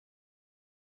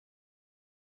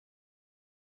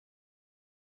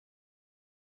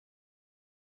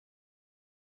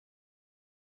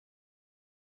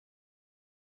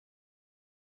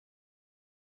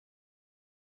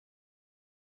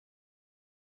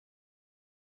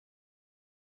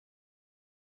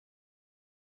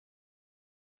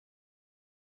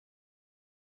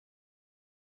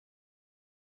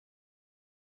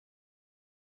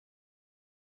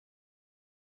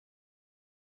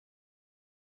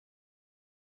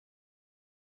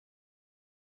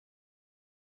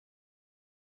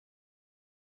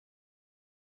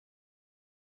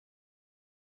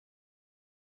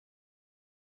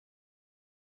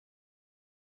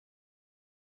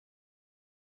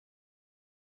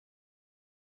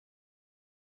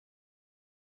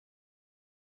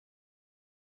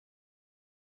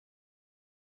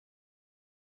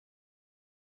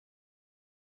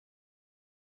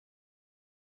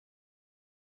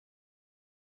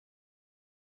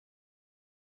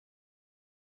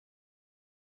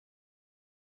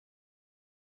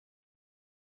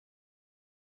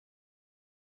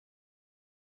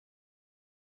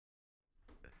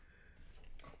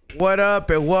What up,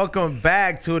 and welcome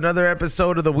back to another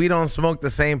episode of the We Don't Smoke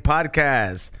the Same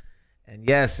podcast. And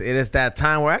yes, it is that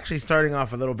time. We're actually starting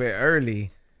off a little bit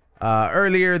early,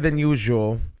 earlier than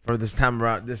usual for this time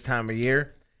around this time of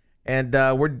year. And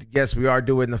we are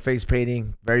doing the face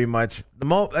painting very much.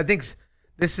 I think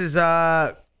this is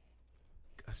a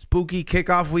spooky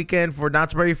kickoff weekend for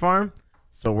Knott's Berry Farm,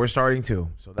 so we're starting too.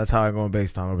 So that's how I'm going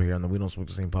based on over here on the We Don't Smoke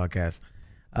the Same podcast.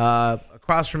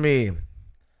 Across from me,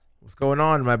 what's going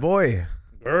on, my boy?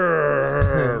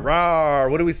 Rawr.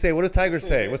 What do we say? What does Tiger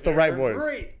say? What's the right voice?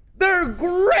 Great. They're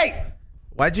great.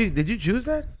 Did you choose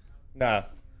that? Nah.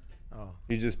 Oh,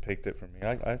 You just picked it for me.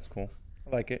 That's cool. I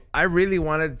like it. I really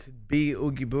wanted to be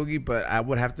Oogie Boogie, but I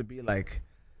would have to be like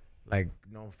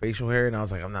no facial hair, and I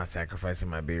was like, I'm not sacrificing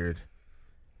my beard.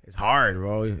 It's hard,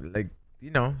 bro. Like,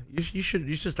 you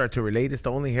should start to relate. It's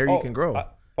the only hair you can grow.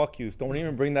 Fuck you. Don't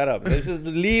even bring that up. Let's just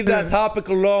leave that topic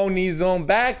alone, Nizone.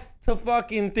 Back to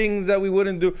fucking things that we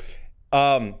wouldn't do.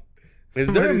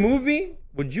 Is there a movie?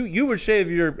 You would shave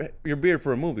your beard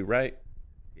for a movie, right?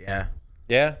 Yeah.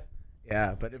 Yeah?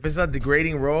 Yeah, but if it's a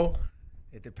degrading role,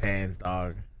 it depends,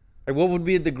 dog. Like, what would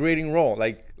be a degrading role?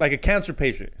 Like a cancer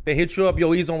patient. They hit you up, yo,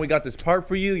 Nizone, we got this part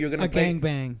for you. You're gonna play.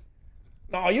 Gangbang.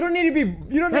 No, you don't need to be.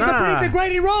 You don't. That's Nah. a pretty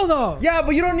degrading role, though. Yeah,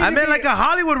 but you don't need. I to meant be, like a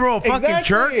Hollywood role, fucking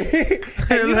jerk.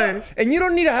 and you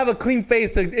don't need to have a clean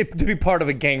face to be part of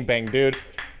a gangbang, dude.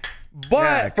 But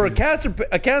Yeah, for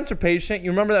a cancer patient,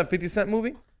 you remember that 50 Cent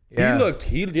movie? Yeah.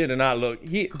 He did not look.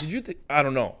 I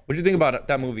don't know. What did you think about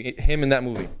that movie? Him in that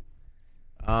movie?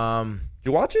 Did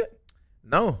you watch it?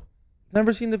 No.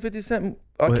 Never seen the 50 Cent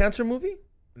cancer movie?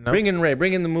 No. Bring in Ray.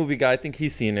 Bring in the movie guy. I think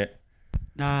he's seen it.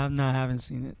 Nah, I haven't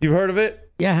seen it. You've heard of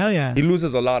it? Yeah, hell yeah. He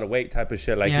loses a lot of weight, type of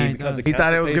shit. Like Yeah, he he becomes a does. He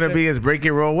thought it was cancer gonna be patient. his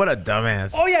breaking role. What a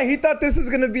dumbass. Oh yeah, he thought this was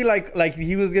gonna be like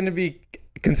he was gonna be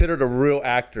considered a real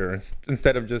actor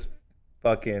instead of just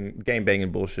fucking gang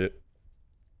banging bullshit.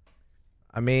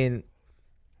 I mean,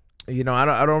 I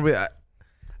don't really.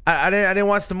 I didn't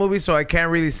watch the movie, so I can't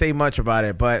really say much about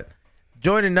it. But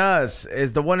joining us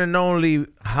is the one and only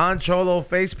Han Cholo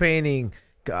face painting.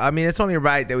 I mean, it's only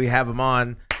right that we have him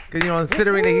on, because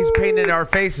considering that he's painted our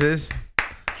faces.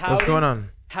 What's going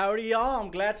on? Howdy, y'all. I'm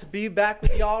glad to be back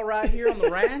with y'all right here on the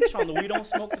ranch, on the We Don't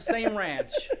Smoke the Same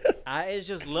ranch. It's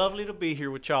just lovely to be here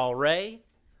with y'all. Ray,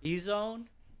 E-Zone,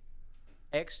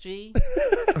 XG,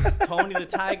 Tony the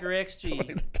Tiger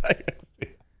XG.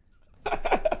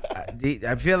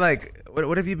 I feel like,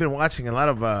 what have you been watching? A lot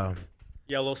of,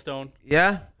 Yellowstone.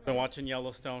 yeah? Been watching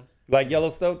Yellowstone. Like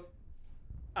Yellowstone?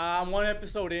 I'm one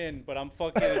episode in, but I'm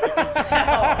fucking, as you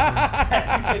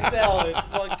can tell,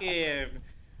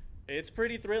 it's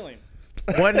pretty thrilling.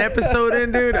 One episode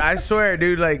in, dude? I swear,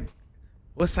 dude, like,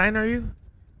 what sign are you?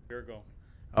 Virgo.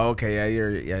 Oh,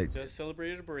 okay, yeah, Just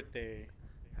celebrated a birthday.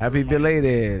 happy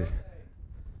belated.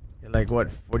 You're like,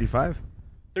 what, 45?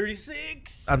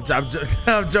 36. I'm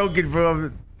joking,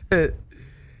 bro.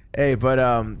 Hey,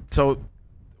 but so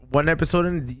one episode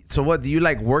in. So what? Do you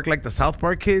like work like the South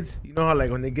Park kids? You know how like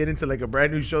when they get into like a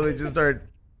brand new show, they just start.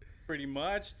 Pretty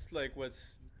much. It's like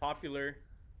what's popular.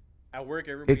 At work,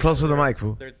 everybody. Get close to the has mic,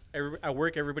 fool. At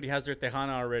work, everybody has their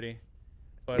Tejana already.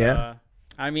 But Yeah.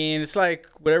 I mean, it's like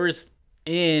whatever's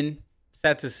in.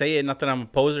 Sad to say it. Not that I'm a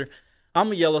poser.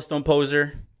 I'm a Yellowstone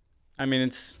poser. I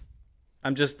mean,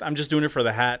 I'm just doing it for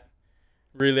the hat.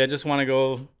 Really, I just want to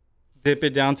go dip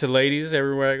it down to ladies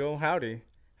everywhere I go. Howdy,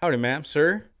 ma'am,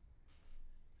 sir.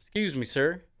 Excuse me,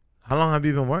 sir. How long have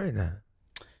you been wearing that?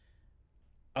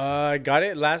 I got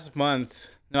it last month.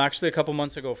 No, actually a couple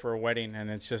months ago for a wedding, and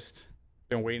it's just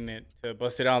been waiting to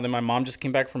bust it out. And then my mom just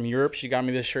came back from Europe. She got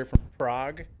me this shirt from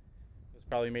Prague. It was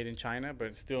probably made in China, but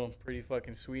it's still pretty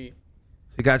fucking sweet.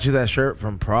 She got you that shirt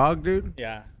from Prague, dude?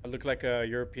 Yeah, I look like a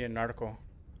European narco.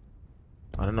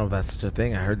 I don't know if that's such a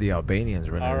thing. I heard the Albanians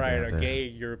were. All right, a gay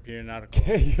European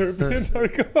narco. European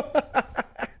narco.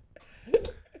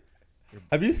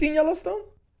 Have you seen Yellowstone?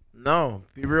 No,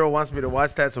 Be Real wants me to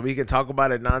watch that so we can talk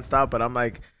about it nonstop. But I'm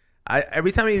like,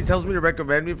 every time he tells me to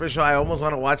recommend me for a show, I almost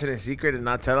want to watch it in secret and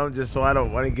not tell him, just so I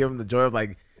don't want to give him the joy of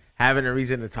like having a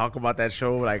reason to talk about that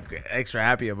show, like extra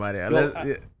happy about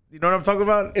it. You know what I'm talking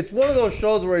about? It's one of those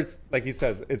shows where it's like he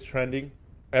says, it's trending.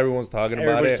 Everyone's talking about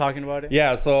it. Everybody's talking about it.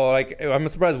 Yeah, so like I'm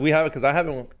surprised we have it because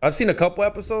I've seen a couple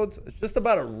episodes. It's just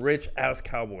about a rich ass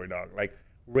cowboy dog, like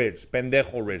rich,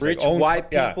 pendejo rich, Rich like owns, white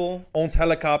people. owns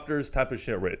helicopters, type of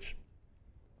shit, rich.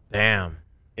 Damn.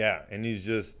 Yeah, and he's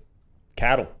just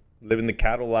cattle, living the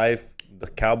cattle life, the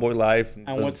cowboy life.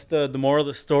 And what's the moral of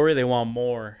the story? They want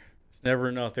more. It's never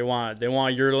enough. They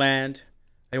want your land.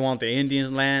 They want the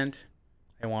Indians' land.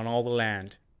 They want all the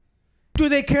land. Do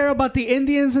they care about the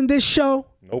Indians in this show?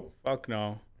 Nope. Fuck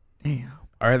no. Damn.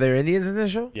 Are there Indians in this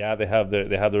show? Yeah, they have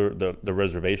the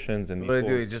reservations and What do these they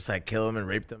do? They fools. just like kill them and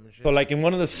rape them and shit? So like in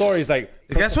one of the stories, like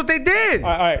Guess what they did? all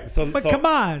right, But come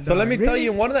on. So let dog, me tell really?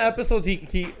 you, in one of the episodes, he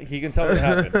can tell what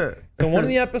happened. So in one of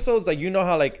the episodes, like you know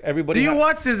how like everybody. Do you ha-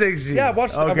 watch this XG? Yeah, I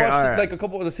watched. I watched Okay, all right. like a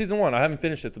couple of the season one. I haven't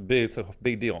finished it. It's a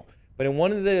big deal. But in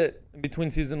one of the in between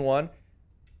season one,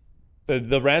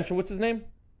 the rancher, what's his name?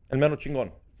 El Meno Chingon.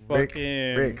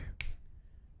 Fucking Rick.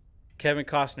 Kevin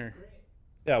Costner.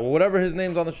 Yeah, well, whatever his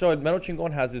name's on the show, El Meno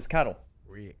Chingon has his cattle.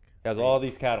 Rick. He has all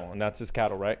these cattle, and that's his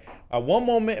cattle, right? At one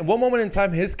moment in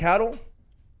time, his cattle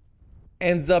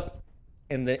ends up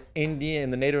in the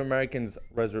Native Americans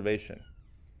reservation.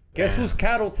 Guess whose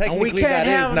cattle And technically we can't that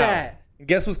is have now? that.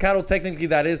 Guess whose cattle technically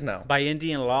that is now? By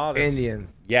Indian law. that's-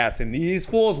 Indians. Yes, and these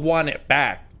fools want it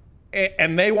back.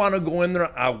 And they want to go in there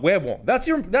a huevo. That's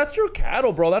your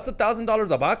cattle, bro. That's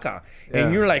 $1,000 a vaca. Yeah.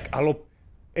 And you're like,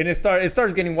 and it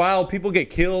starts getting wild. People get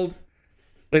killed.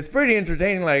 It's pretty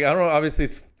entertaining. Like, I don't know. Obviously,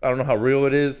 I don't know how real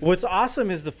it is. What's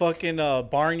awesome is the fucking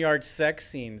barnyard sex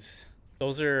scenes.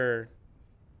 Those are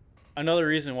another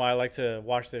reason why I like to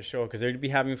watch this show, because they'd be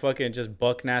having fucking just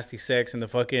buck nasty sex in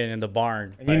the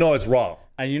barn. And you know it's raw.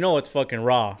 And you know it's fucking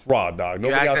raw. It's raw, dog.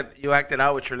 You Nobody else- acted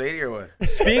out with your lady or what?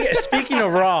 Speaking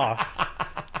of raw,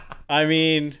 I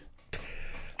mean,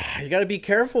 you got to be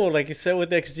careful, like you said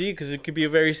with XG, because it could be a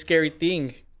very scary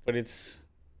thing. But it's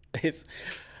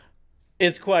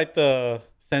quite the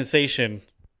sensation.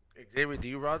 Xavier, do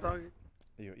you raw dog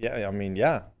it? Yeah, I mean,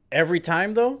 yeah. Every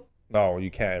time though. No,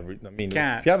 you can't. I mean,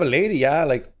 Can't. if you have a lady, yeah,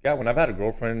 like, yeah, when I've had a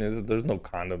girlfriend, there's no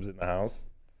condoms in the house.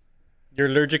 You're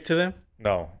allergic to them?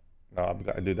 No,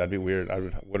 dude, that'd be weird. I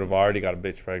would have already got a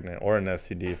bitch pregnant or an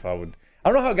STD if I would. I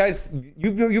don't know how guys.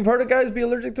 You've heard of guys be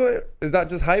allergic to it? Is that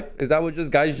just hype? Is that what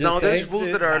just guys just No, say? there's fools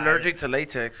that It's are not. allergic to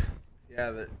latex.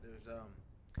 Yeah,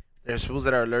 there's fools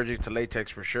that are allergic to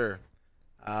latex for sure.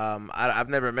 I've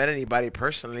never met anybody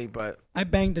personally, but I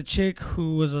banged a chick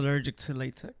who was allergic to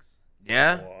latex.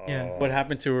 yeah, Yeah. What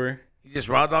happened to her? you just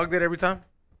raw dogged it every time.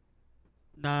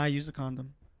 Nah, I use a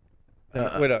condom.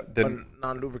 Wait up. Then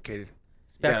Non-lubricated.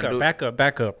 Back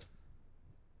up.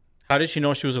 How did she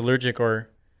know she was allergic, or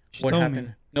She what told happened?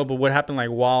 me. No, but what happened like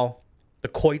while the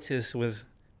coitus was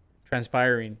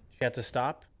transpiring? She had to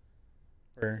stop?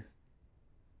 Or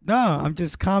No, I'm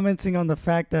just commenting on the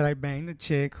fact that I banged a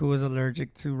chick who was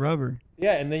allergic to rubber.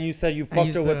 yeah, and then you said you I fucked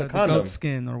used her with the a condom. goat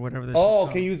skin or whatever. This Oh,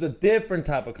 shit's okay, use a different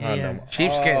type of Yeah, yeah. condom.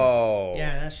 Sheepskin. Oh.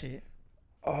 Yeah, that shit.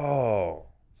 Oh.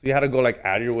 So you had to go like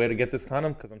out of your way to get this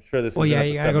condom? Because I'm sure this Well, is yeah,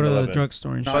 you gotta go to the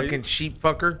drugstore and shit. Fucking sheep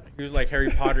fucker. he was like Harry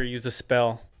Potter used a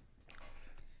spell.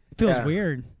 It feels Yeah.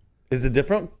 weird. Is it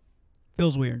different?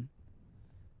 Feels weird.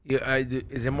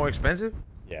 Is it more expensive?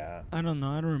 Yeah. I don't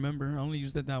know. I don't remember. I only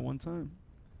used it that one time.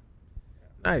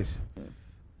 Nice.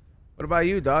 What about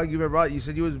you, dog? You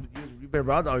said you've been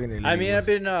raw dogging it. I mean, I've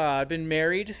been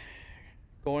married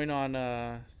going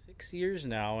on 6 years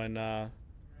now, and all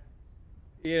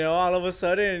of a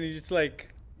sudden it's like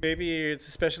maybe it's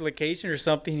a special occasion or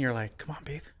something, and you're like, come on,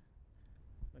 babe,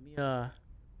 let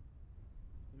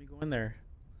me go in there.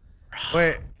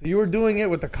 Wait, So you were doing it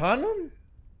with the condom?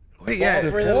 yeah.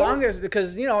 For the Before? longest,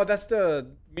 because that's me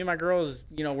and my girls,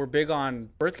 we're big on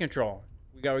birth control.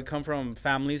 We come from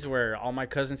families where all my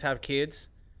cousins have kids,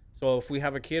 so if we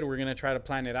have a kid, we're gonna try to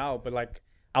plan it out. But like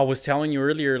I was telling you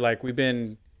earlier, like we've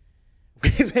been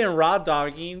raw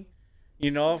dogging,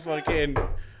 fucking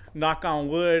knock on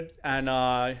wood, and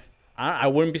I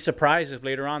wouldn't be surprised if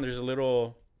later on there's a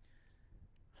little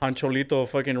Hancholito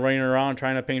fucking running around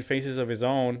trying to paint faces of his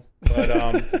own. But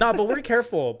no, but we're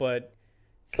careful. But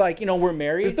it's like we're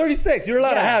married. You're 36. You're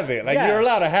allowed to Yeah. have it. Like Yeah. you're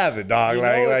allowed to have it, dog. You know,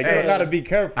 Like it's, you uh, gotta be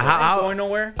careful. How- Going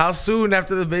nowhere. How soon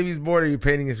after the baby's born are you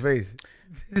painting his face?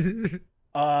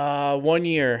 1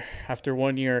 year. After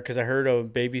 1 year, because I heard a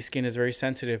baby skin is very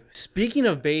sensitive. Speaking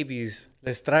of babies,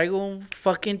 les traigo un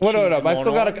fucking What up? I chismono.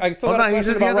 still got a Hold on, he question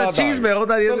says he about has raw a cheese dog. man.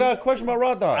 Hold on, he Still has a- got a question about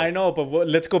raw dog. I know, but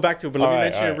let's go back to it. But let me All right,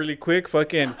 mention all it right. really quick.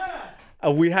 Fucking,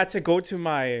 we had to go to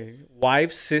my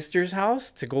wife's sister's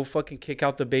house to go fucking kick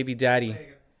out the baby daddy.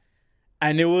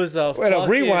 And it was a Wait up,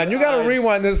 rewind. You gotta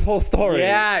rewind this whole story.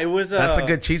 Yeah, it was That's a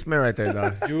good cheese man right there,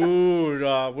 dog. dude.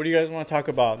 What do you guys want to talk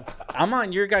about? I'm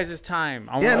on your guys' time.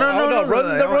 Yeah, no,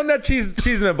 Run that cheese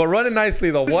in it, but run it nicely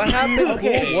though. What happened?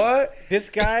 Okay. What? This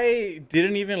guy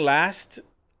didn't even last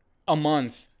a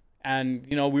month, and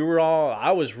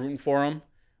I was rooting for him,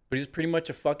 but he's pretty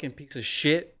much a fucking piece of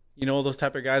shit. Those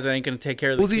type of guys that ain't gonna take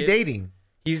care of the Who's he kid. dating?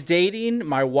 He's dating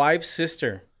my wife's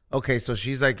sister. Okay, so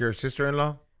she's like your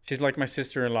sister-in-law. She's like my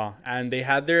sister-in-law, and they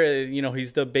had their,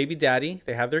 he's the baby daddy.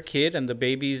 They have their kid, and the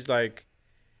baby's like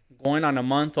going on a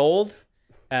month old,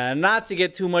 Not to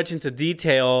get too much into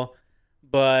detail,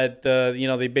 but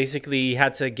they basically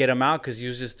had to get him out because he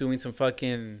was just doing some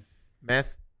fucking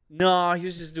Meth? no, he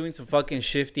was just doing some fucking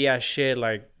shifty ass shit,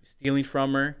 like stealing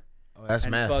from her. Oh, that's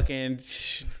And meth. fucking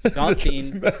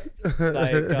something.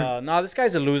 Like, no, this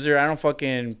guy's a loser. I don't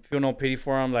fucking feel no pity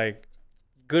for him. Like,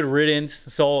 good riddance.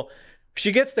 So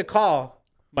she gets the call.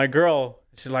 My girl,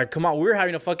 she's like, come on, we were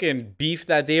having a fucking beef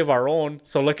that day of our own.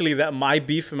 So luckily that my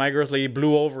beef and my girl's lady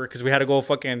blew over because we had to go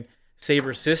fucking save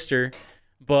her sister.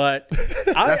 But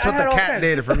That's what the cat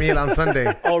did for me on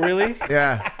Sunday. Oh, really?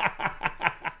 Yeah.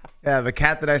 Yeah, the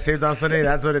cat that I saved on Sunday,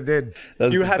 that's what it did.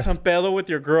 You had some pedo with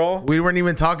your girl? We weren't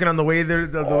even talking on the way there.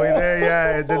 The way there,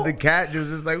 yeah. And then the cat was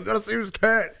just like, we gotta save this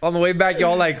cat. On the way back,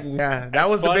 y'all like, Yeah, that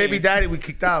was funny. the baby daddy we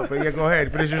kicked out. But yeah, go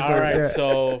ahead, finish your story. All right, Yeah.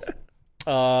 so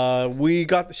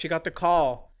she got the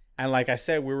call, and like I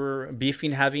said, we were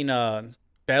beefing, having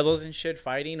battles and shit,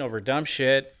 fighting over dumb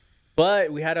shit.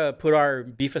 But we had to put our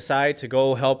beef aside to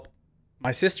go help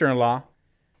my sister-in-law.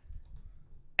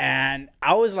 And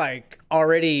I was like,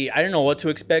 already, I didn't know what to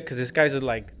expect because this guy's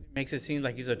like, makes it seem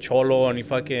like he's a cholo and he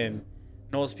fucking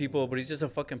knows people, but he's just a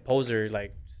fucking poser,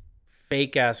 like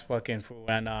fake ass fucking fool.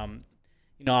 And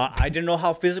I didn't know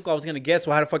how physical I was gonna get,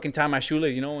 so I had to fucking tie my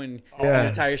shoelace. And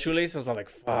Yeah. tie your shoelace, I was like,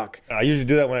 fuck. I usually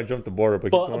do that when I jump the border,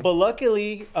 but, But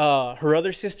luckily, her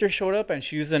other sister showed up, and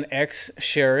she was an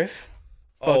ex-sheriff,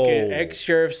 fucking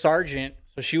ex-sheriff sergeant.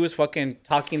 So she was fucking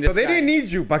talking this. so they guy. didn't need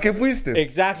you. ¿Pa qué fuiste?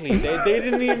 Exactly. They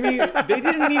didn't need me. They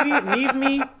didn't need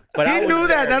me. But I He was knew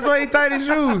that. there. That's why he tied his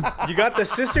shoes. You got the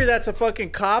sister that's a fucking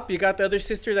cop. You got the other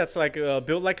sister that's like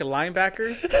built like a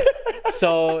linebacker.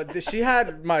 So she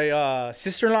had my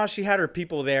sister-in-law. She had her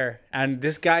people there, and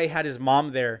this guy had his mom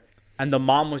there, and the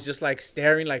mom was just like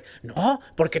staring, like, "No,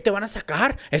 ¿por qué te van a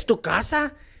sacar? Es tu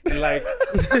casa." And like,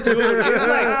 dude, it's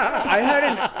like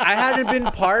I hadn't been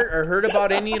part or heard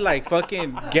about any like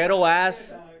fucking ghetto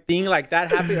ass thing like that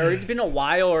happen, or it's been a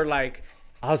while, or like.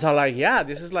 I was all like, yeah,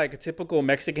 this is like a typical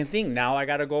Mexican thing. Now I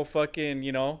gotta go fucking,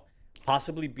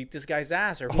 possibly beat this guy's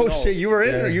ass. Or who knows. Shit, you were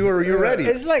in, or you were ready.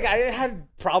 It's like I had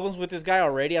problems with this guy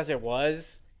already as it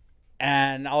was,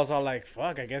 and I was all like,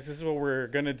 fuck, I guess this is what we're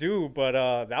gonna do. But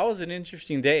that was an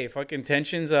interesting day. Fucking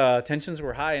tensions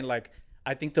were high, and like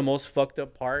I think the most fucked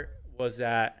up part was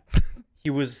that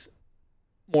he was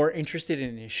more interested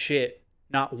in his shit.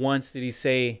 Not once did he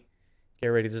say, get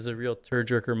ready, this is a real turd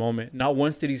jerker moment. Not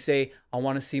once did he say, I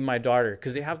want to see my daughter.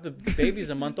 Because they have the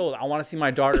baby's a month old. I want to see my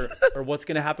daughter, or what's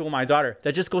going to happen with my daughter.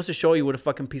 That just goes to show you what a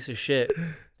fucking piece of shit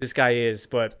this guy is.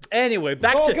 But anyway,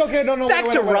 back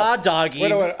to raw dogging.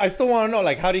 Wait. I still want to know,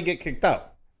 like, how did he get kicked out?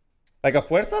 Like a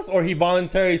fuerzas? Or he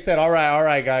voluntarily said, all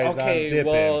right, guys, Okay, I'm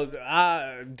dipping. well,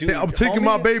 dude, I'm taking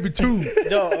my baby too.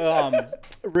 No,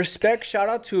 respect, shout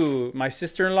out to my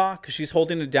sister-in-law, because she's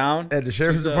holding it down. At the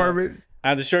sheriff's department.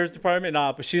 At the sheriff's department,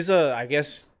 nah, but she's I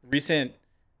guess, recent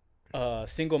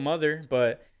single mother.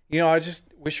 But I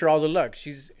just wish her all the luck.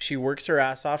 She works her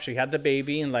ass off. She had the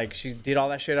baby, and like she did all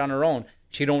that shit on her own.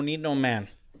 She don't need no man.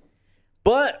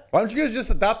 But Why don't you guys just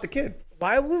adopt a kid?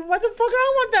 why the fuck I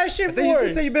don't want that shit Then you for?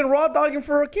 just say you've been raw dogging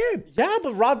for a kid. Yeah,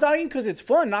 but raw dogging because it's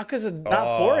fun, not because it's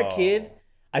not for a kid.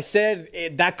 I said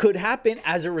that could happen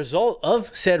as a result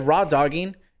of said raw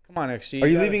dogging. Come on, XG. Are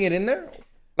you leaving it in there?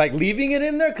 Like leaving it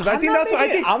in there? Because I think that's what I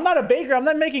think. I'm not a baker. I'm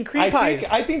not making cream pies.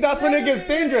 I think that's when it gets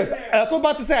dangerous. That's what I'm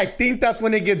about to say. I think that's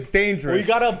when it gets dangerous. We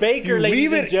got a baker,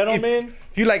 ladies and gentlemen.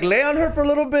 If you like lay on her for a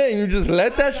little bit and you just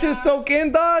let that shit soak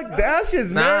in, dog, that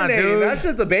shit's Nah, marinating. dude. That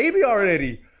shit's a baby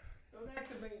already.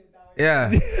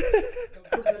 Yeah.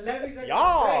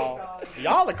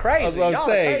 Y'all are crazy. That's what I'm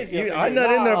saying. I'm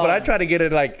not in there, but I try to get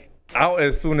it like out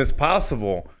as soon as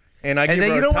possible. And I give then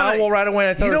her you a don't towel wanna- right away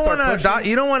and I tell You her don't to want start to pushing. adopt.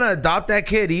 You don't want to adopt that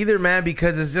kid either, man,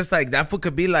 because it's just like that fool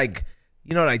could be like,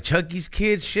 like Chucky's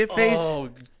kid, shit face. Oh,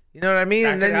 You know what I mean?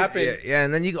 That And could then happen. yeah,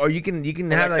 and then you can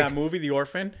like have like that movie, The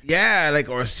Orphan.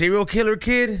 or a serial killer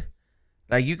kid.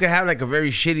 Like you could have like a very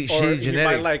shitty Or you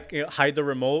genetics. might like hide the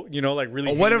remote. Like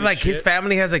really. Or what if hating like his shit.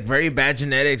 family has like very bad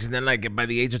genetics, and then like by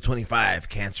the age of 25,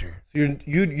 cancer.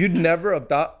 You'd never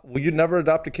adopt. Will you never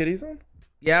adopt a kid, Izon?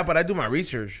 Yeah, but I do my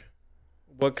research.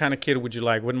 What kind of kid would you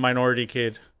like? What minority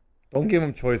kid? Don't give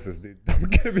him choices, dude. Don't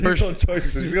give him his own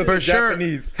choices. Because For he's sure,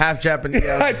 Japanese. half Japanese.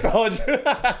 I told you.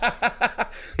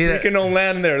 He can don't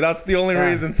land there. That's the only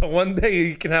reason. So one day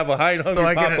he can have a high and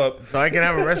hungry pop up. So I can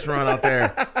have a restaurant out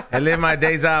there and live my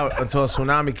days out until a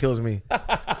tsunami kills me.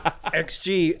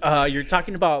 XG, you're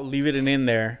talking about leave it in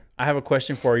there. I have a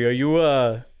question for you. Are you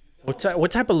what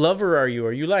type of lover are you?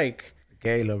 Are you like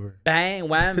Gay lover. bang,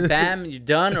 wham, bam, you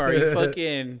done, or are you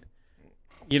fucking,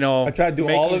 you know, I try to do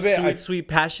making all of it. Sweet, sweet,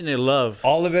 passionate love.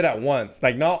 All of it at once.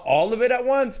 Like not all of it at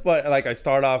once, but like I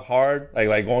start off hard,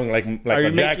 like going like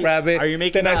a jackrabbit. Are you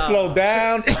making? Then I slow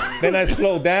down. Then I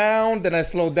slow down. Then I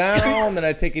slow down. Then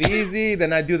I take it easy.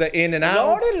 Then I do the in and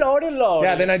outs. Lordy.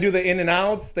 Yeah. Then I do the in and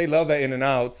outs. They love the in and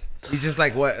outs. You just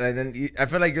like what? And then I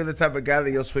feel like you're the type of guy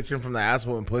that you'll switch in from the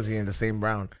asshole and pussy in the same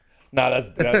round. Nah, that's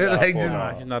Like, cool, just-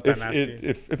 nah. She's not that nasty.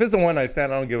 If it's the one night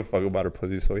stand, I don't give a fuck about her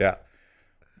pussy. So yeah.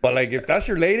 But like if that's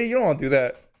your lady, you don't want to do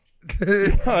that.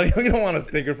 You don't want to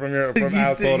stick her from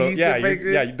asshole. Yeast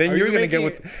infection?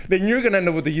 Then you're gonna end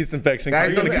up with the yeast infection.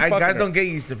 Guys don't, You're guys don't get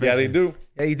yeast infections. Yeah, they do.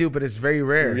 Yeah, you do, but it's very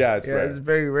rare. Yeah, it's rare. It's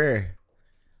very rare.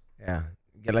 Yeah,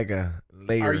 get like a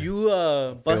layer. Are you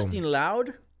busting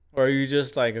loud, or are you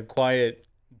just like a quiet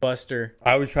buster?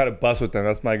 I always try to bust with them.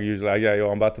 That's my usually. Like, yeah, yo,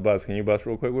 I'm about to bust. Can you bust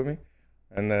real quick with me?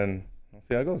 And then we'll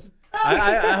see how it goes.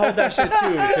 I hope that shit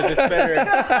too, because it's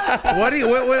better.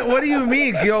 What do you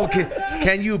mean, yo?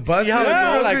 Can you bust? See how it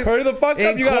Yeah, goes? like hurry the fuck up.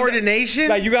 in You got coordination?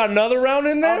 like you got another round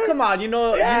in there. Oh, come on, you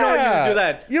know you Yeah. do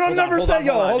that. You don't Hold on, never hold say, on,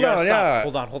 yo, hold gotta on, stop. yeah.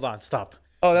 Hold on, stop.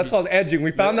 Oh, that's called edging.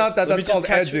 We found out that Let me that's just called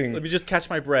catch. edging. Let me just catch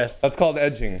my breath. That's called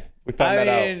edging. We found that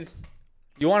out.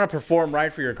 You want to perform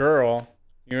right for your girl.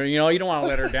 You know, you don't want to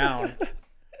let her down.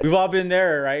 We've all been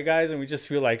there, right, guys? And we just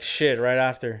feel like shit right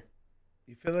after.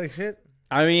 You feel like shit?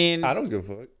 I mean, I don't give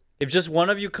a fuck. if just one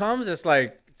of you comes, it's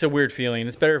like it's a weird feeling.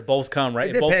 It's better if both come, right?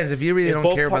 It depends. If you really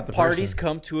don't care about the parties person.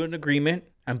 come to an agreement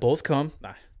and both come,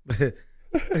 nah.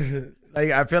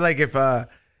 Like I feel like if for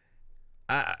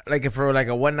like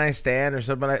a one night stand or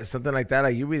something like that,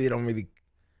 like you really don't really,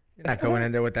 you're not going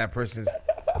in there with that person's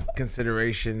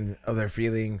consideration of their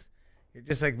feelings. You're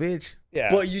just like, bitch. Yeah.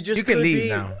 But you just You can could leave be,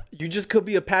 now. You just could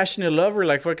be a passionate lover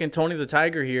like fucking Tony the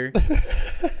Tiger here,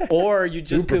 or you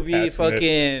just Super could be passionate.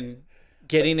 fucking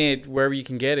getting it wherever you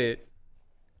can get it.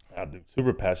 I do.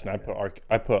 Super passionate.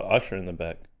 I put Usher in the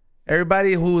back.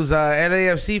 Everybody who's a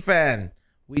LAFC fan,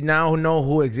 we now know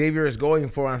who Xavier is going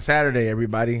for on Saturday.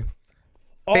 Everybody,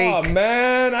 Oh Fake.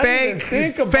 man, I didn't even fake,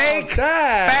 think about fake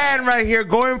that. fan right here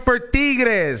going for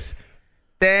Tigres.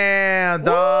 Damn,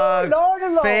 dog.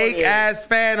 Lordy. Fake ass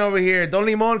fan over here. Don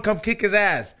Limon, come kick his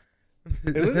ass.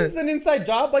 Was this an inside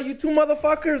job by you two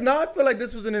motherfuckers? No, I feel like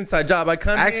this was an inside job.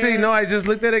 Actually, no, I just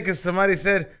looked at it because somebody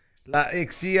said La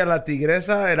XG a la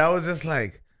Tigresa, and I was just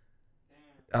like,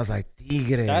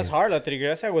 Tigres. That's hard. La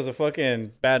Tigresa was a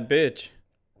fucking bad bitch.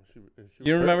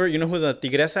 You remember? You know who the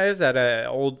Tigresa is? That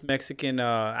old Mexican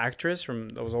actress from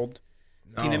those old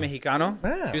Cine Mexicano.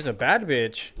 that? She was a bad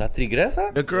bitch. La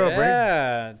Tigresa? The girl, bro.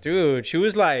 Yeah, dude. She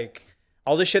was like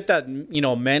all the shit that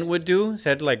men would do.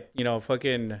 Said like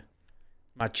fucking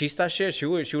machista shit. She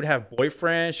would have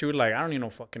boyfriends. She would like I don't need no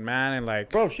fucking man and like.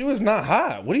 Bro, she was not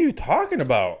hot. What are you talking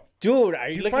about? Dude, are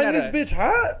you You looking find at this bitch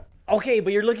hot? Okay,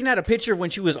 but you're looking at a picture of when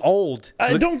she was old.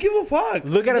 I don't give a fuck.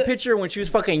 Look at a picture when she was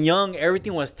fucking young.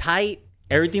 Everything was tight.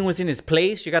 Everything was in its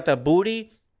place. She got the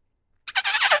booty.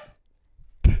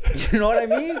 You know what I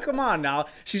mean? Come on now.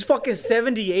 She's fucking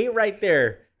 78 right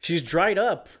there. She's dried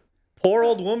up. Poor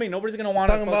old woman. Nobody's gonna want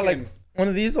to Talking fucking... about like one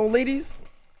of these old ladies?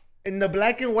 In the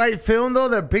black and white film, though,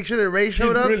 the picture that Ray She's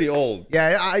showed up. really old.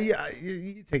 Yeah,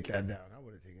 you take that down. I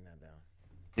would have taken that down.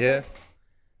 Yeah.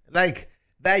 Like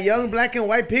that young black and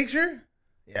white picture.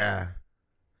 Yeah.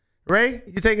 Ray,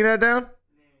 you taking that down?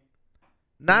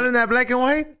 Not in that black and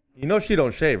white. You know she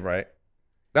don't shave, right?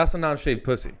 That's a non-shaved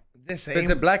pussy. The If it's same.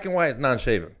 in black and white, it's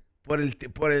non-shaven. Por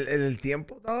el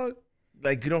tiempo, dog.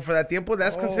 Like for that tiempo,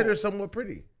 that's considered somewhat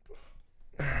pretty.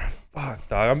 Fuck,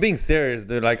 dog. I'm being serious,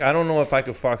 dude. Like, I don't know if I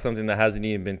could fuck something that hasn't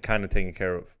even been kind of taken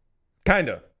care of.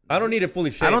 Kinda. I don't need it fully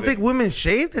shaved. I don't think women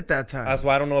shaved at that time. That's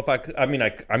why I don't know if I could. I mean,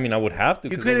 I would have to.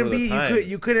 You 'cause couldn't those were the be. times.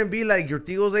 You couldn't be like your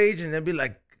tío's age and then be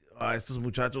like, estos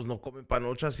muchachos no comen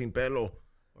panocha sin pelo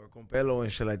or con pelo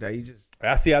and shit like that. You just.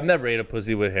 I see. I've never ate a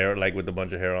pussy with hair, like with a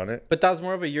bunch of hair on it. But that's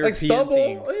more of a European Like stubble.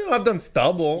 thing. You know, I've done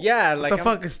stubble. Yeah, What like the I'm-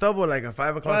 fuck is stubble? Like a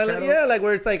 5 o'clock shadow? Yeah, like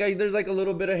where it's like there's like a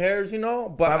little bit of hairs, you know.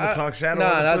 But 5 o'clock shadow on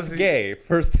Nah, the that's pussy? gay.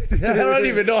 First, I don't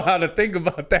even know how to think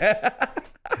about that.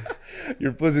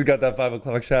 Your pussy's got that 5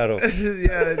 o'clock shadow.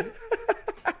 Yeah.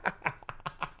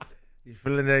 You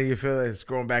feel in there, you feel like it's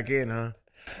growing back in, huh?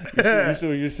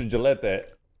 You should Gillette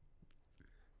that.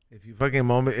 If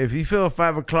you feel a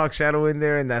 5 o'clock shadow in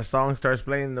there and that song starts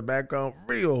playing in the background,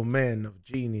 real man of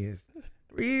genius.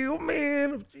 Real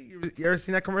man of genius. You ever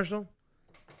seen that commercial?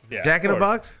 Yeah, Jack in of the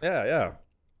course. Box? Yeah, yeah.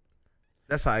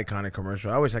 That's an iconic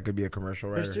commercial. I wish I could be a commercial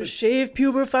writer. Mr. Shave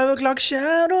Puber 5 o'clock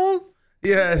shadow.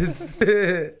 Yeah.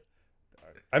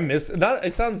 I miss that.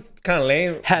 It sounds kind of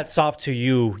lame. Hats off to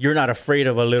you. You're not afraid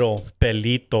of a little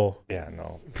pelito. Yeah,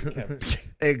 no.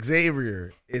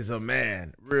 Xavier is a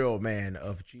man, real man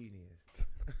of genius.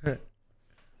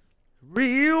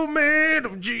 Real man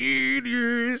of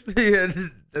genius. Yeah.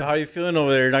 So how you feeling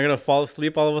over there? You're not gonna fall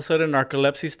asleep all of a sudden,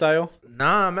 narcolepsy style?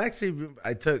 Nah, I'm actually.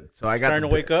 I got Starting to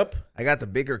wake up. I got the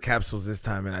bigger capsules this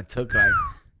time, and I took like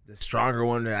the stronger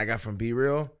one that I got from Be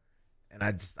Real, and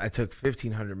I took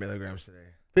 1,500 milligrams today.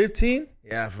 15?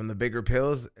 Yeah, from the bigger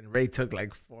pills, and Ray took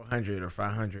like 400 or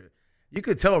 500. You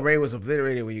could tell Ray was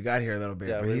obliterated when you got here a little bit.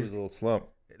 Yeah, but he's he's a little slump.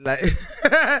 like,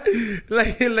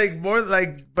 like more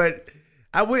like. But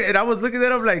I went and I was looking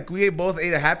at him like we both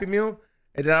ate a Happy Meal,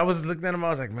 and then I was looking at him. I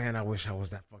was like, man, I wish I was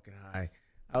that fucking high.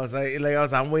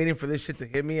 I'm waiting for this shit to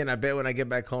hit me, and I bet when I get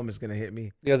back home, it's gonna hit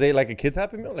me. You guys ate like a kid's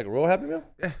Happy Meal, like a real Happy Meal?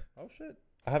 Yeah. Oh shit,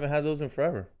 I haven't had those in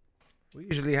forever. We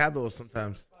usually have those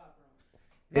sometimes.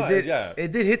 No,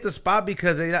 It did hit the spot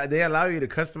because they allow you to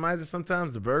customize it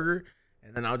sometimes, the burger,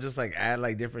 and then I'll just like add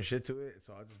like different shit to it.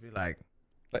 So I'll just be like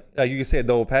you can say a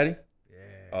double patty.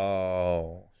 yeah.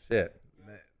 Oh shit,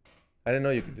 I didn't know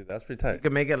you could do that. That's pretty You tight.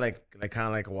 can make it like kind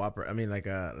of like a Whopper. I mean like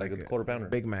a quarter pounder.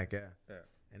 Big Mac, yeah. Yeah.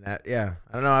 And that, yeah.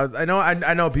 I don't know.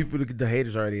 I know people, the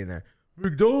haters already in there.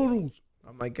 McDonald's.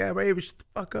 I'm like, yeah, baby, shut the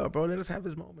fuck up, bro. Let us have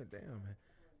this moment. Damn, man.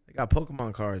 They got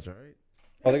Pokemon cards, all right?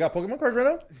 Oh, they got Pokemon cards right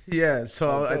now? Yeah. So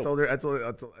Oh, I dope. told Ray,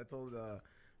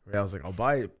 I was like, I'll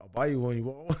buy you one. You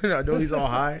want one? I know he's all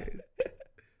high. Let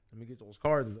me get those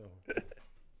cards though.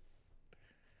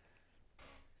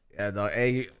 Yeah, dog.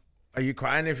 Hey, are you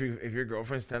crying if your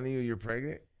girlfriend's telling you you're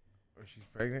pregnant or she's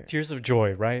pregnant? Tears of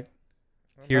joy, right?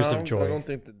 Tears of joy. I don't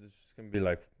think that this is gonna be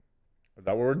like. Is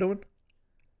that what we're doing?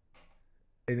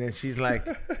 And then she's like,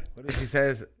 what did she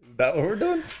says? Is that what we're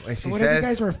doing? When she What if you says,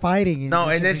 guys were fighting? no,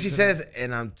 and then you she should- says,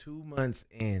 and I'm 2 months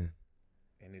in.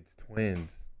 And it's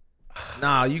twins.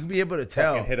 Nah, you can be able to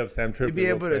tell. Fucking hit up Sam Tripp. You'd be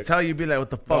able to tell. You'd be like, what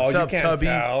the Oh, fuck's you up, can't Tubby?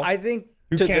 tell. I think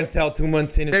You to can't the- tell 2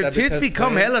 months in. if Their that bitch tits has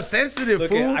become twins. hella sensitive,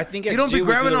 Look, fool. I think you don't XG be would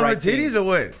do grabbing the on her right titties thing. or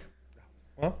what?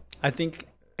 Huh? I think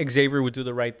Xavier would do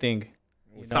the right thing.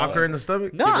 You know? Sock her in the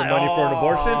stomach? No. Give her money for an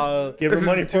abortion? Give her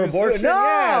money for abortion? No,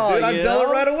 Yeah, dude. I'll you tell her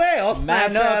know? right away. I'll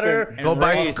Man up Snapchat her. and Go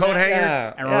buy some raise- coat hangers.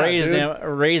 Yeah, and yeah, raise dude.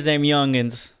 raise them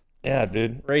youngins, Yeah,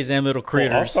 dude. raise them little Well, I'll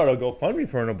critters. start a GoFundMe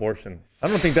for an abortion. I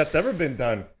don't think that's ever been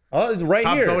done. Oh, it's right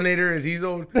Top here. donator is his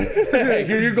own. Hey,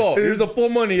 here you go. Here's the full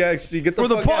money, actually. Get the For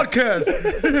the fuck out.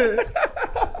 podcast.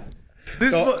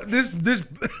 This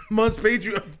month's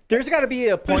Patreon. There's got to be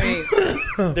a point.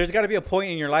 There's got to be a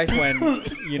point in your life when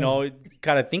you know you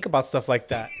got to think about stuff like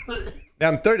that. Yeah,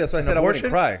 I'm 30. That's why I said abortion? I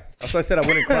wouldn't cry. That's why I said I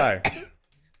wouldn't cry.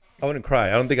 I wouldn't cry.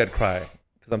 I don't think I'd cry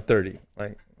because I'm 30.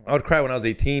 Like I would cry when I was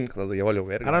 18 because I was like, "Ya valió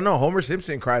verga." I don't know. Homer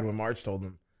Simpson cried when Marge told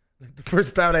him. Like, the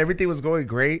first time everything was going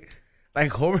great.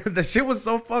 Like Homer, the shit was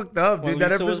so fucked up, When dude.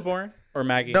 That Lisa was episode- born or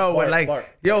Maggie? No, Bart, but like, Bart.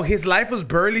 yo, his life was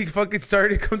barely fucking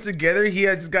starting to come together. He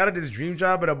had just got his dream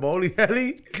job at a bowling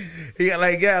alley. He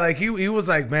got he was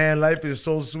like, man, life is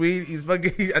so sweet. He's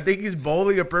fucking, I think he's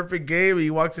bowling a perfect game. He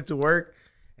walks into work,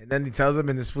 and then he tells him,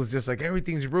 and this was just like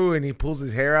everything's ruined. He pulls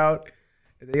his hair out,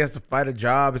 and then he has to fight a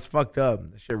job. It's fucked up.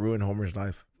 That shit ruined Homer's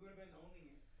life.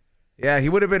 Yeah, he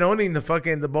would have been owning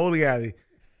the bowling alley.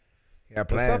 Yeah,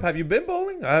 What's plans. up? Have you been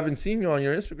bowling? I haven't seen you on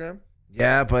your Instagram.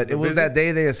 Yeah, but it You're was busy? that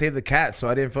day they saved the cat, so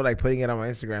I didn't feel like putting it on my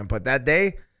Instagram. But that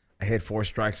day, I hit 4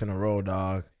 strikes in a row,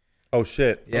 dog. Oh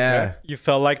shit. Yeah, You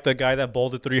felt like the guy that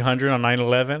bowled the 300 on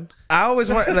 9/11. I always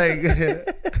want like,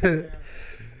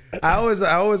 I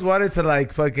always wanted to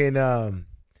like fucking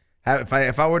have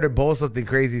if I were to bowl something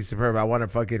crazy superb, I want to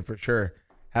fucking for sure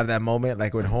have that moment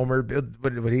like when Homer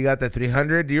when he got that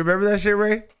 300. Do you remember that shit,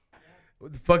 Ray?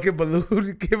 With the fucking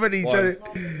balloon, given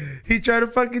he tried to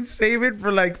fucking save it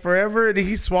for like forever, and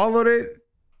he swallowed it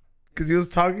because he was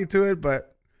talking to it.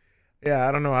 But yeah,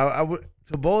 I don't know. I would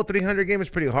to bowl a 300 game is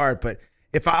pretty hard, but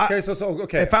if I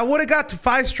Okay. if I would have got to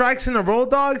 5 strikes in a row,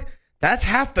 dog, that's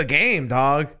half the game,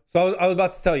 dog. So I was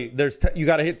about to tell you, you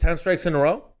got to hit 10 strikes in a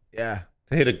row Yeah,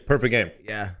 to hit a perfect game.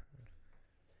 yeah.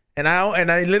 And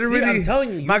I literally, See, I'm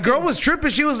telling you, my girl was tripping.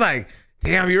 She was like,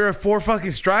 "Damn, you're at 4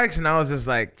 fucking strikes," and I was just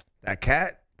like, "That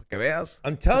cat, que veas."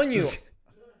 I'm telling you,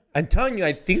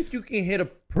 I think you can hit a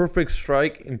perfect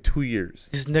strike in 2 years.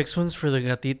 This next one's for the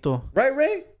gatito. Right,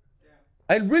 Ray?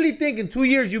 I really think in 2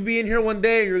 years you'll be in here one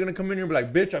day and you're gonna come in here and be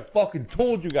like, "Bitch, I fucking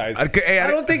told you guys." I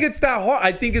don't think it's that hard.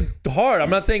 I think it's hard. I'm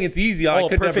not saying it's easy. I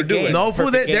could never perfect do game. it. No, fool.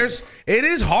 Perfect game. It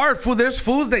is hard, fool. There's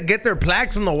fools that get their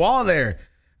plaques on the wall there,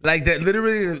 like that.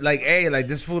 Literally, like, hey, like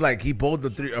this fool, like he bowled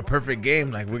a perfect game.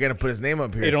 Like we're gonna put his name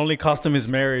up here. It only cost him his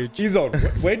marriage. Izo,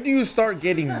 when do you start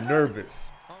getting nervous?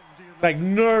 Like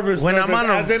nervous. When nervous, I'm on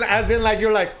a- as in like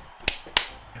you're like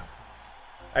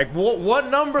what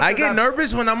number? I get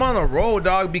nervous when I'm on the road,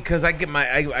 dog, because I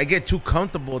get too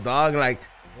comfortable, dog. Like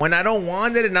when I don't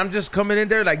want it and I'm just coming in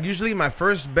there, like usually my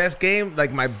best games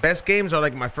are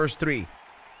like my first 3.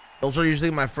 Those are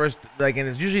usually my first, like, and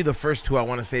it's usually the first 2 I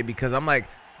want to say, because I'm like,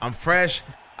 I'm fresh,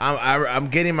 I'm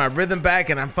getting my rhythm back,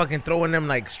 and I'm fucking throwing them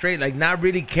like straight, like not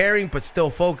really caring but still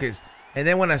focused. And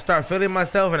then when I start feeling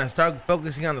myself and I start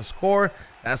focusing on the score,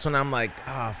 that's when I'm like,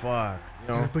 ah, fuck, you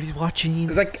know. Everybody's watching.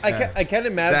 Because I can't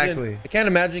imagine. Exactly. I can't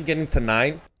imagine getting to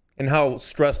 9 and how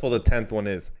stressful the 10th one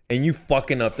is, and you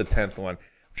fucking up the 10th one.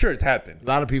 I'm sure it's happened. A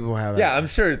lot of people have that. Yeah, I'm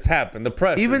sure it's happened. The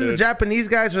pressure. Even the dude. Japanese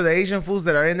guys or the Asian fools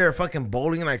that are in there fucking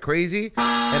bowling like crazy,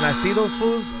 and I see those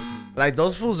fools, like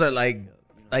those fools are like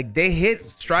they hit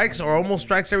strikes or almost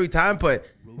strikes every time, but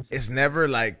it's never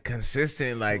like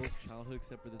consistent. Like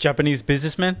Japanese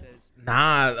businessmen.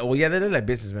 nah, well yeah, they look like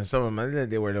businessmen. Some of them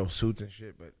they wear little suits and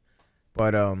shit,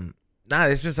 but nah,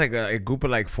 it's just like a group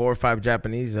of like 4 or 5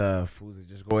 Japanese fools that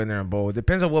just go in there and bowl. It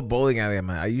depends on what bowling alley I'm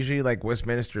at. I usually like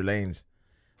Westminster lanes.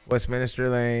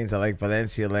 I like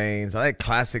Valencia lanes. I like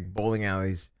classic bowling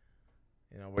alleys,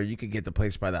 you know, where you could get the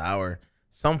place by the hour.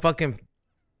 Some fucking.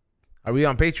 Are we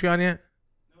on Patreon yet?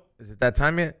 Nope. Is it that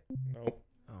time yet? Nope.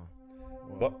 Oh.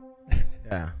 What?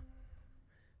 Yeah.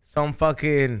 Some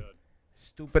fucking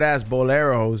stupid ass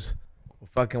boleros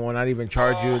will not even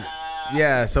charge you.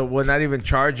 Yeah, so will not even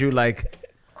charge you like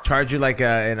for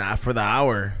the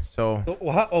hour. So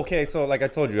Okay, so like I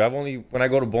told you, when I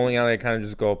go to bowling alley, I kind of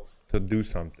just go to do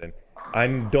something. I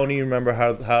don't even remember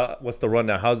how what's the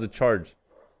rundown. How's the charge?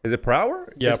 Is it per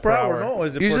hour? Yeah, it's per hour. No,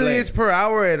 is it usually per lane? it's per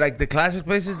hour. Like the classic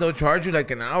places, they'll charge you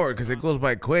like an hour because it goes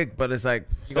by quick. But it's like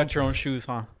You got your own shoes,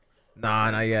 huh?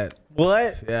 nah, not yet.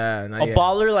 What? Yeah, not A yet.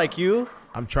 baller like you?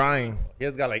 I'm trying. He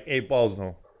has got like 8 balls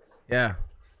though. Yeah.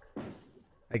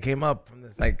 I came up from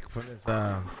this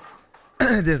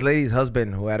this lady's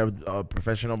husband who had a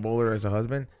professional bowler as a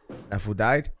husband. That fool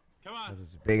died. Come on.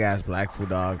 This big ass black fool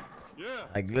dog. Yeah.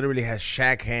 Like literally has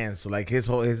Shaq hands. So like his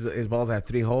balls have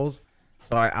 3 holes.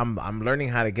 So I'm learning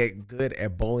how to get good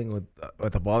at bowling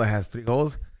with a ball that has 3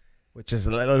 holes, which is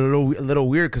a little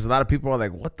weird because a lot of people are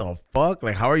like, "What the fuck?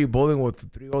 Like, how are you bowling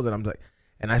with 3 holes?" And I'm like,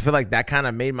 and I feel like that kind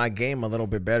of made my game a little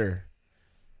bit better.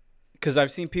 Because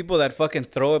I've seen people that fucking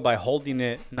throw it by holding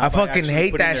it. I fucking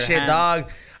hate that shit,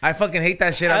 dog. I fucking hate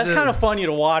that shit. That's kind of funny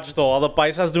to watch, though. All the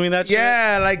paisas doing that shit.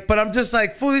 Yeah, like, but I'm just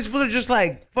like, fool, these fools are just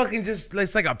like, fucking just,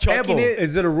 it's like a Chucking pebble. it.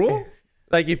 Is it a rule?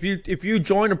 Like if you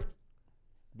join a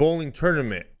bowling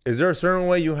tournament, is there a certain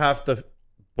way you have to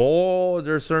bowl? Is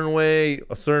there a certain way,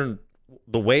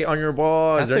 the weight on your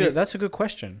ball? That's a good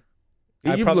question.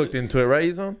 You've looked into it, right,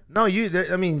 Izon? No,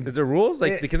 I mean, Is there rules?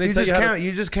 Like, can they tell you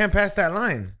you just can't pass that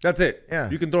line. That's it. Yeah.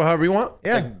 You can throw however you want.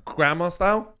 Yeah. Like grandma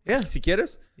style. Yeah. Si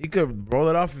quieres. You could roll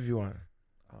it off if you want.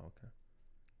 Oh, okay.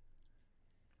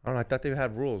 I don't know. I thought they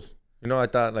had rules. You know, I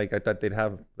thought they'd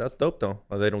have. That's dope though.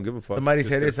 Oh, they don't give a fuck. Somebody Just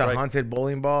said get it's a strike. haunted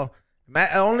bowling ball.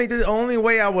 The only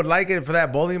way I would like it for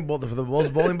that bowling ball, for those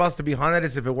bowling balls to be haunted,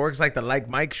 is if it works like the Like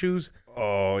Mike shoes.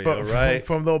 Oh yeah, right.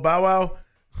 From Lil Bow Wow,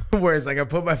 where it's like I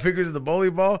put my fingers in the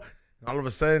bowling ball, and all of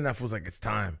a sudden that fool's like, it's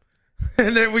time,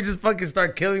 and then we just fucking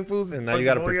start killing fools. And now you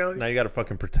gotta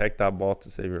fucking protect that ball to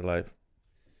save your life.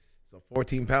 It's a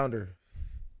 14-pounder.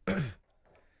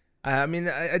 I mean,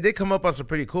 I did come up on some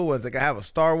pretty cool ones. Like I have a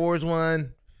Star Wars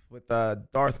one with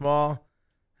Darth Maul.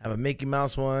 I have a Mickey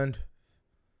Mouse one.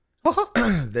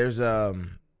 There's I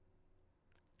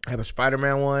have a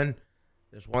Spider-Man one.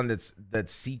 There's one that's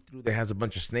see-through that has a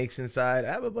bunch of snakes inside. I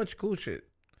have a bunch of cool shit.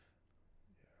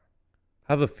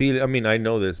 I have a feeling. I mean, I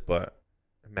know this, but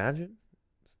imagine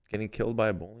getting killed by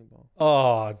a bowling ball.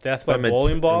 Oh, death by Some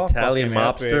bowling ball. Italian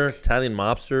Fucking epic.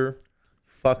 mobster,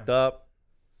 fucked up.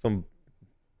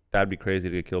 That'd be crazy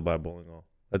to get killed by a bowling ball.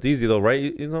 That's easy though,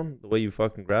 right, Izon? The way you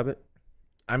fucking grab it.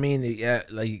 I mean, yeah,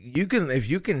 like if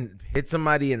you can hit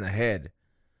somebody in the head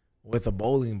with a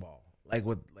bowling ball,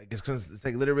 it's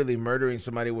like literally murdering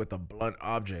somebody with a blunt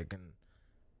object, and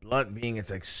blunt being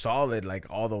it's like solid like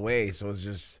all the way, so it's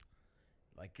just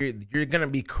like you're gonna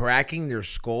be cracking their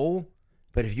skull,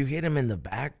 but if you hit him in the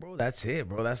back, bro, that's it,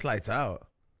 bro. That's lights out.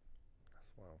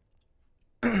 That's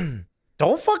wild.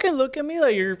 Don't fucking look at me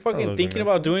like you're fucking thinking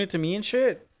about doing it to me and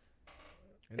shit.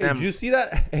 Hey, did you see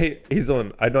that? Hey,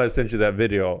 Izon, I know I sent you that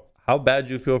video. How bad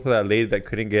you feel for that lady that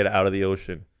couldn't get out of the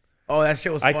ocean? Oh, that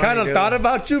shit was funny, I kind of dude. thought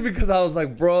about you because I was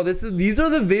like, bro, these are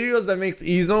the videos that makes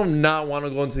Izon not want to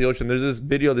go into the ocean. There's this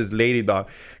video of this lady, dog.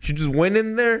 She just went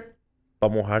in there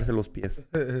para mojarse los pies,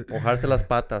 mojarse las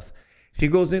patas. She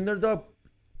goes in there, dog,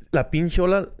 la pinche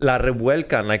ola la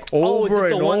revuelcan like Oh, is over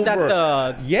it the and one over.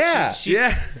 that the Yeah.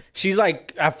 she's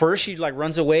like at first she like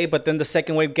runs away, but then the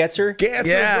second wave gets her. Get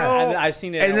Yeah. bro. And I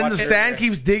seen it. And I then the watched it. sand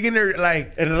keeps digging her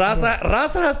like. And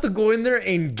Raza has to go in there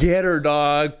and get her,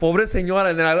 dog. Pobre señora.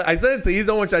 And then I said it to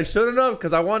Izzo, which I shouldn't have,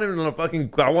 because I wanted him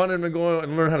to go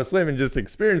and learn how to swim and just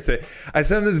experience it. I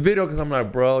sent him this video because I'm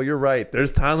like, bro, you're right.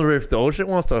 There's times where if the ocean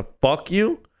wants to fuck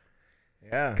you,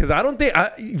 Yeah. because I don't think I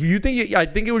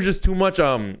think it was just too much.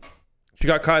 She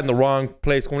got caught in the wrong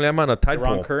place. ¿Cómo le llaman? A tide The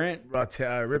wrong pool. current.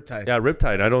 Riptide. Yeah,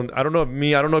 riptide. I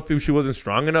don't know if she wasn't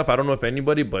strong enough. I don't know if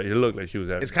anybody, but it looked like she was.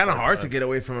 It's kind of hard to get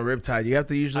away from a riptide. You have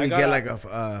to usually get like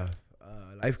a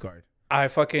lifeguard. I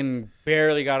fucking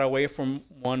barely got away from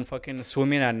one fucking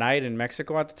swimming at night in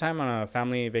Mexico at the time on a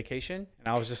family vacation, and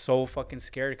I was just so fucking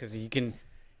scared because you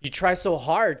try so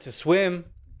hard to swim.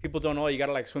 People don't know you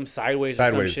gotta like swim sideways or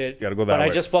some shit. You gotta go that but way. I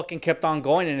just fucking kept on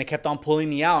going, and it kept on pulling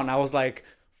me out, and I was like,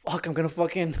 "Fuck, I'm gonna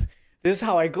fucking. This is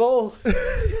how I go.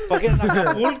 Fucking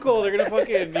Acapulco. They're gonna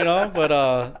fucking, you know." But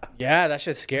yeah, that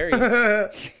shit's scary.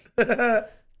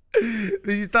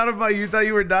 You thought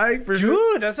you were dying for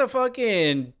sure? Dude, that's a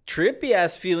fucking trippy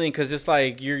ass feeling because it's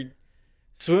like you're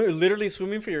literally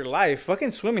swimming for your life. Fucking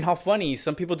swimming, how funny.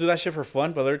 Some people do that shit for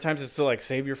fun, but other times it's to like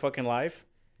save your fucking life.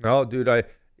 No, dude,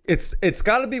 it's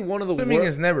got to be one of the Swimming worst.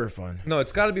 is never fun. No,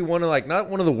 it's got to be one of like not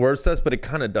one of the worst tests, but it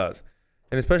kind of does.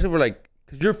 And especially for like,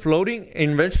 because you're floating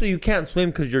and eventually you can't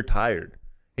swim because you're tired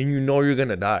and you know you're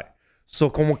gonna die. So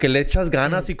como que le echas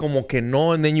ganas y como que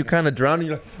no, and then you kind of drown and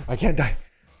you're like,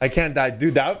 I can't die,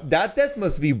 dude. That death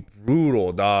must be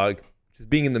brutal, dog. Just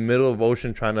being in the middle of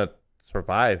ocean trying to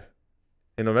survive,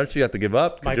 and eventually you have to give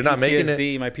up because you're not making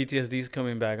it. My PTSD is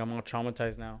coming back. I'm all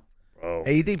traumatized now. Bro.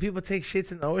 Hey, you think people take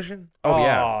shits in the ocean? Oh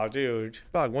yeah, Dude.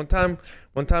 dog. One time,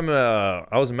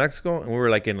 I was in Mexico and we were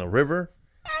like in a river.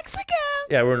 Mexico.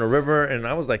 Yeah, we're in a river, and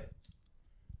I was like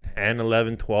 10,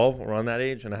 11, 12, around that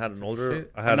age, and I had an older.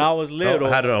 When I was little.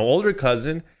 I had an older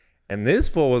cousin, and this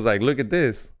fool was like, "Look at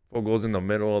this." Fool goes in the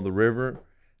middle of the river,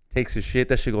 takes his shit.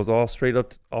 That shit goes all straight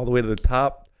up, all the way to the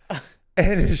top,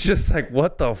 and it's just like,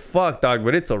 what the fuck, dog?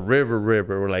 But it's a river.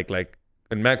 We're like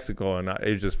in Mexico, and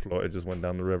it just flowed. It just went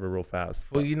down the river real fast.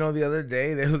 Well, you know, the other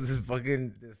day there was this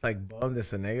like bum,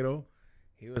 this negro.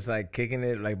 He was like kicking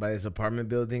it like by this apartment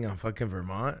building on fucking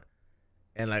Vermont,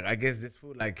 and like I guess this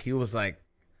fool like he was like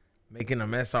making a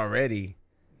mess already,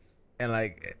 and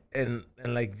like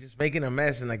just making a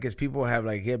mess, and I guess people have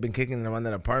like he had been kicking around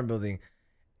that apartment building,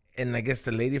 and I guess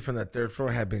the lady from the third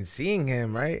floor had been seeing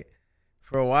him right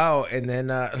for a while, and then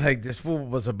like this fool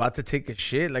was about to take a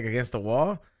shit like against the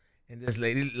wall. And this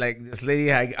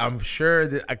lady, I'm sure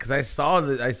that because I saw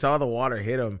the water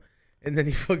hit him, and then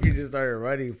he fucking just started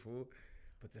running, fool.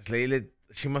 But this lady,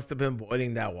 she must have been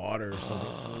boiling that water or something.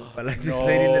 Fool. But like this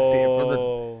lady,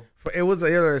 it was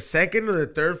either the second or the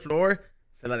third floor.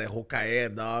 Se la dejó caer,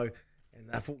 dog. And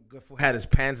that fool had his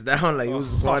pants down, like he was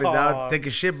going down to take a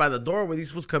shit by the door where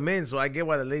these fools come in. So I get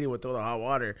why the lady would throw the hot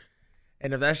water.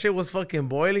 And if that shit was fucking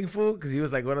boiling, fool, because he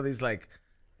was like one of these like.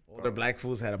 Older black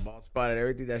fools had a bald spot and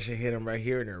everything. That shit hit him right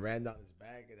here and it ran down his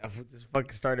back. And that fool just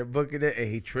fucking started booking it and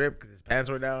he tripped because his pants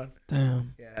were down.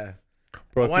 Damn. Yeah.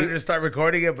 Bro, I wanted to start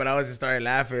recording it, but I was just started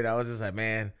laughing. I was just like,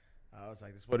 man, I was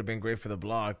like, this would have been great for the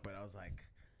blog. But I was like,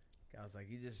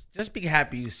 you just be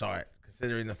happy you saw it,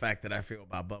 considering the fact that I feel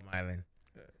about Bum Island.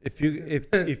 If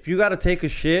you gotta take a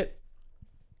shit,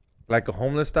 like a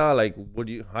homeless style, like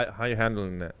how you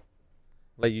handling that?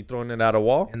 Like you throwing it at a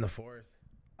wall? In the forest.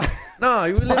 No,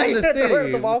 you live in the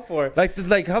city. The wall for? Like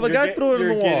how the guy threw it in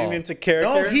the wall. Getting into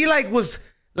character. No, he like was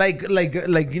like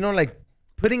you know like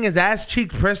putting his ass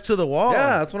cheek pressed to the wall.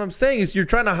 Yeah, that's what I'm saying. Is you're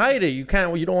trying to hide it. You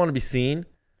don't want to be seen.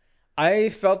 I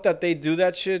felt that they do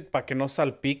that shit pa que no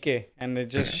salpique, and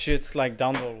it just shits like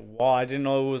down the wall. I didn't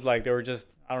know it was like they were just,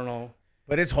 I don't know.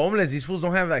 But it's homeless. These fools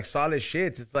don't have like solid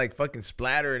shits. It's like fucking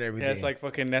splatter and everything. Yeah, it's like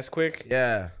fucking Nesquik.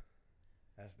 Yeah.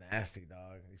 That's nasty,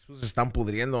 dog. These fools están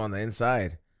pudriendo on the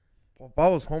inside. If I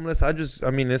was homeless, I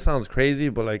mean, it sounds crazy,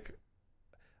 but like,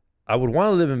 I would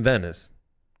want to live in Venice.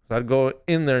 I'd go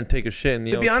in there and take a shit in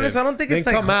the ocean. To be honest, I don't think it's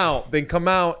like... Then come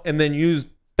out, and then use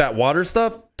that water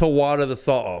stuff to water the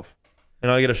salt off. And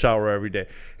I'll get a shower every day.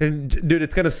 And dude,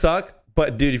 it's going to suck,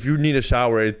 but dude, if you need a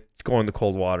shower, it's go in the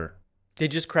cold water. They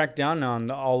just cracked down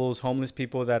on all those homeless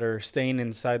people that are staying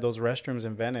inside those restrooms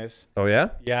in Venice. Oh, yeah?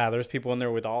 Yeah, there's people in there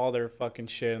with all their fucking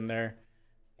shit in there.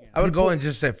 I would go and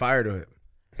just set fire to it.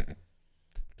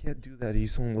 Can't do that,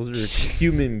 Eason. Those are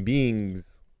human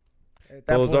beings. At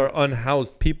that Those point, are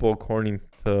unhoused people, according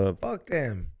to... Fuck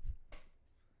them.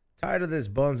 Tired of this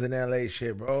bums in LA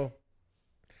shit, bro.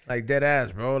 Like dead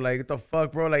ass, bro. Like what the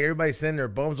fuck, bro? Like everybody's sending their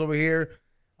bums over here.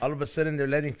 All of a sudden, they're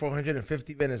letting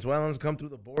 450 Venezuelans come through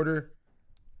the border.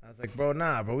 I was like, bro,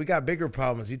 nah, bro, we got bigger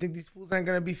problems. You think these fools aren't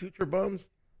gonna be future bums?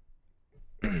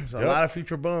 So a lot of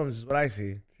future bums is what I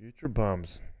see. Future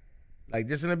bums. Like,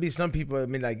 there's gonna be some people. I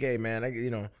mean, like, hey, man,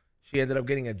 she ended up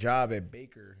getting a job at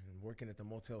Baker and working at the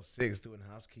Motel 6 doing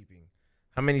housekeeping.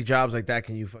 How many jobs like that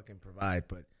can you fucking provide?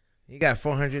 But you got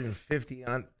 450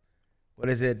 on, what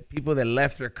is it? People that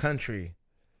left their country.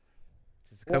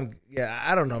 Just come, yeah,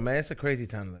 I don't know, man. It's a crazy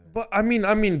time to live. But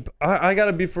I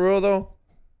gotta be for real though.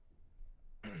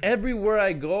 Everywhere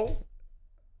I go,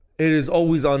 it is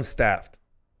always unstaffed.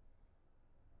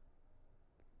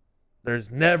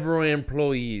 There's never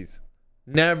employees.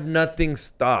 Never nothing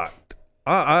stocked.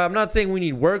 I'm not saying we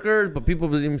need workers, but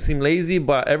people seem lazy.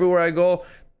 But everywhere I go,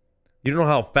 you don't know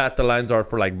how fat the lines are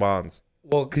for like bonds.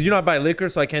 Well, because I buy liquor,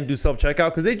 so I can't do self-checkout.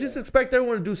 Because they just expect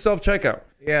everyone to do self-checkout.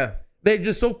 Yeah. They're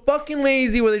just so fucking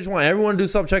lazy where they just want everyone to do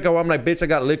self-checkout. Well, I'm like, bitch, I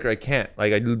got liquor. I can't.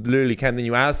 Like, I literally can't. Then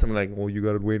you ask them, like, well, you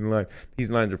got to wait in line. These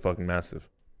lines are fucking massive.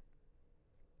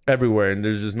 Everywhere. And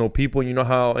there's just no people. You know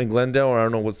how in Glendale, or I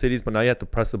don't know what cities, but now you have to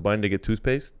press a button to get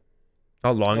toothpaste?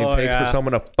 How long it takes for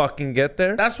someone to fucking get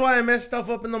there? That's why I mess stuff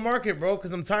up in the market, bro,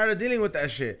 because I'm tired of dealing with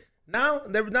that shit. Now,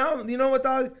 you know what,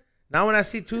 dog? Now when I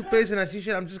see toothpaste and I see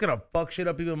shit, I'm just going to fuck shit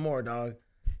up even more, dog.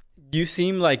 You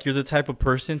seem like you're the type of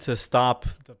person to stop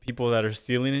the people that are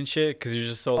stealing and shit because you're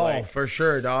just so Oh, for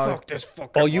sure, dog. fuck this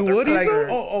fucking. Oh, you would Like,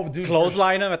 either? dude.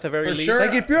 Clothesline them at the very least. sure.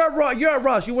 Like, if you're at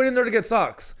Ross, you went in there to get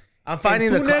socks. I'm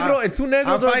finding and two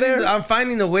negros are there. I'm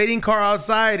finding the waiting car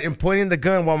outside and pointing the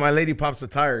gun while my lady pops the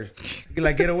tires. Be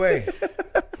like, get away.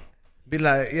 Be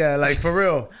like, yeah, like for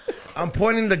real. I'm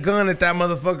pointing the gun at that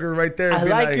motherfucker right there. I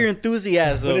like your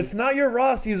enthusiasm. But it's not your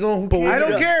Rossi's zone. I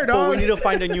don't care, dog. But we need to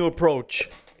find a new approach.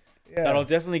 Yeah. That'll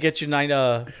definitely get you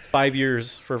 5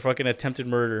 years for fucking attempted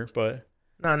murder. But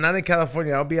No, not in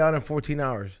California. I'll be out in 14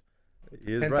 hours.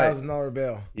 He is right. $10,000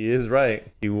 bail. He is right.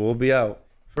 He will be out.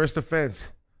 First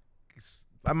offense.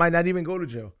 I might not even go to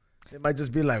jail. They might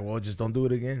just be like, well, just don't do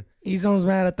it again. Ezone's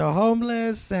mad at the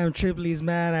homeless. Sam Tripoli's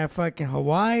mad at fucking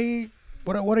Hawaii.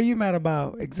 What are you mad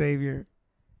about, Xavier?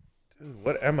 Dude,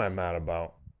 what am I mad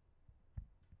about?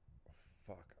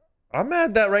 Fuck. I'm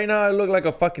mad that right now I look like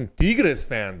a fucking Tigres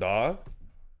fan, dog.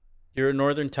 you're a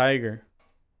Northern Tiger.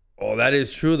 Oh, that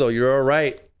is true, though. You're all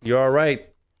right. You're all right.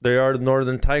 They are the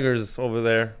Northern Tigers over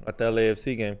there at the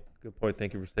LAFC game. Good point.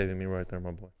 Thank you for saving me right there,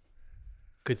 my boy.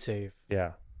 Good save.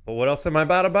 Yeah. But what else am I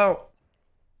bad about?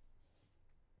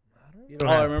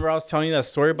 I remember I was telling you that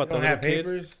story about the little kid.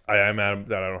 papers? I am mad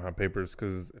that I don't have papers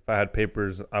because if I had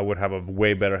papers, I would have a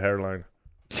way better hairline.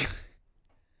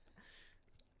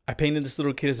 I painted this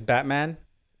little kid as Batman.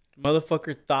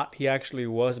 Motherfucker thought he actually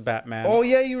was Batman. Oh,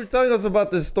 yeah. You were telling us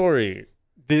about this story.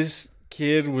 This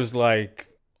kid was like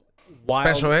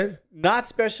wild. Special ed? Not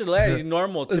special ed.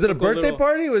 Normal. Is it a birthday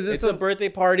party? Or is this It's a birthday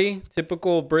party.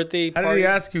 Typical birthday How party. did he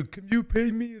ask you, can you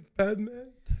pay me as Batman?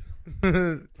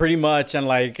 Pretty much. And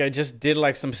like, I just did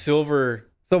like some silver.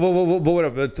 So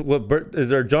what is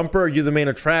there a jumper? Are you the main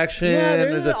attraction? Yeah,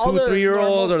 is there all 2 the 3-year-olds?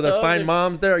 normal Are there stuff. fine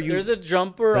moms there? Are you? There's a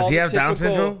jumper. Does all he the have Down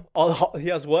typical- syndrome? He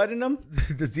has what in him?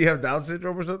 Does he have Down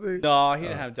syndrome or something? No, he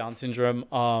didn't have Down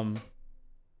syndrome.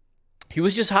 He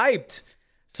was just hyped.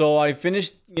 So I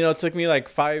finished, it took me like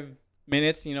 5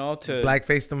 minutes, to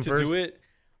Blackfaced him to first? do it.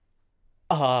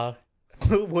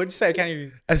 What'd you say? I can't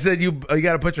even. I said you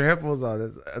got to put your headphones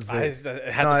on. I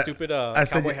had the stupid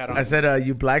cowboy hat on. I said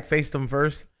you blackfaced him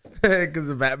first because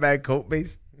the Batman coat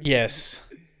base. Yes.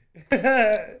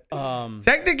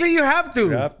 Technically, you have to. You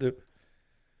have to.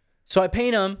 So I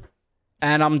paint him,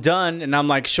 and I'm done, and I'm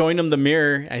like showing him the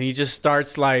mirror, and he just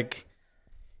starts like,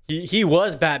 he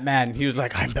was Batman. He was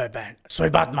like, I'm Batman.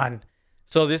 Soy Batman.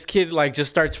 So this kid like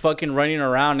just starts fucking running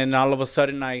around, and all of a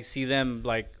sudden I see them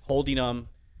like holding him,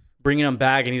 bringing him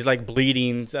back, and he's like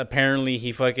bleeding. Apparently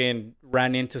he fucking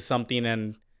ran into something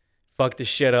and fucked his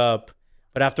shit up.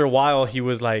 But after a while, he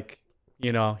was like,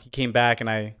 he came back, and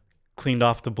I cleaned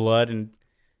off the blood and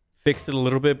fixed it a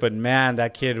little bit. But man,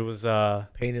 that kid was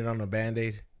Painted on a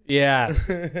Band-Aid. yeah,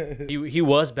 he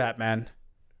was Batman.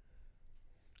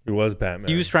 He was Batman.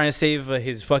 He was trying to save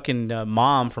his fucking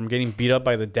mom from getting beat up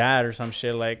by the dad or some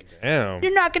shit. Like, Damn.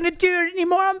 you're not gonna do it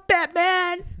anymore. I'm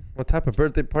Batman. What type of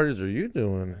birthday parties are you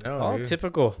doing? Oh,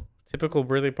 typical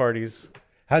birthday parties.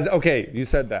 You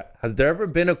said that. Has there ever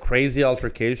been a crazy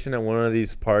altercation at one of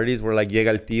these parties where like llega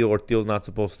el tío or tío's not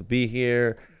supposed to be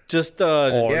here? Just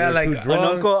Or Yeah, they're like too an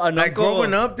drunk? Like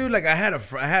growing up, dude. Like I had a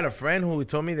friend who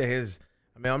told me that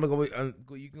I'm gonna go.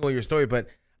 You can go with your story, but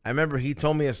I remember he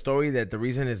told me a story that the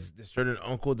reason his certain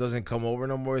uncle doesn't come over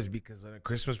no more is because at a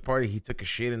Christmas party he took a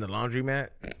shit in the laundromat.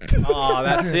 Oh,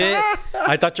 that's it.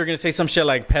 I thought you were gonna say some shit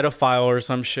like pedophile or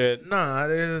some shit. Nah,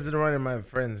 it doesn't run in my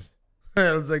friends.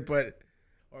 I was like, or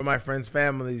my friends'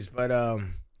 families. But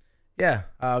yeah.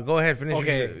 Go ahead, finish.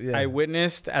 Okay, Yeah. I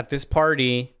witnessed at this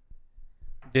party,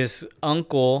 this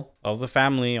uncle of the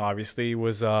family obviously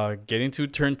was getting too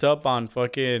turned up on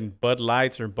fucking Bud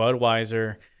Lights or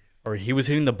Budweiser, or he was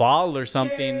hitting the bottle or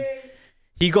something. Yay.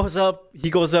 He goes up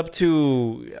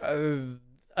to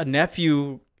a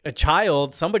nephew, a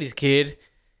child, somebody's kid,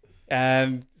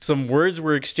 and some words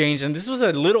were exchanged. And this was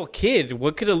a little kid.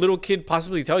 What could a little kid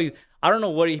possibly tell you? I don't know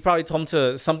what he probably told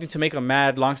him something to make him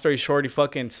mad. Long story short, he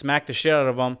fucking smacked the shit out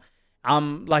of him.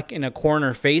 I'm like in a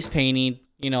corner face painting,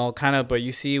 kind of, but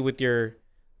you see with your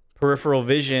peripheral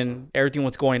vision, everything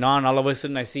what's going on. All of a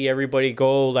sudden I see everybody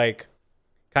go like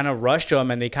kind of rush to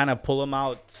him and they kind of pull him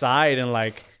outside and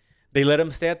like they let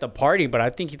him stay at the party. But I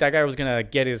think that guy was going to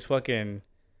get he's going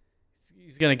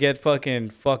to get fucking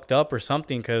fucked up or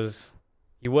something because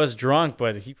he was drunk,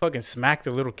 but he fucking smacked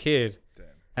the little kid. Damn.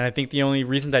 And I think the only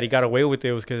reason that he got away with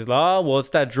it was because, it's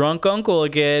that drunk uncle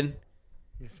again.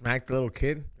 He smacked the little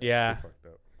kid? Yeah.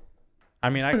 I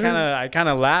mean, I kind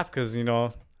of laughed because,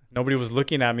 nobody was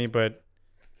looking at me, but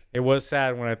it was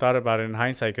sad when I thought about it in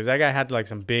hindsight because that guy had like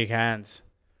some big hands.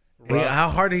 Hey, how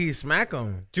hard did he smack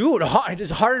him? Dude, it's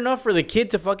hard enough for the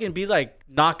kid to fucking be like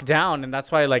knocked down. And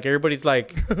that's why like everybody's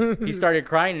like, he started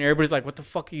crying and everybody's like, what the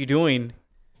fuck are you doing?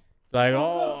 Like,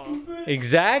 oh,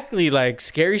 exactly. Like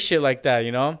scary shit like that,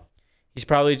 He's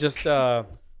probably just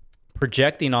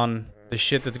projecting on the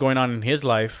shit that's going on in his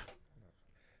life.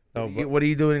 No, what are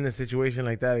you doing in a situation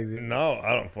like that? No,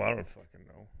 I don't fucking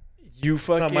know. You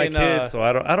fucking not my kid, so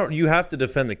I don't. You have to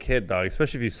defend the kid, dog,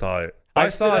 especially if you saw it. I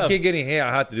saw a kid getting hit.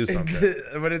 I had to do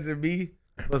something. What is it? Me?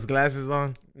 Those glasses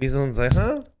on? He's like,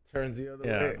 huh? Turns the other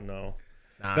way. Yeah, no.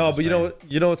 Nah, no, but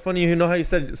you know what's funny? You know how you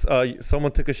said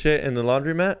someone took a shit in the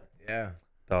laundromat? Yeah.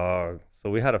 Dog. So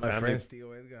we had a my family. Friend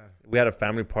we had a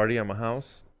family party at my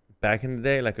house back in the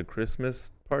day, like a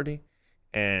Christmas party,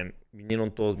 and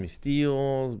vinieron todos mis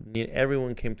tíos.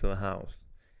 Everyone came to the house,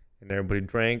 and everybody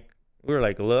drank. We were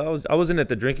like, I wasn't at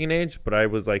the drinking age, but I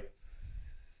was like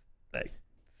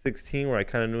 16, where I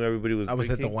kind of knew everybody was. I was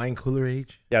drinking. At the wine cooler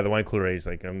age. Yeah, the wine cooler age.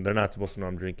 Like they're not supposed to know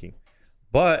I'm drinking,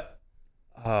 but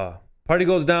party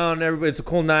goes down. It's a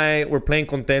cool night. We're playing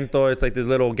Contento. It's like this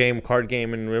little card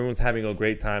game, and everyone's having a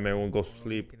great time. Everyone goes to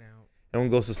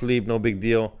sleep. No big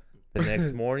deal. The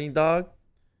next morning, dog,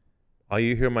 all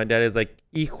you hear my dad is like,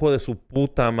 "Hijo de su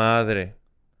puta madre."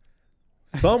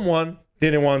 Someone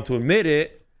didn't want to admit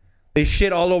it. They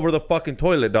shit all over the fucking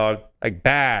toilet, dog. Like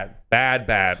bad. Like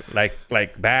bad. Like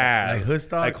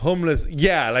Hoodstocks? Like homeless.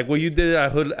 Yeah, like what you did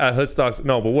at Hoodstocks.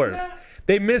 No, but worse.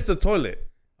 They missed the toilet.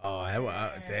 Oh,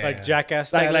 damn. Like jackass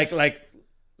status. Like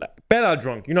bad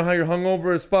drunk. You know how you're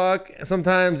hungover as fuck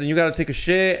sometimes and you gotta take a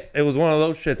shit? It was one of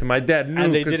those shits. And my dad knew.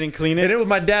 And they didn't clean it? And it was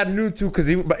my dad knew too, because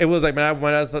it was like my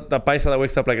dad's the paisa that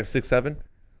wakes up like at 6, 7.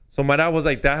 So my dad was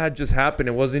like, that had just happened.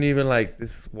 It wasn't even like,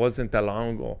 this wasn't that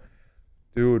long ago.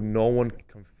 Dude, no one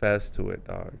confessed to it,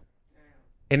 dog.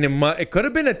 And it could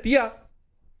have been a tia.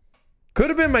 Could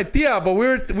have been my tia, but we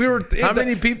were. How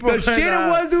many people? The shit it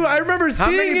was, dude. I remember seeing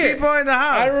it. How many people are in the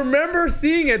house? I remember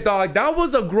seeing it, dog. That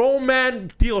was a grown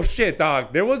man deal shit,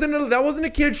 dog. That wasn't a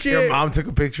kid shit. Your mom took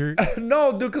a picture?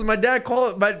 No, dude, because my dad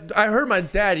called. I heard my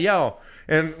dad yell,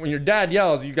 and when your dad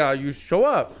yells, you show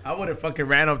up. I would have fucking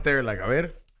ran up there like, a ver.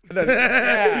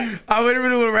 I would have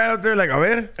really ran up there like, a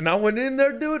ver. And I went in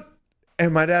there, dude,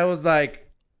 and my dad was like,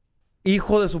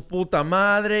 hijo de su puta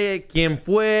madre, ¿quién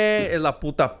fue? Es la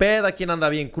puta peda, ¿quién anda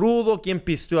bien crudo? ¿Quién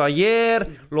pisteó ayer?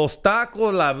 Los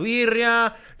tacos, la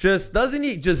birria.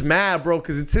 Just mad, bro,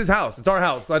 because it's his house. It's our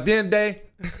house. So at the end of the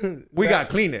day, we got to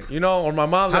clean it, or my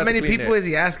mom's How many people is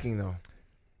he asking, though?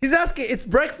 He's asking, it's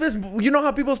breakfast. You know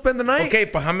how people spend the night? Okay,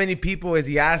 but how many people is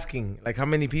he asking? Like, how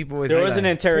many people is there was an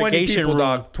interrogation 20 people, room.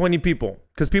 Dog. 20 people.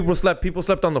 Because people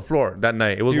slept on the floor that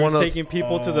night. It was he one was of taking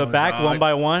people to the back one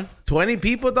by one. 20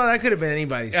 people? Thought that could have been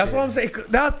anybody's That's shit. what I'm saying.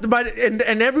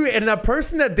 And the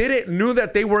person that did it knew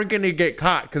that they weren't going to get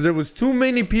caught because there was too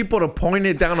many people to point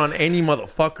it down on any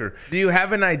motherfucker. Do you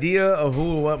have an idea of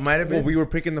what might have been? Well, we were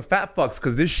picking the fat fucks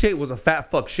because this shit was a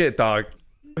fat fuck shit, dog.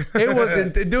 It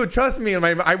wasn't, dude. Trust me.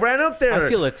 I ran up there. I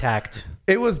feel attacked.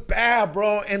 It was bad,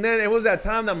 bro. And then it was that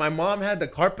time that my mom had the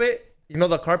carpet. You know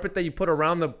the carpet that you put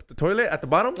around the toilet at the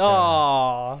bottom?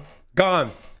 Oh,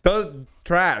 gone.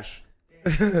 Trash.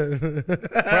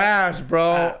 Trash,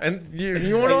 bro. And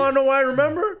you want to know why I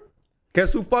remember?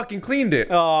 Guess who fucking cleaned it?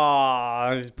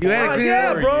 Oh, You had to Oh, clean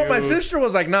yeah, it? bro. My sister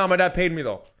was like, nah, my dad paid me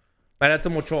though. My dad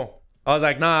said mucho. I was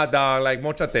like, nah, dog, like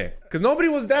mochate. Because nobody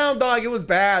was down, dog. It was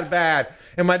bad.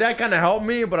 And my dad kind of helped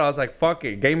me, but I was like, fuck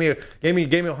it. Gave me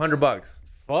 $100.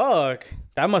 fuck.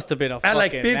 That must have been a At fucking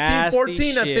like 15, nasty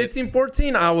 14, at shit. 15,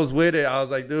 14, I was with it. I was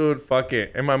like, dude, fuck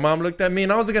it. And my mom looked at me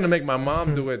and I was going to make my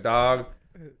mom do it, dog.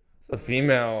 It's a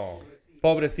female.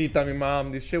 Pobrecita, mi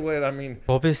mom. This shit was, I mean,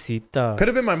 Pobrecita. could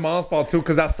have been my mom's fault too,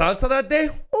 because that salsa that day,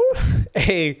 ooh,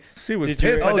 Hey, she was Did you-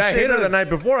 pissed. My Oh, dad shit, hit her look. the night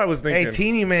before, I was Hey, thinking.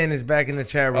 Teeny Man is back in the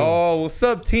chat room. Oh, what's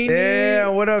up, Teeny? Yeah,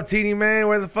 what up, Teeny Man?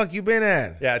 Where the fuck you been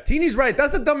at? Yeah, Teeny's right.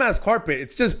 That's a dumbass carpet.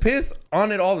 It's just piss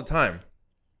on it all the time.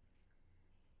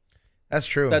 That's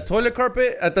true. That toilet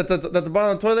carpet at the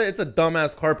bottom of the toilet, it's a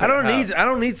dumbass carpet. I don't to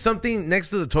have. need something next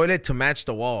to the toilet to match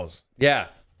the walls. Yeah.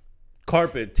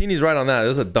 Carpet. Teeny's right on that.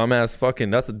 That's a dumbass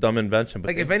that's a dumb invention. But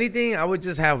Like if anything, I would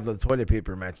just have the toilet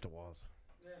paper match the walls.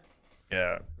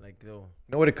 yeah. Like yo. You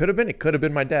know what it could have been? It could have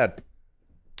been my dad.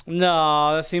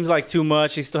 no, that seems like too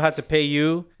much. He still had to pay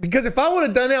you. Because if I would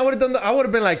have done it, I would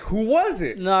have been like, who was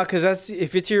it? No, because that's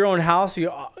if it's your own house, you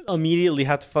immediately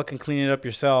have to fucking clean it up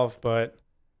yourself. But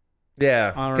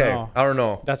Yeah. I don't okay. know. I don't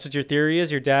know. that's what your theory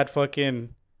is. Your dad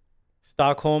fucking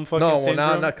Stockholm fucking No, well,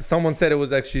 syndrome. now someone said it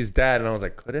was actually his dad, and I was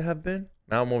like, could it have been?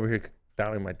 Now I'm over here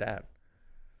doubting my dad.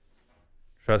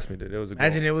 Trust me, dude. It was a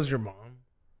Imagine goal. it was your mom.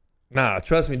 Nah,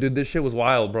 trust me, dude. This shit was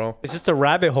wild, bro. It's just a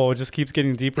rabbit hole. It just keeps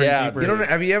getting deeper Yeah, and deeper. You don't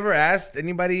have you ever asked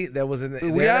anybody that was in the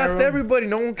We asked everybody.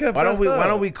 No one kept. Why don't us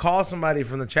up. we call somebody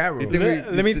from the chat room?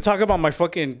 Let me talk about my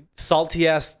fucking salty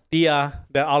ass tia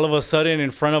that all of a sudden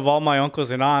in front of all my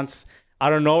uncles and aunts,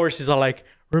 out of nowhere, she's all like,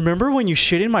 "Remember when you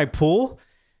shit in my pool?"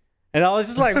 And I was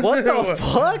just like, "What the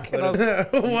fuck?" And I was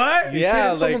like, What? You yeah, shit in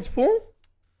like someone's pool?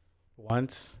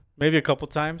 once, maybe a couple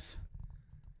times.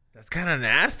 That's kind of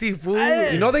nasty, fool.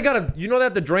 You know they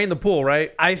have to drain the pool,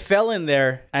 right? I fell in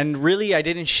there, and really, I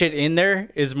didn't shit in there.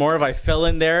 It's more of I fell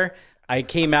in there, I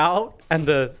came out, and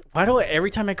every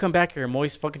time I come back here, I'm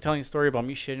always fucking telling a story about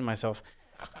me shitting myself.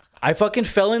 I fucking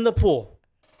fell in the pool.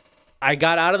 I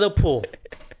got out of the pool,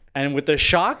 and with the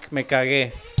shock, me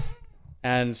cagué.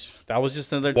 And that was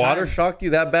just another time. Water shocked you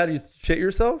that bad? You shit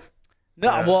yourself? No,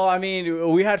 well, I mean,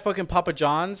 we had fucking Papa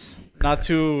John's not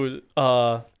too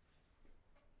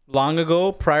long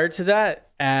ago prior to that,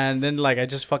 and then like I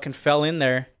just fucking fell in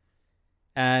there,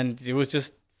 and it was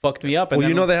just fucked me up. And Well,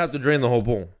 you then, know they have to drain the whole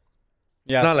pool.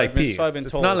 yeah, It's not so like I've been- pee. So I've been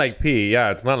It's told. not like pee. Yeah,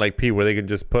 it's not like pee where they can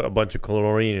just put a bunch of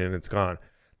chlorine and it's gone.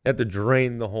 They have to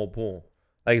drain the whole pool.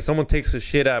 Like if someone takes a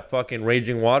shit at fucking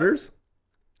Raging Waters,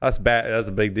 that's bad. That's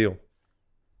a big deal.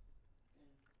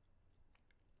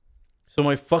 So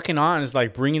my fucking aunt is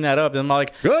like bringing that up, and I'm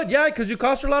like, Good, yeah, because you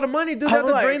cost her a lot of money, dude. They have I'm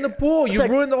to like- drain the pool. it's You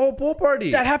like- ruined the whole pool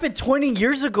party. that happened 20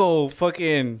 years ago.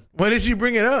 Fucking, When did she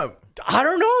bring it up? I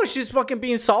don't know. She's fucking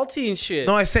being salty and shit.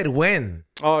 No, I said when.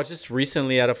 Oh, just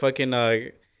recently at a fucking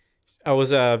I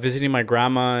was visiting my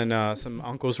grandma and some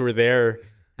uncles were there,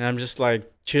 and I'm just like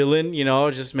chilling,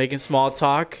 just making small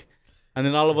talk, and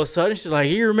then all of a sudden she's like,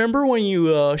 "Hey, you remember when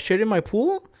you shit in my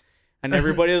pool?" And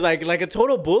everybody was like a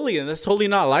total bully, and that's totally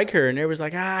not like her. And everyone's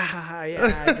like, yeah,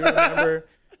 I do remember.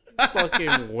 Fucking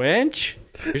wench,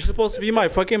 you're supposed to be my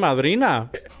fucking madrina.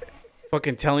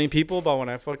 Fucking telling people about when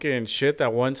I fucking shit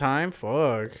that one time.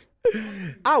 Fuck.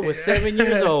 I was 7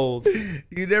 years old.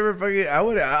 You never fucking. I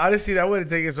would honestly. I would have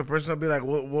taken it so personal. Be like,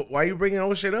 why you bringing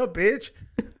old shit up, bitch?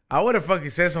 I would have fucking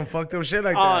said some fucked up shit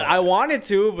like that. I wanted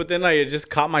to, but then I just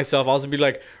caught myself. I was gonna be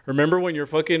like, remember when your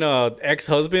fucking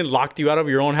ex-husband locked you out of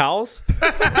your own house?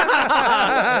 But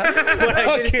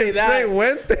I didn't say that. Straight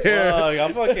went there.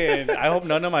 I hope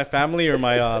none of my family or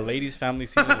my lady's family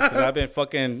sees this, because I've been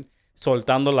fucking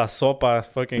soltando la sopa.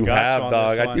 Fucking You gacho have, on dog.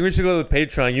 this I one. think we should go to the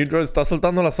Patreon. You estás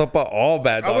soltando la sopa all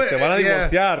bad, dog. would- Te van a yeah.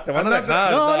 divorciar. Te van I'm a not the-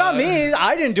 dejar. No, dog. not me.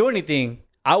 I didn't do anything.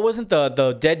 I wasn't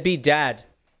the deadbeat dad.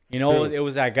 True. It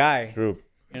was that guy. True.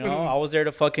 I was there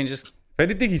to fucking just. If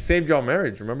anything, he saved y'all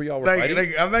marriage. Remember y'all were fighting?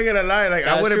 like I'm not gonna lie. Like I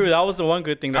That's would true. have. That was the one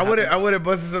good thing. I would have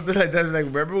busted something like that. Like,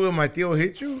 remember when my tío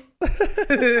hit you?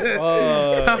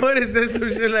 I would have said some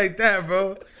shit like that,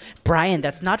 bro. Brian,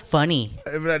 that's not funny.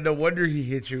 I'd be like, no wonder he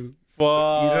hit you.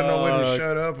 Fuck. You don't know when to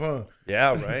shut up, huh? Yeah,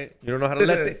 right. You don't know how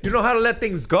to you know how to let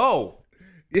things go.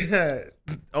 Yeah.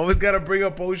 Always gotta bring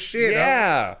up old shit. Huh?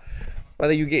 Yeah.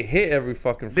 Whether you get hit every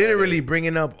fucking Friday. Literally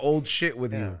bringing up old shit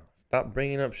with Yeah. you. Stop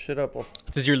bringing up shit up.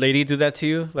 Does your lady do that to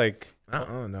you? Like,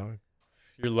 No.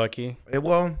 you're lucky.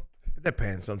 Well, it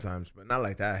depends sometimes, but not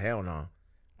like that. Hell no.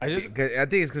 I just I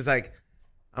think it's because like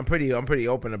I'm pretty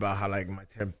open about how like my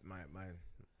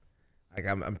like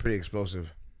I'm pretty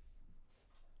explosive.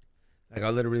 Like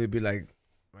I'll literally be like,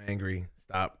 I'm angry,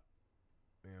 stop,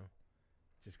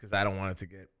 just because I don't want it to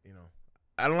get,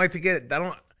 I don't like to get,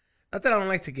 not that I don't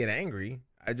like to get angry.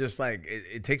 I just like,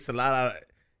 it takes a lot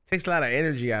of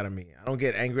energy out of me. I don't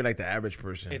get angry like the average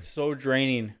person. It's so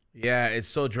draining. Yeah, it's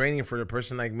so draining for a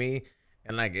person like me.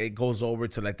 And like, it goes over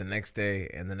to like the next day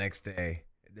and the next day.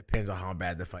 It depends on how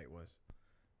bad the fight was.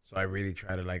 So I really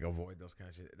try to like avoid those kind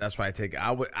of shit. That's why I take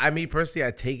it. Me personally,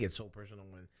 I take it so personal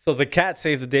when. So the cat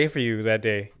saved the day for you that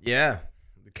day. Yeah.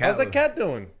 The cat How's the cat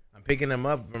doing? I'm picking him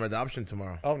up from adoption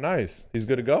tomorrow. Oh, nice. He's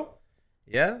good to go?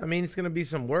 Yeah. I mean, it's going to be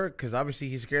some work because obviously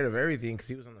he's scared of everything because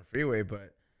he was on the freeway.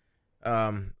 But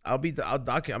I'm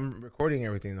recording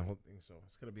everything, the whole thing. So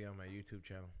it's going to be on my YouTube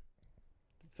channel.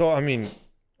 So, I mean,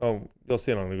 you'll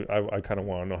see it on the, I kind of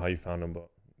want to know how you found him, but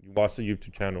you watch the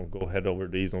YouTube channel. Go head over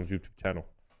to Ezon's YouTube channel.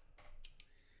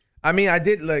 I mean, I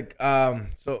did like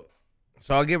so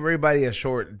I'll give everybody a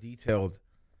short, detailed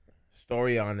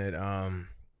story on it.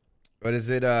 What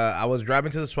is it? I was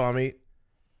driving to the swap meet.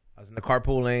 I was in the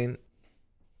carpool lane.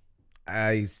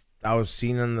 I was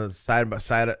seen on the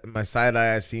my side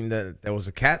eye. I seen that there was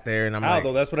a cat there, and I'm like,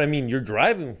 though, that's what I mean. You're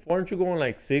driving. Aren't you going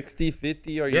like 60,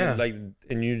 50? Or you like,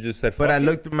 and you just said, but I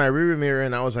looked in my rearview mirror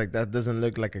and I was like, that doesn't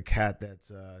look like a cat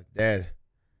that's dead.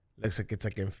 Looks like it's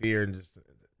like in fear and just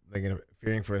like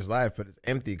fearing for his life, but it's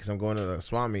empty because I'm going to the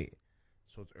swap meet.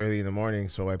 So it's early in the morning.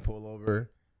 So I pull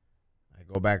over, I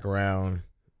go back around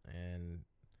and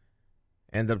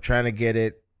end up trying to get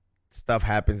it. Stuff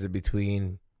happens in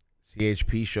between.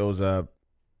 CHP shows up,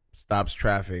 stops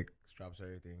traffic, stops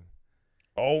everything.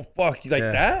 Oh, fuck. He's like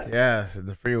that? Yeah, it's in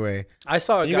the freeway. I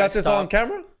saw a You guy got this stop. on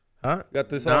camera? Huh? You got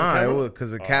this on camera? Nah,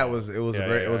 because the cat was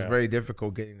very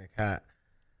difficult getting the cat.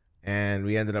 And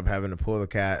we ended up having to pull the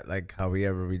cat like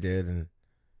however we did, and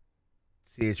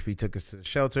CHP took us to the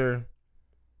shelter,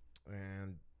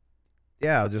 and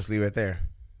yeah, I'll just leave it there.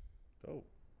 Oh,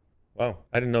 wow!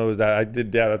 I didn't know it was that. I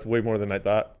did. Yeah, that's way more than I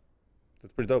thought.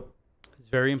 That's pretty dope. It's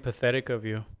very empathetic of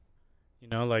you. You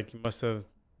know, like you must have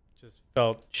just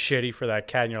felt shitty for that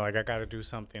cat, and you're like, I got to do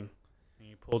something. And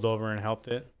you pulled over and helped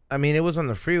it. I mean, it was on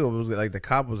the freeway. It was like the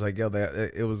cop was like, "Yo,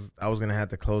 I was gonna have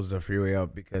to close the freeway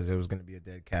up because there was gonna be a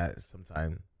dead cat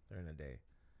sometime during the day."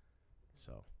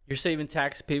 So You're saving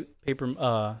taxpayer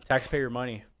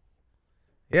money.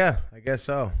 yeah, I guess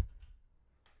so.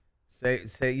 Say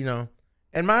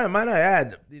and might I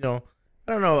add, I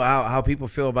don't know how people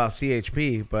feel about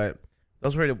CHP, but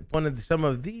those were some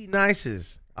of the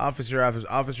nicest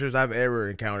officers I've ever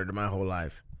encountered in my whole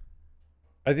life.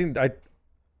 I think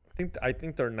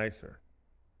they're nicer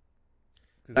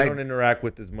because they don't interact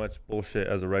with as much bullshit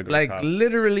as a regular cop.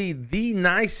 Literally the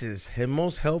nicest and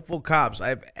most helpful cops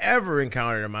I've ever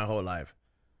encountered in my whole life.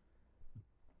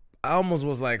 I almost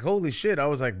was like, holy shit. I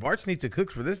was like, Bart's need to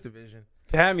cook for this division.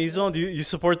 Damn, Ezon, do you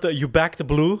support you back the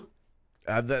blue?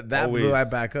 That blue I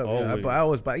back up. Yeah, I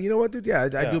always back. You know what, dude? Yeah,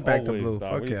 I do back the blue.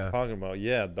 Dog. Fuck what yeah. are you talking about?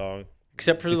 Yeah, dog.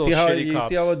 Except for the little shitty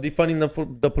cops. You see how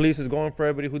defunding the police is going for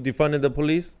everybody who defunded the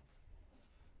police?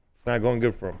 It's not going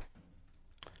good for them.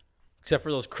 Except for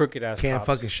those crooked ass Can't cops.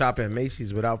 fucking shop at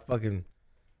Macy's without fucking,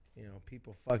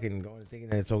 people fucking going thinking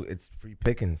that it's free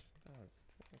pickings.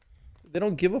 They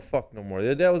don't give a fuck no more. The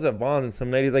other day I was at Vaughn's and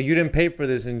some lady's like, you didn't pay for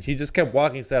this. And she just kept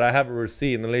walking, said, I have a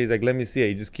receipt. And the lady's like, let me see it.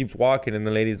 He just keeps walking. And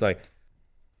the lady's like,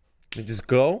 they just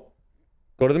go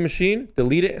to the machine,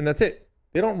 delete it, and that's it.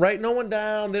 They don't write no one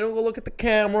down. They don't go look at the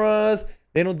cameras.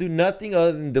 They don't do nothing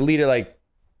other than delete it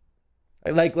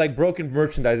like broken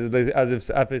merchandise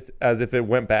as if it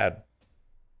went bad.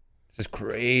 It's just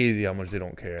crazy how much they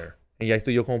don't care. And ya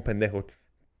estoy yo como pendejo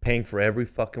paying for every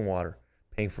fucking water,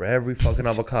 paying for every fucking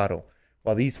avocado,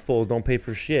 while these fools don't pay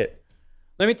for shit.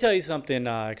 Let me tell you something,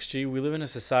 XG. We live in a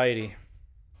society.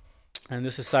 And in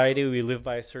this society, we live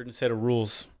by a certain set of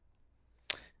rules.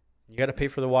 You got to pay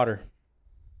for the water.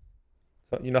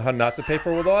 So you know how not to pay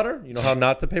for the water? You know how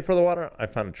not to pay for the water? I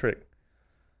found a trick.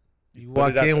 You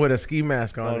walk in with a ski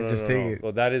mask on and just take it.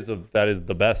 Well, that is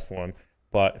the best one.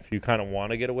 But if you kind of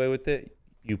want to get away with it,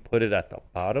 you put it at the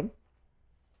bottom.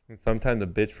 And sometimes the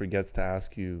bitch forgets to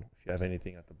ask you if you have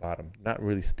anything at the bottom. Not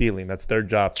really stealing. That's their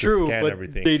job to scan but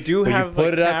everything. They do but have you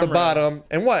put it at the camera. bottom.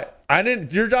 And what?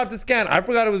 Your job to scan. I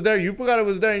forgot it was there. You forgot it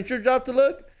was there. It's your job to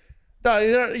look. No,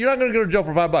 you're not gonna go to jail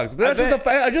for $5. But that's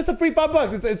just a free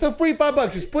 $5. It's a free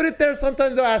 $5. Just put it there.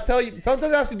 Sometimes they'll ask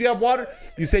you, do you have water?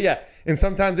 You say yeah, and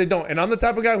sometimes they don't. And I'm the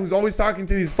type of guy who's always talking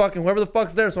to these fucking whoever the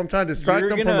fuck's there, so I'm trying to distract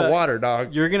them from the water,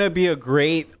 dog. You're gonna be a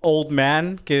great old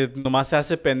man que nomás se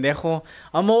hace pendejo.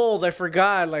 I'm old. I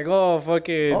forgot. Like, oh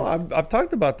fucking. Oh, I've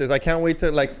talked about this. I can't wait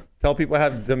to tell people I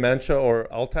have dementia or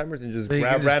Alzheimer's and just So you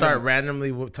grab can just random. start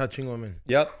randomly touching women.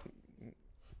 Yep.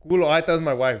 Culo, I thought it was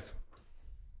my wife's.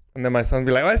 And then my son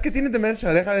be like, es que tiene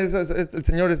demencia. Deja, el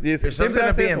señor es 10. Your son's Siempre gonna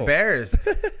hace be eso. embarrassed.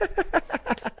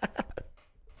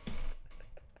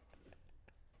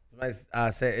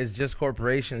 Say it's just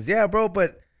corporations. Yeah, bro,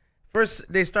 but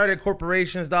first they started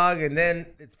corporations, dog, and then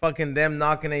it's fucking them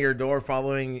knocking at your door,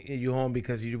 following you home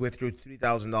because you withdrew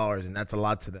 $3,000, and that's a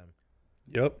lot to them.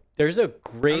 Yep. There's a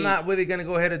great. I'm not really gonna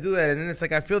go ahead and do that. And then it's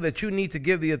like I feel that you need to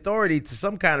give the authority to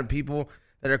some kind of people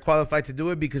that are qualified to do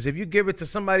it, because if you give it to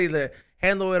somebody to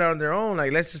handle it on their own,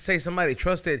 like let's just say somebody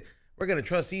trusted, we're gonna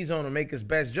trust E-Zone to make his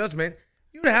best judgment.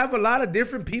 You'd have a lot of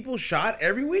different people shot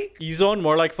every week. E-Zone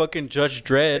more like fucking Judge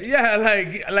Dredd. Yeah,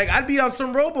 like I'd be on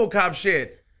some RoboCop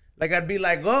shit. Like I'd be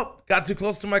like, oh, got too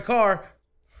close to my car,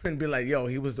 and be like, yo,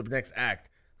 he was the next act.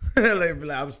 like,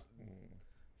 I'm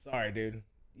sorry, dude.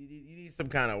 You need some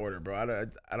kind of order, bro.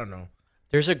 I don't know.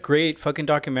 There's a great fucking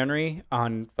documentary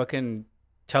on fucking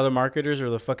telemarketers or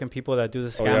the fucking people that do the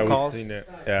scam calls. We've seen it.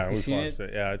 Yeah, we've seen watched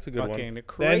it? Yeah, it's a good Fucking one.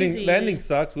 crazy. The ending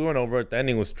sucks. We went over it. The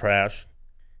ending was trash.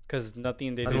 Because they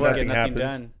Nothing didn't get nothing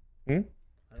happens. done.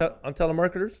 On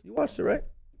telemarketers, you watched it, right?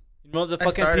 You know the I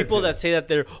fucking started people to. that say that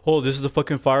they're, oh, this is the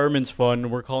fucking fireman's fund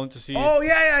and we're calling to see. Oh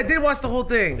yeah, I did watch the whole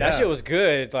thing. That shit was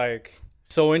good. Like,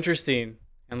 so interesting.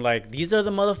 And like, these are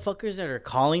the motherfuckers that are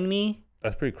calling me.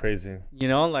 That's pretty crazy. You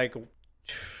know, like,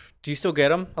 do you still get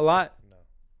them a lot? No.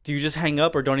 Do you just hang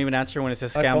up or don't even answer when it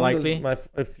says scam likely?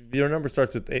 If your number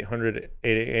starts with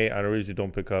 800-888, I usually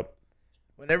don't pick up.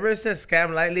 Whenever it says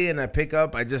scam lightly and I pick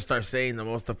up, I just start saying the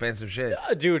most offensive shit.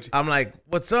 Dude. I'm like,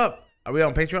 what's up? Are we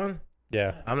on Patreon?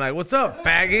 Yeah. I'm like, what's up,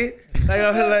 faggot?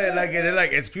 Like, they're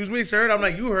like, excuse me, sir. And I'm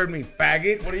like, you heard me,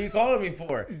 faggot. What are you calling me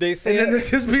for? They say, and then they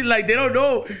just be like, they don't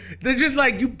know. They're just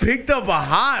like, you picked up a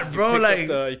hot, bro. Like,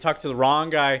 you talked to the wrong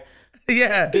guy.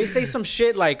 yeah. They say some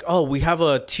shit like, oh, we have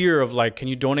a tier of like, can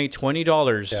you donate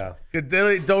 $20? Yeah. Could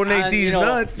they donate And, these you know,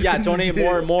 nuts? Yeah, donate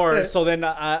more and more. So then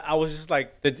I was just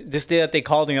like, this day that they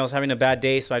called me, I was having a bad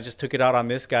day, so I just took it out on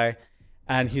this guy.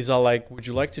 And he's all like, would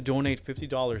you like to donate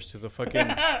 $50 to the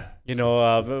fucking, you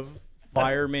know,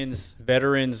 firemen's,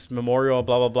 veterans memorial,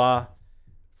 blah, blah, blah,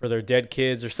 for their dead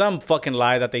kids or some fucking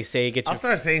lie that they say. I'll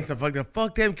start saying stuff like that.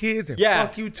 Fuck them kids and Yeah.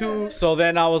 fuck you too. So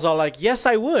then I was all like, yes,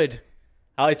 I would.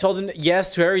 I told him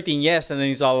yes to everything, yes. And then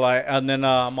he's all like, and then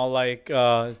I'm all like,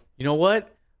 you know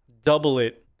what? Double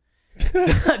it.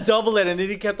 Double it. And then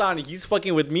he kept on, he's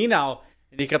fucking with me now.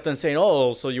 And he kept on saying,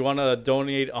 oh, so you want to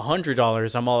donate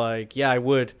 $100? I'm all like, yeah, I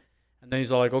would. And then he's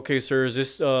all like, okay, sir, is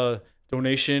this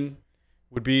donation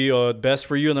would be best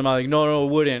for you? And I'm like, no, it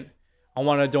wouldn't. I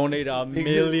want to donate $1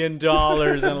 million.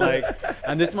 And like,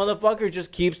 and this motherfucker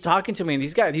just keeps talking to me. And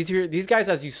these guys,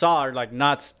 as you saw, are like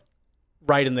not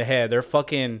right in the head. They're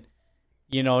fucking,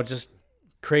 you know, just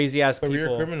crazy ass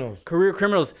people. Career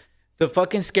criminals. The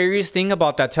fucking scariest thing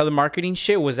about that telemarketing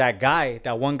shit was that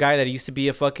one guy that used to be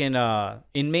a fucking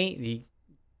inmate. He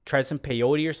tried some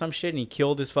peyote or some shit and he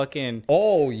killed his fucking.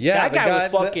 Oh yeah, that guy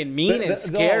was fucking mean and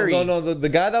scary. No, the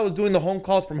guy that was doing the home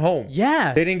calls from home.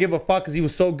 Yeah, they didn't give a fuck because he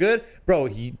was so good, bro.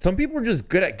 Some people are just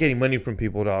good at getting money from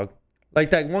people, dog. Like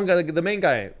that one guy, like the main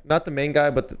guy, not the main guy,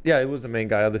 but it was the main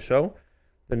guy of the show,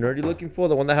 the nerdy looking fool,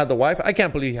 the one that had the wife. I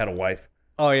can't believe he had a wife.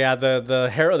 Oh yeah, the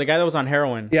guy that was on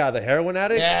heroin. Yeah, the heroin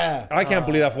addict. Yeah, I can't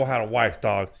believe that fool had a wife,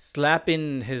 dog.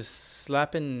 Slapping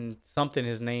something.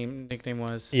 His nickname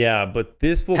was. Yeah, but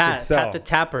this fool could sell. Pat the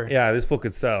Tapper. Yeah, this fool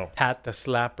could sell. Pat the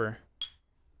Slapper.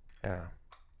 Yeah.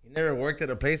 You never worked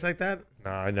at a place like that?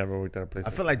 Nah, I never worked at a place.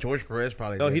 I feel like George Perez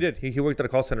probably. No, did. he did. He worked at a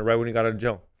call center right when he got out of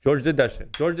jail. George did that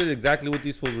shit. George did exactly what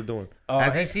these fools were doing.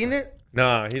 Has he seen it?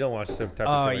 Nah, he don't watch the type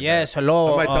of shit like yes, that.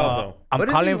 hello. I might tell him though. I'm What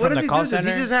calling does from the call do? Does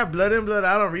center. he just have blood in, blood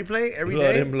out on replay every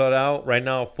Blood day? in, blood out. Right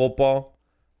now, football,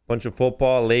 bunch of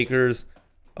football, Lakers,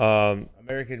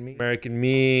 American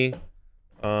Me.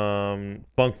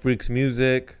 Funk Freaks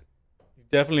music.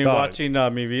 Definitely Dog. watching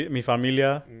Mi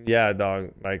Familia. Yeah,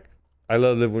 dog. Like I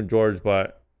love living with George,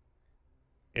 but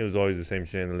it was always the same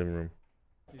shit in the living room.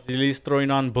 He's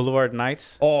throwing on Boulevard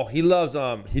Nights. Oh, he does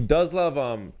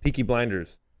love Peaky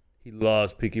Blinders. He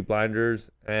loves Peaky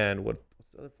Blinders and what's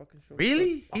the other fucking show?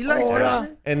 Really? He likes that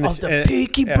shit? And Of the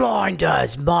Peaky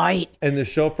Blinders, mate. And the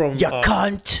show from You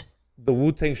cunt. the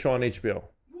Wu-Tang show on HBO.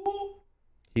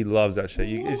 He loves that shit.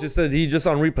 It's just that he just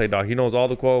on replay, dog. He knows all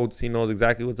the quotes. He knows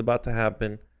exactly what's about to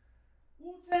happen.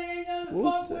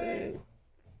 Wu-Tang.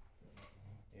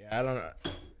 Yeah, I don't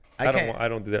know. I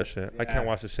don't do that shit. I can't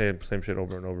watch the same shit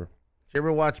over and over. You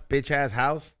ever watch Bitch Ass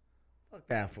House? Fuck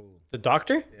that fool. The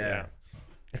Doctor? Yeah.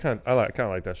 I kind of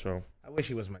like that show. I wish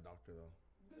he was my doctor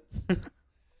though.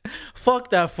 Fuck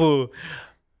that fool.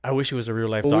 I wish he was a real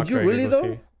life But doctor. would you really I could go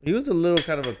though? see. He was a little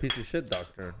kind of a piece of shit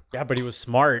doctor. Yeah, but he was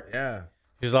smart. Yeah.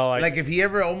 He's all Like if he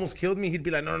ever almost killed me, he'd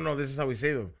be like, no, this is how we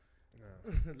save him.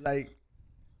 Like,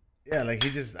 yeah, like he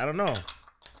just, I don't know.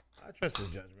 I trust his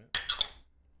judgment.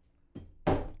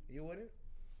 You wouldn't?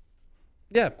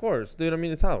 Yeah, of course, dude. I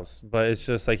mean, it's house, but it's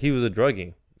just like he was a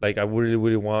druggie. Like I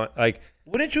really want like.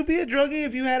 Wouldn't you be a druggie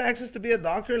if you had access to be a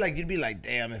doctor? Like you'd be like,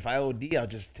 damn, if I OD, I'll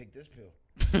just take this pill.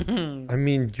 I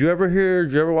mean, did you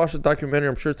ever watch the documentary?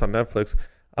 I'm sure it's on Netflix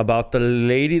about the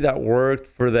lady that worked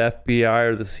for the FBI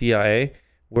or the CIA,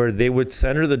 where they would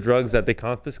send her the drugs that they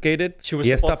confiscated. She was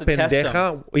supposed to test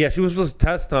them. Yeah, she was supposed to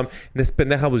test them. And this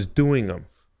pendeja was doing them.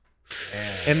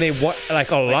 And they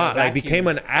like a lot, like became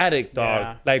an addict, dog.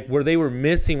 Yeah. Like where they were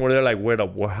missing, where they're like,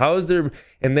 how is there?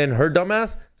 And then her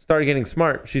dumbass started getting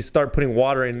smart. She started putting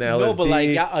water in the LSD. No, but like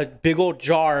a big old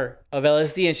jar of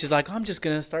LSD, and she's like, I'm just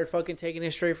gonna start fucking taking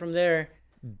it straight from there.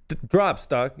 Drops,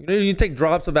 dog. You know, you take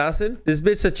drops of acid. This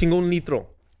bitch said chingon litro.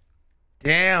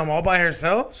 Damn, all by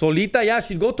herself? Solita, yeah,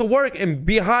 she'd go to work and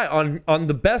be high on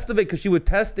the best of it because she would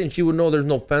test it and she would know there's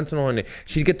no fentanyl in it.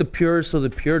 She'd get the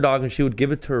pure dog, and she would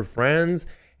give it to her friends,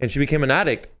 and she became an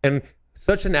addict. And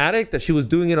such an addict that she was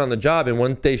doing it on the job. And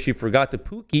one day she forgot the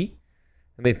Pookie,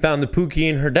 and they found the Pookie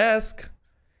in her desk,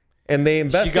 and they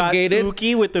investigated. She got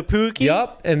Pookie with the Pookie?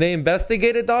 Yup, and they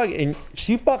investigated, dog, and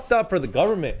she fucked up for the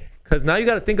government. Because now you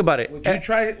got to think about it. Would you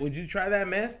try that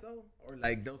meth, though? Or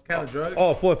like those kind of drugs?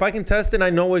 Oh, fool, if I can test it, I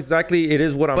know exactly it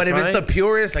is what I'm trying. But if it's the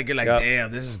purest, like you're like,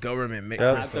 damn, this is government mixed.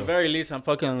 Yep. At the very least, I'm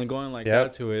fucking going like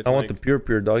that to it. I want the pure,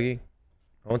 doggy.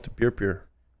 I want the pure.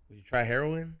 Would you try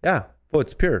heroin? Yeah. Oh,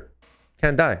 it's pure.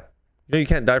 Can't die. You know you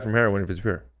can't die from heroin if it's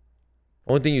pure.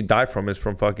 Only thing you die from is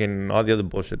from fucking all the other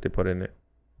bullshit they put in it.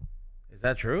 Is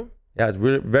that true? Yeah, it's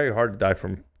really very hard to die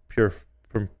from pure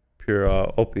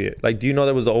opiate. Like, do you know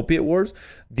there was the opiate wars?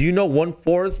 Do you know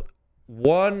 1/4,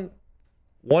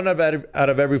 one out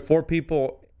of every 4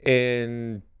 people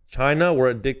in China were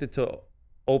addicted to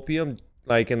opium,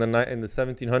 like in the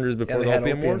 1700s before the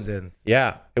opium wars? Then.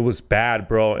 Yeah, it was bad,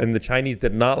 bro. And the Chinese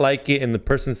did not like it, and the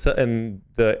person and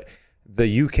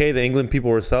the UK, the England people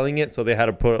were selling it, so they had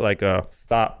to put like a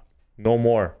stop, no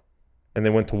more, and they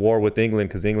went to war with England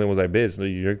because England was like, "Bitch,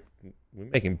 we're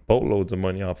making boatloads of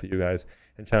money off of you guys."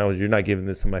 And China was, "You're not giving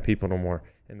this to my people no more."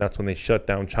 And that's when they shut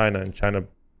down China, and China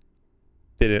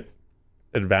didn't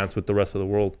advance with the rest of the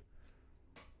world.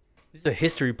 This is a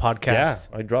history podcast.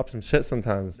 Yeah, I drop some shit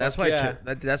sometimes. That's why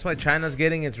that's why China's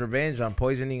getting its revenge on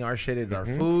poisoning our shit with our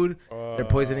food. They're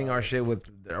poisoning our shit with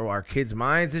our kids'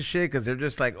 minds and shit because they're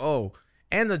just like, oh,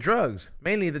 and the drugs,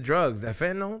 mainly the drugs, that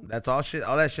fentanyl. That's all shit.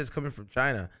 All that shit's coming from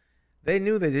China. They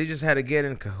knew that they just had to get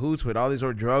in cahoots with all these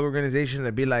old drug organizations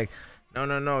and be like,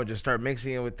 no, just start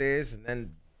mixing it with this, and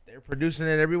then they're producing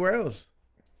it everywhere else.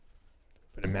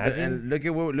 But imagine. And look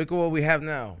at what we have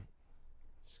now.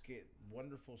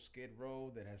 Wonderful Skid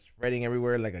Row that has spreading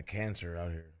everywhere like a cancer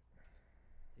out here.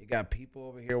 You got people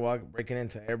over here breaking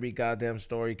into every goddamn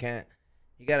store. You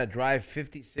gotta drive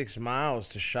 56 miles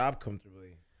to shop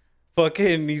comfortably.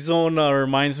 Fucking Nizon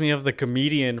reminds me of the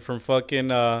comedian from fucking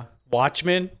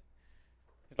Watchmen.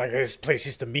 It's like, this place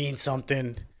used to mean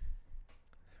something.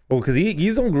 Well, because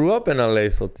he's grew up in LA,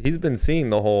 so he's been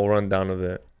seeing the whole rundown of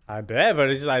it. I bet, but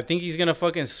I think he's gonna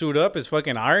fucking suit up his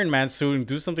fucking Iron Man suit and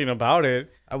do something about it.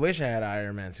 I wish I had an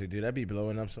Iron Man suit, dude. I'd be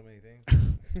blowing up so many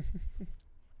things.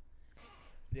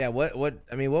 Yeah, what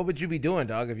would you be doing,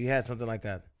 dog, if you had something like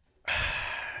that?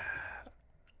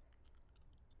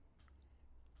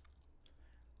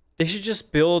 They should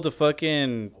just build a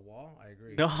fucking wall? I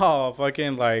agree. No,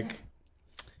 fucking like,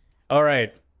 all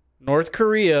right, North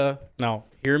Korea. No,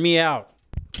 hear me out.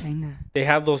 China. They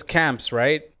have those camps,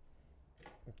 right?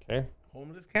 Okay.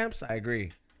 Homeless camps? I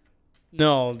agree.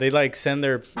 No, they like send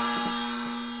their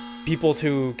people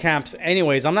to camps.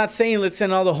 Anyways, I'm not saying let's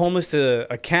send all the homeless to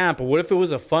a camp, but what if it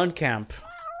was a fun camp?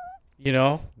 You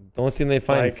know? The only thing they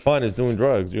find Like- fun is doing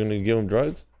drugs. You're going to give them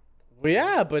drugs? Well,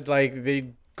 yeah, but like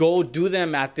they go do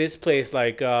them at this place,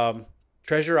 like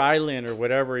Treasure Island or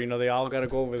whatever. You know, they all got to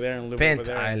go over there and live over Fent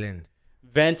there. Island.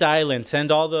 Vent Island.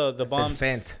 Send all the bombs.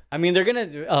 Fent. I mean, they're gonna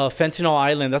do Fentanyl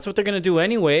Island. That's what they're gonna do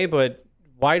anyway. But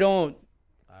why don't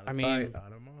Out of I mean- sight,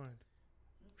 out of mind.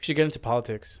 we should get into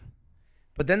politics?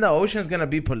 But then the ocean's gonna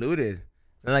be polluted.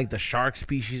 Then like the shark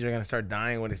species are gonna start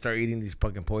dying when they start eating these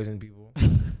fucking poison people.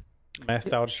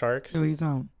 Messed out sharks. So he's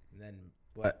on. And then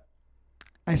what?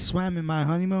 I swam in my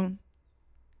honeymoon.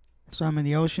 I swam in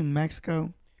the ocean in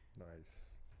Mexico.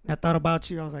 Nice. I thought about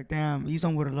you. I was like, damn,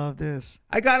 Ezone would have loved this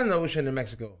I got in the ocean in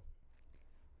Mexico.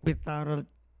 without a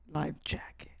life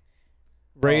jacket.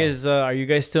 Ray is. Are you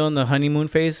guys still in the honeymoon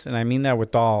phase? And I mean that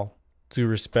with all due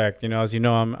respect. You know, as you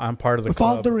know, I'm part of the With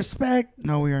all club. due respect,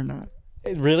 no, we are not.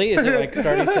 Really? Is it like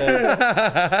starting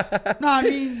to? No, I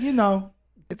mean, you know,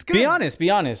 it's good. Be honest. Be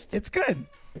honest. It's good.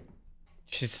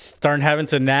 She's starting having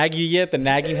to nag you yet. The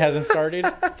nagging hasn't started.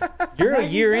 You're a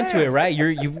year into it, right?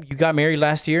 You got married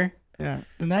last year. Yeah,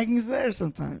 the nagging's there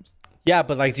sometimes. Yeah,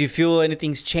 but like, do you feel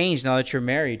anything's changed now that you're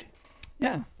married?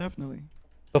 Yeah, definitely.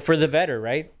 But for the better,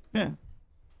 right? Yeah.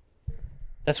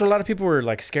 That's what a lot of people were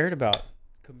like scared about.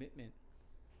 Commitment.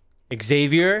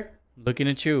 Xavier, looking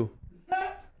at you.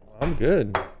 I'm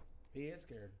good. He is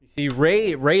scared. You see,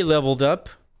 Ray leveled up.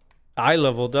 I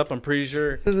leveled up. I'm pretty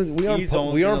sure. We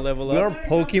aren't level up. We aren't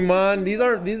Pokemon.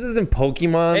 This isn't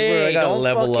Pokemon where I gotta don't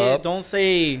level fuck it. up. Don't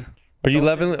say. Are you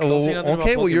leveling? don't say nothing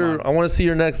Okay, about well Pokemon. I want to see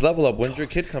your next level up. When's your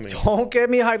kid coming? Don't get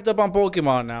me hyped up on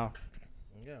Pokemon now.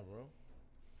 Yeah, bro.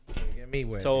 Get me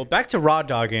wet. So back to raw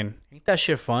dogging. Ain't that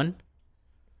shit fun?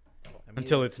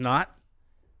 Until it's not.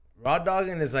 raw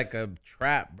dogging is like a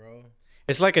trap, bro.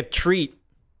 It's like a treat.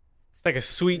 It's like a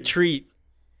sweet treat.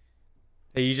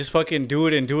 That you just fucking do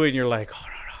it, and you're like, oh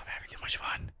no, I'm having too much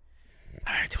fun.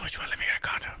 I'm having too much fun. Let me get a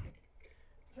condom.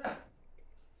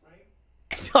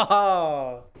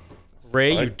 Oh.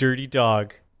 Ray, you dirty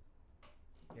dog.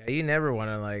 Yeah, you never want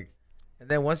to like, and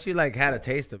then once you like had a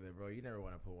taste of it, bro, you never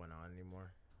want to put one on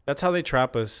anymore. That's how they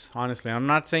trap us, honestly. I'm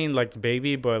not saying like the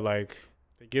baby, but like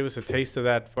they give us a taste of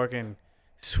that fucking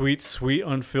sweet,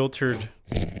 unfiltered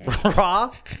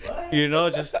raw. You know,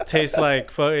 just tastes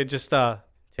like it just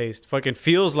taste fucking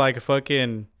feels like a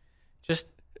fucking just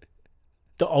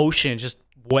the ocean, just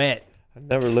wet. I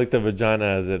never looked at vagina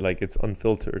as it like it's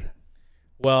unfiltered.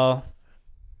 Well,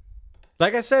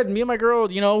 like I said, me and my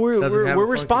girl, you know, Doesn't have we're a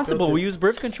funky responsible. filter. We use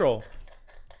birth control.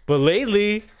 But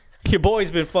lately, your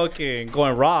boy's been fucking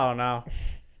going raw now.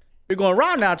 You're going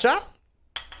raw now, child.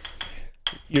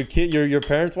 Your kid, your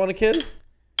parents want a kid?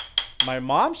 My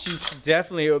mom, she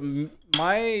definitely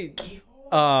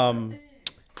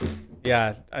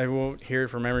yeah, I won't hear it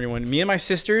from everyone. Me and my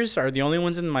sisters are the only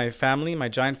ones in my family, my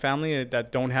giant family,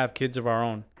 that don't have kids of our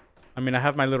own. I mean, I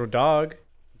have my little dog,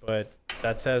 but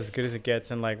that's as good as it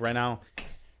gets. And like right now,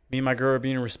 me and my girl are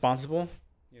being responsible,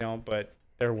 you know, but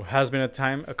there has been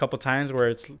a couple times where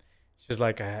it's just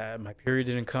like my period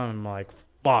didn't come. I'm like,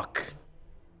 fuck.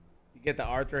 You get the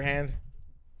Arthur hand.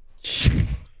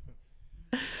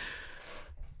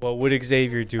 What would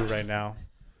Xavier do right now?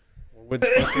 What would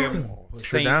fucking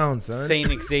Push her down, son. Saint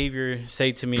Xavier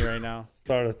say to me right now?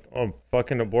 Start a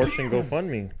fucking abortion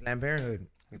GoFundMe. Planned Parenthood.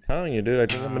 I'm telling you, dude. I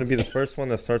think I'm gonna be the first one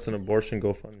that starts an abortion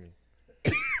GoFundMe.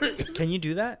 Can you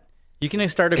do that? You can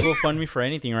start a GoFundMe for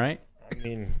anything, right? I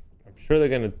mean, I'm sure they're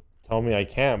gonna tell me I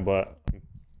can't, but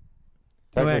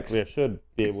technically I should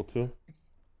be able to.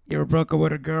 You ever broke up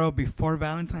with a girl before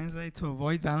Valentine's Day to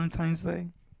avoid Valentine's Day?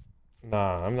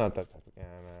 Nah, I'm not that type of guy.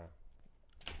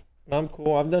 Nah, I'm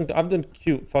cool. I've done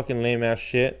cute fucking lame ass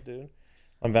shit, dude.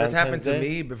 On That's Valentine's happened to Day.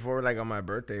 me before, like on my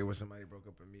birthday, where somebody broke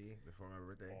up with me before my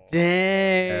birthday.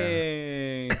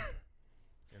 Dang.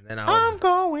 And then I was,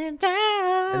 going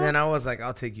down. and then I was like,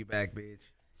 I'll take you back, bitch.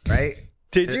 Right?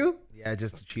 Did you? Yeah,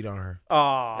 just to cheat on her.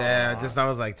 Oh. Yeah, I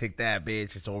was like, take that,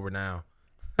 bitch. It's over now.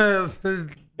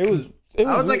 It was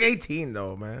I was like 18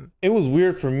 though, man. it was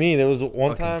weird for me. There was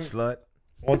one Fucking time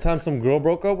slut. some girl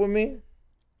broke up with me,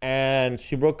 and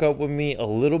she broke up with me a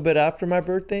little bit after my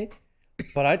birthday.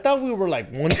 But I thought we were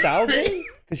like 1,000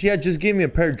 because she had just gave me a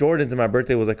pair of Jordans, and my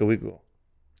birthday was like a week ago.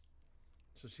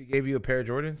 So she gave you a pair of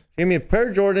Jordans? She gave me a pair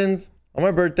of Jordans on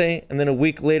my birthday, and then a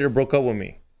week later broke up with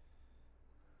me.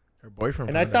 Her boyfriend.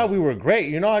 And I found thought out. we were great.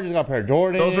 You know, I just got a pair of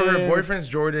Jordans. Those were her boyfriend's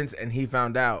Jordans, and he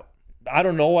found out. I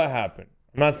don't know what happened.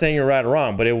 I'm not saying you're right or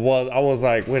wrong, but I was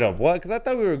like, wait up, what? Because I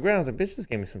thought we were great. I was like, bitch, just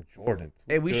gave me some Jordans.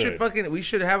 Hey, we Good.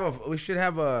 should have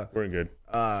a We're good.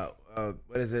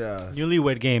 what is it?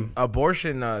 Newlywed game.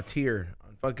 Abortion tier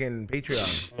on fucking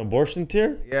Patreon. Abortion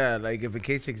tier? Yeah, like if in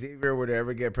case Xavier were to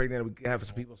ever get pregnant, we could have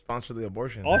some people sponsor the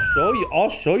abortion. I'll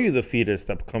show you the fetus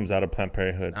that comes out of Planned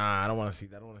Parenthood. Nah, I don't want to see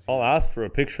that. I don't want to see I'll ask for a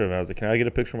picture of it. I was like, can I get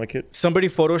a picture of my kid? Somebody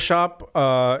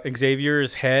Photoshop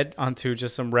Xavier's head onto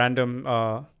just some random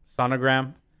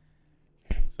sonogram.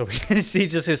 So we can see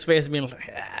just his face being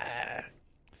like, ah.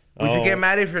 Would you Oh, get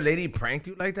mad if your lady pranked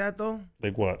you like that though?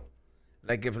 Like what?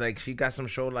 Like if like she got some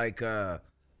show like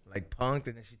Punked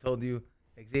and then she told you,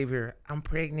 Xavier, I'm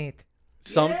pregnant.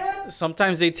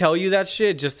 Sometimes they tell you that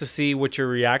shit just to see what your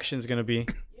reaction's gonna be.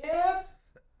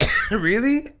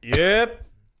 Really? Yep.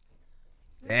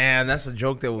 Damn, that's a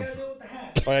joke that would.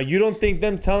 Oh, yeah, you don't think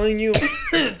them telling you?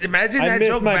 Imagine I that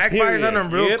missed joke my backfires period. on them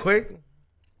real Yep. quick.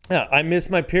 Yeah, I miss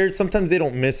my period. Sometimes they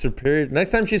don't miss their period.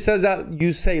 Next time she says that,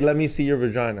 you say, let me see your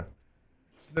vagina.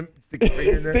 Stick your finger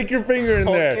in there. Stick your finger in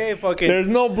there. Okay, fucking. There's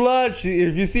no blood.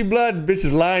 If you see blood, bitch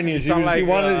is lying to you. sound like,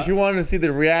 She wanted to see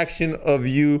the reaction of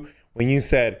you when you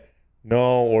said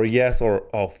no or yes or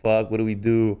oh fuck, what do we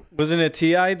do? Wasn't it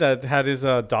Ti that had his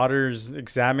daughter's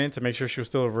examined to make sure she was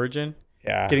still a virgin?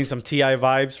 Yeah. Getting some Ti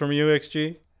vibes from you,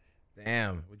 XG.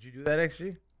 Damn. Would you do that,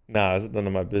 XG? Nah, it's none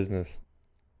of my business.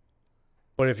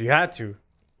 But if you had to,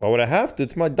 Why would I have to?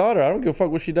 It's my daughter. I don't give a fuck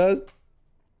what she does.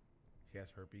 She has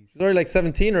herpes. She's already like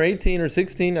 17 or 18 or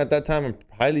 16 at that time. I'm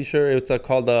highly sure it's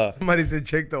called Somebody said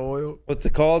check the oil. what's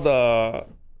it called?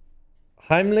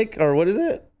 Heimlich or what is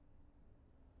it?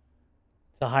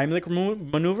 the Heimlich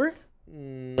maneuver.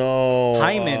 No.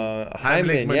 Hymen.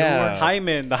 Hymen, maneuver?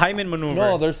 yeah. The Hyman maneuver.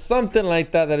 No, there's something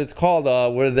like that it's called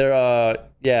where they're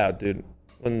yeah, dude.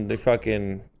 When they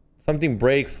fucking something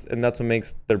breaks and that's what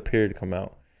makes their period come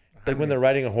out. It's like when they're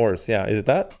riding a horse. Yeah, is it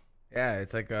that? Yeah,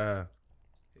 it's like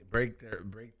break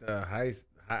the highs.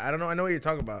 I don't know. I know what you're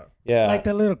talking about. Yeah. Like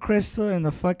the little crystal in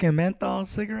the fucking menthol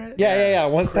cigarette. yeah.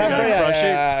 Once that You gotta crush it.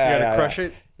 You gotta crush yeah.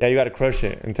 it. Yeah, you gotta crush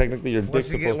it, and technically your dick's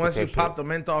supposed to Once crush you pop it. the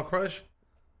menthol crush,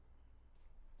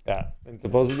 Yeah, and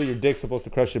supposedly your dick's supposed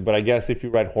to crush it, but I guess if you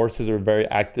ride horses or a very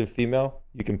active female,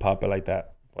 you can pop it like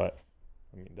that. But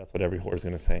I mean, that's what every horse is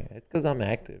gonna say. It's because I'm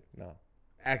active. No.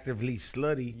 actively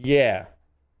slutty. Yeah.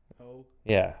 Oh,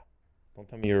 Yeah. Don't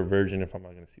tell me you're a virgin if I'm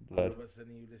not gonna see all blood. of a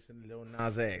sudden you listen to Lil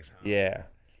Nas X. Huh? Yeah.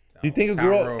 You think a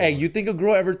girl? Hey, you think a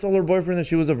girl ever told her boyfriend that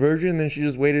she was a virgin, and then she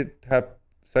just waited to have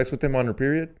sex with him on her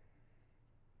period?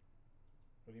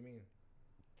 What do you mean?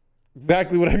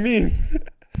 Exactly what I mean.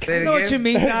 Say it I know again. what you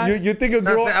mean, guy. you think a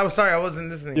No, girl? I'm sorry, I wasn't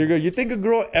listening. You think a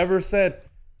girl ever said,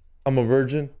 "I'm a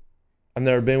virgin. I've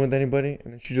never been with anybody,"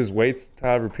 and then she just waits to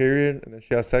have her period, and then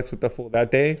she has sex with the fool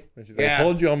that day, and she's like, Yeah. "I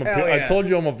told you Hell yeah. I told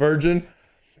you I'm a virgin."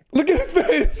 Look at his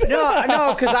face.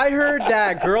 No, because I heard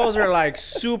that girls are like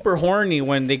super horny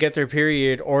when they get their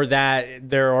period, or that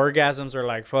their orgasms are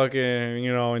like fucking,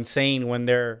 insane when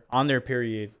they're on their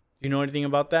period. You know anything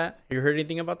about that? You heard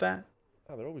anything about that?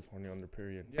 Oh, they're always horny on their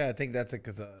period. Yeah, I think that's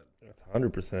because That's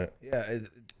 100%. yeah, it's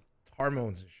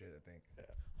hormones and shit. I think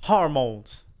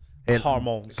Hormones.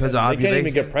 Hormones. because They can't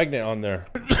even get pregnant on there.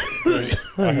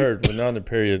 I heard when they're on their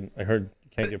period. I heard you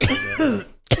can't get pregnant.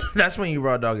 that's when you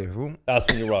raw dog it. Fool. That's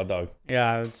when you raw dog.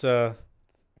 Yeah, it's a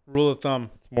rule of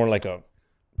thumb. It's more like a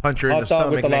Punch her in the hot dog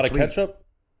stomach with a lot next of week. ketchup.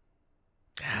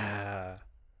 Ah,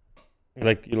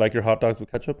 You like your hot dogs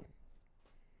with ketchup?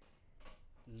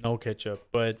 no ketchup,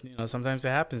 but sometimes it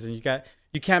happens, and you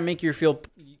can't make your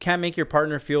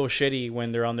partner feel shitty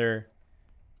when they're on their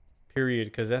period,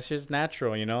 because that's just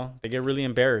natural. They get really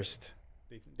embarrassed.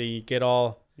 They get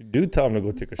all, You do tell them to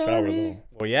go take a shower though.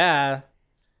 well, yeah,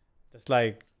 that's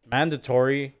like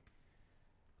mandatory.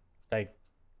 Like,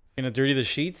 gonna dirty the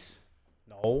sheets?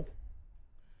 No.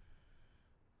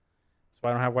 That's why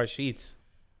I don't have white sheets.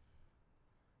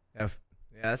 Yeah,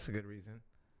 that's a good reason.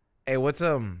 Hey, what's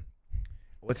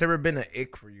ever been an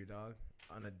ick for you, dog,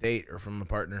 on a date or from a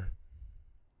partner?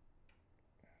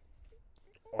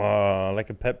 Like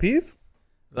a pet peeve?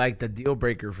 Like the deal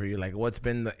breaker for you. Like, what's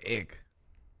been the ick?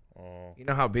 Oh, You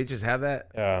know how bitches have that,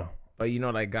 yeah. but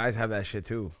like guys have that shit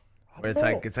too. Where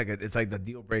it's like the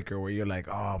deal breaker where you're like,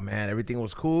 oh man, everything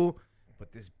was cool,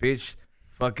 but this bitch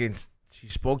fucking she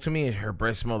spoke to me and her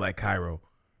breath smelled like Cairo,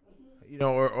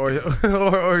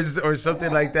 or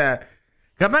something like that.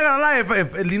 I'm not gonna lie,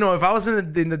 if I was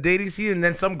in the dating scene and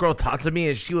then some girl talked to me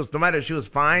and she was, no matter if she was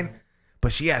fine,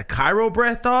 but she had Cairo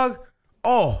breath, dog.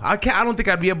 Oh, I don't think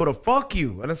I'd be able to fuck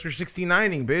you unless you're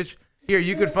 69ing, bitch. Here,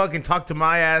 you could fucking talk to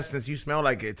my ass since you smell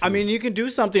like it too. I mean, you can do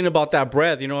something about that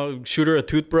breath. Shoot her a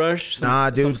toothbrush,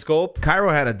 some scope. Cairo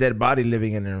had a dead body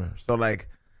living in her. So, like,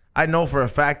 I know for a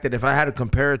fact that if I had to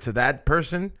compare it to that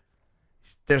person,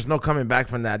 there's no coming back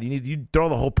from that. You throw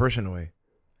the whole person away.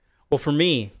 Well, for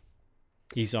me,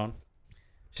 Isan,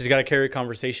 she's got to carry a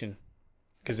conversation.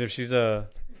 Because if she's a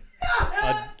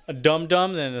dum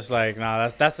dum, then it's like, nah,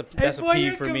 that's a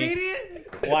peeve for me.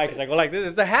 Why? Because I go like this.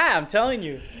 It's the hat. I'm telling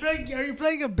you. Are you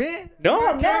playing a bit? No,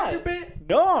 I'm Character not. bit?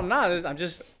 No, I'm not.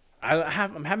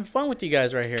 I'm having fun with you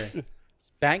guys right here,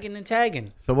 banging and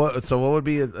tagging. So what would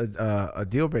be a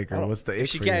deal breaker? What's the ick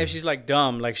for you? If she's like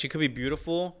dumb, like she could be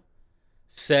beautiful,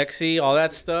 sexy, all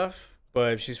that stuff,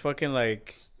 but if she's fucking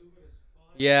like,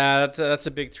 yeah, that's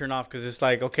a big turn off, because it's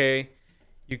like, okay,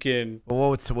 you can But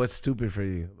what's stupid for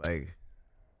you? Like,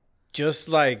 just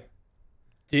like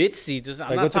ditzy. I'm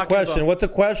Like, not what's the talking question? about. What's the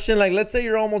question? Like, let's say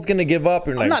you're almost gonna give up.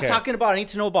 You're like, I'm not okay. talking about I need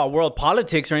to know about world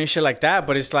politics or any shit like that,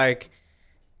 but it's like,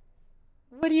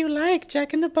 What do you like,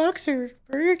 Jack in the Box or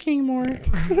Burger King more?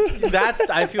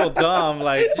 I feel dumb.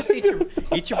 Like, just eat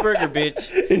your burger,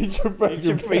 bitch. Eat your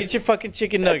burger. Eat your fucking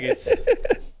chicken nuggets.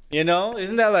 You know?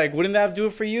 Isn't that like, wouldn't that do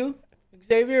it for you,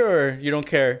 Xavier, or you don't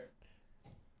care?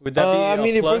 Would that be I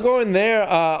mean, if plus? we're going there,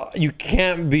 you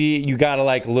gotta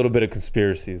like a little bit of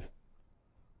conspiracies.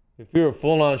 If you're a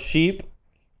full-on sheep,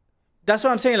 That's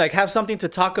what I'm saying. Like, have something to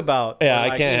talk about. Yeah, Or, I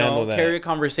like, can't handle that. Carry a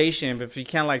conversation. But if you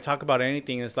can't like talk about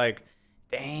anything, it's like,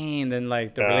 dang. Then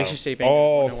like the relationship. Ain't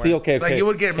oh, going see, nowhere. okay. Like you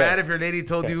would get okay. mad if your lady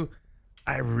told you,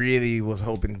 "I really was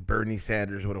hoping Bernie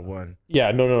Sanders would have won."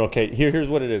 Yeah, no. Okay, here's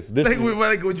what it is. This Like,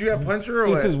 is, would you have punched her?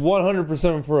 Or this what? is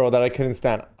 100% for real that I couldn't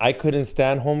stand. I couldn't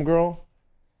stand homegirl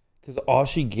because all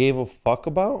she gave a fuck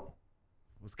about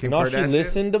Was Kim and all she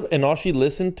Kardashian?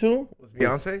 listened to Was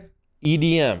Beyonce?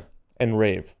 EDM and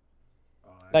rave.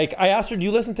 Like, I asked her, do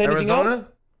you listen to anything Arizona? else?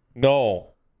 No.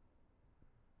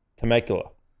 Temecula.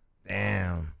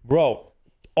 Damn. Bro,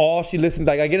 all she listened,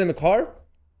 like, I get in the car,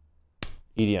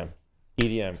 EDM.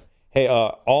 Hey,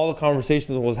 all the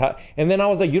conversations was hot. And then I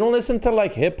was like, you don't listen to,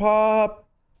 like, hip-hop,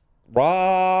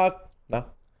 rock? No.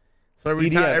 So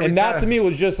EDM. And that to me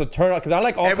was just a turn on, because I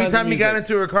like all every kinds of time you got music.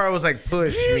 into her car, it was like,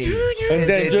 push me. And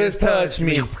then just touch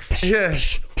me. Yeah.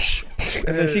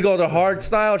 And then she goes to hard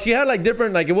style. She had like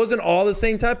different, like it wasn't all the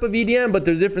same type of EDM, but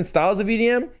there's different styles of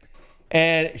EDM.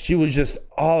 And she was just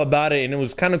all about it. And it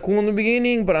was kind of cool in the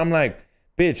beginning, but I'm like,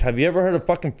 bitch, have you ever heard of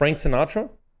fucking Frank Sinatra?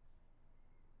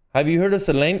 Have you heard of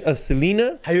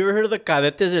Selena? Have you ever heard of the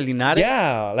Cadetes de Linares?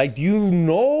 Yeah. Like, do you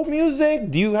know music?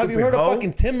 Have you Stupid heard hoe. of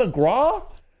fucking Tim McGraw?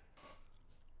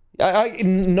 I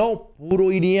know puro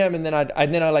EDM, and then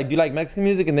I like, do you like Mexican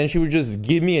music? And then she would just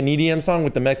give me an EDM song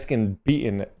with the Mexican beat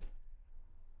in it.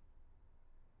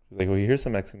 She's like, well, here's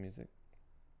some Mexican music.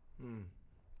 And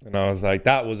I was like,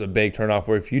 that was a big turnoff.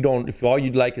 Where if all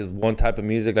you'd like is one type of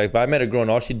music, like if I met a girl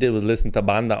and all she did was listen to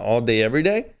banda all day, every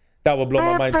day, that would blow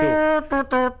my mind too.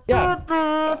 Yeah.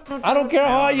 I don't care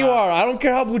how you are. I don't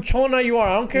care how buchona you are.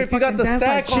 I don't care if you got the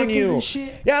sack on you.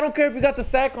 Yeah, I don't care if you got the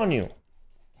sack on you.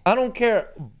 I don't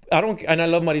care. And I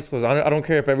love mariscos. I don't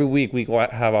care if every week we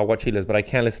have aguachiles, but I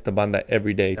can't listen to banda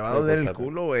every day. Te va a doler el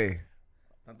culo, güey.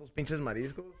 Tantos pinches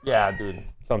mariscos. Yeah, dude.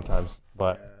 Sometimes,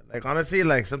 but Like, honestly,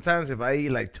 like, sometimes if I eat,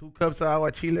 like, 2 cups of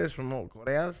aguachiles from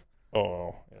Korea's,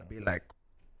 oh, I'd be like,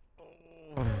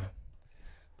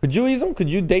 could you ease them? Could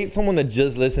you date someone that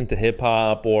just listened to hip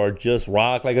hop or just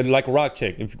rock, like a rock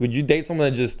chick? Could you date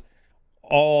someone that just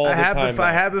all the time?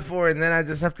 I have before, and then I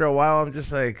just, after a while, I'm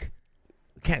just like,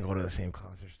 we can't go to the same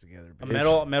concerts together, A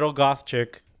bitch. metal goth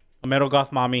chick. A metal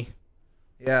goth mommy.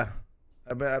 Yeah.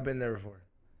 I've been there before.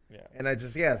 Yeah. And I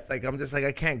just, it's like, I'm just like,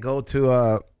 I can't go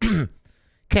to,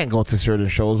 can't go to certain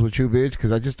shows with you, bitch,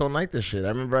 because I just don't like this shit. I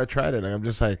remember I tried it, and I'm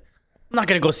just like, I'm not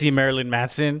gonna go see Marilyn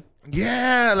Manson.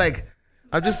 yeah, like,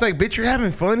 I'm just like, bitch, you're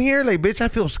having fun here? Like, bitch, I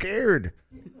feel scared.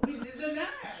 There's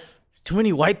too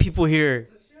many white people here.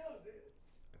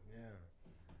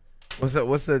 What's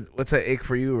the ick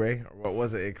for you, Ray? Or what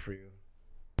was the ick for you?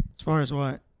 As far as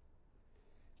what?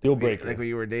 Deal breaker. Like when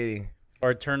you were dating.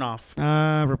 Or turn off.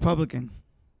 Republican.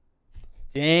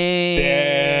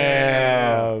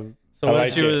 Damn. So I what like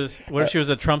if she it. was she was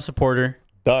a Trump supporter?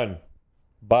 Done.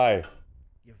 Bye.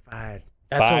 You're fired.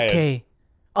 That's Bye. okay.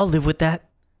 I'll live with that.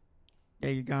 Yeah,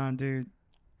 you're gone, dude.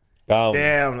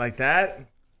 Damn, like that?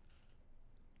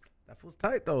 That feels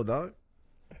tight, though, dog.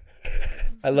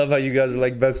 I love how you guys are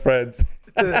like best friends.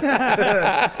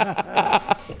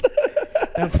 That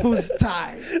fool's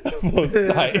tied. Most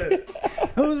tight.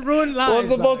 Who's ruined lives? Well, it's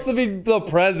supposed to be the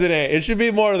president. It should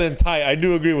be more than tight. I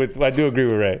do agree with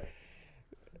Ray.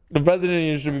 The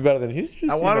president should be better than he's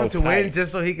just. I want him to win tight.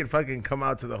 just so he can fucking come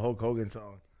out to the Hulk Hogan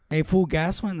song. Hey, fool,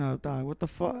 gas went up, dog. What the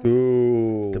fuck?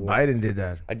 Dude, The Biden did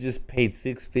that. I just paid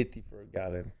 $6.50 for a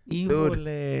gallon.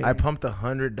 Híjole. I pumped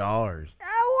 $100.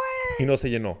 You know, say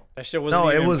you know. That shit wasn't No,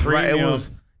 it even was right. It premium. was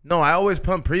no. I always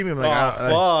pump premium. Like,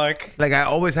 Fuck. like I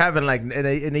always have it. Like, and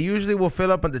they usually will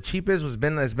fill up. And the cheapest it's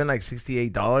been like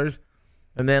 $68,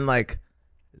 and then like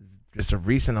just a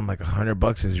recent, I'm like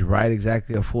 $100 is right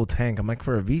exactly a full tank. I'm like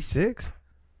for a V6.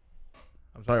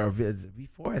 I'm sorry, or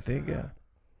V4, I think. Yeah.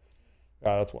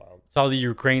 Oh, that's wild. It's all the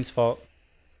Ukraine's fault.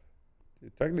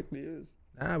 It technically is.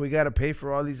 Nah, we gotta pay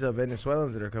for all these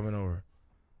Venezuelans that are coming over.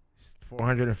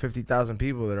 450,000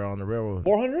 people that are on the railroad.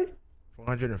 400?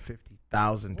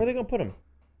 450,000. Where are they gonna put them?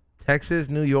 Texas,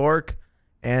 New York,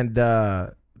 and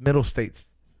middle states.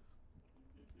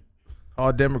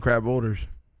 All Democrat voters.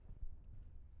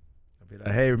 Be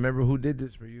like, hey, remember who did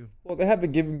this for you? Well, they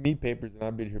haven't given me papers, and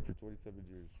I've been here for 27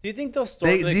 years. Do you think they'll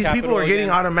storm the These people Capitol are getting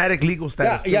again? automatic legal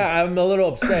status. too. Yeah, I'm a little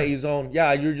upset. He's on.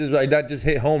 Yeah, you're just like that. Just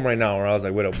hit home right now. Where I was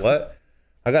like, wait, a what?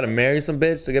 I gotta marry some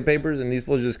bitch to get papers, and these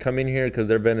fools just come in here because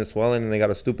they're Venezuelan and they got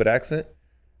a stupid accent.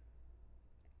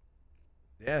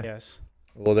 Yeah. Yes.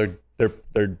 Well,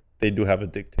 they do have a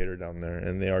dictator down there,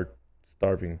 and they are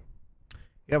starving.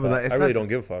 Yeah, but it's I really not, don't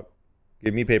give a fuck.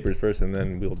 Give me papers first, and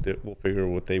then we'll figure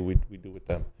what we do with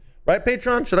them. Right,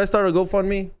 Patreon? Should I start a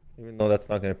GoFundMe? Even though that's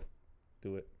not gonna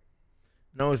do it.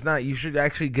 No, it's not. You should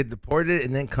actually get deported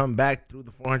and then come back through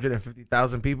the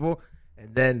 450,000 people,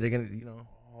 and then they're gonna,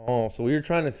 Oh, so what you're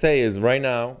trying to say is right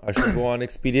now I should go on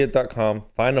Expedia.com,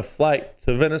 find a flight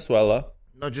to Venezuela.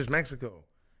 No, just Mexico.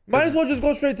 Might as well just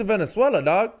go straight to Venezuela,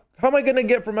 dog. How am I gonna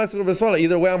get from Mexico to Venezuela?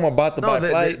 Either way, I'm about to buy a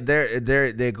flight.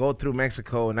 They go through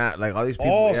Mexico and not like all these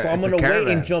people. Oh, yeah, so I'm it's a gonna wait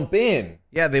caravan. and jump in.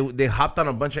 Yeah, they hopped on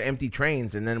a bunch of empty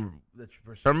trains, and then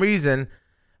for some reason,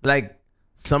 like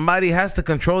somebody has to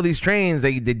control these trains.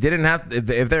 They didn't have to,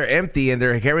 if they're empty and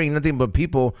they're carrying nothing but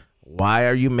people. Why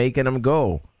are you making them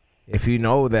go? If you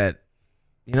know that,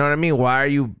 you know what I mean. Why are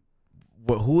you?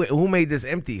 Who made this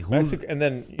empty? Mexico, and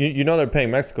then you know they're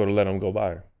paying Mexico to let them go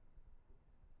by.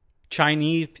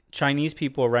 Chinese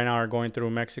people right now are going through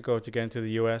Mexico to get into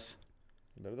the U.S.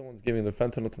 They're the ones giving the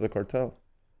fentanyl to the cartel.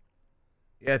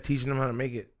 Yeah, teaching them how to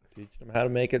make it. Teaching them how to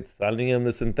make it, selling them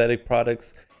the synthetic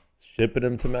products, shipping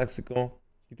them to Mexico.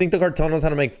 You think the cartel knows how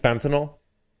to make fentanyl?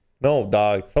 No,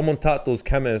 dog. Someone taught those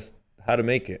chemists how to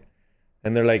make it.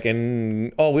 And they're like, we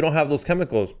don't have those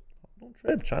chemicals. Don't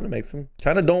trip. China makes them.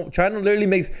 China literally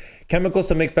makes chemicals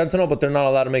to make fentanyl, but they're not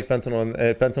allowed to make fentanyl. And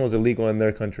fentanyl is illegal in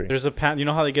their country. There's a you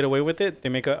know how they get away with it? They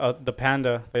make the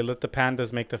panda. They let the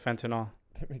pandas make the fentanyl.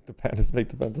 They make the pandas make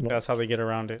the fentanyl. That's how they get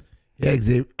around it. Yeah,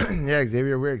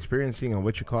 Xavier, we're experiencing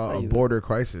what you call a border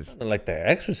crisis. Like The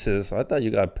Exorcist. I thought you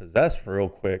got possessed for real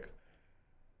quick.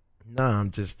 No,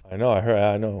 I'm just. I know.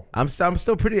 I know. I'm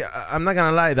still pretty. I'm not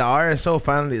gonna lie. The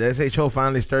SHO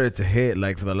finally started to hit.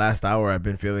 Like for the last hour, I've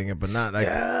been feeling it, but not like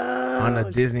on a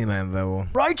Disneyland level.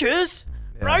 Righteous,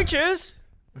 Yeah. righteous.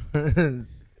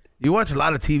 You watch a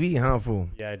lot of TV, huh, fool?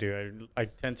 Yeah, I do. I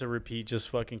tend to repeat just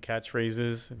fucking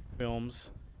catchphrases, films,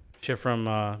 shit from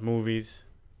movies.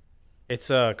 It's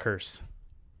a curse.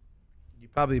 You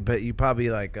probably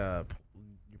like you're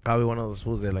probably one of those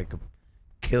fools that like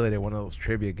kill it at one of those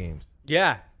trivia games.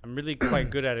 Yeah, I'm really quite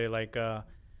good at it. Like,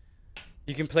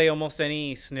 you can play almost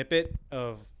any snippet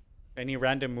of any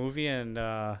random movie, and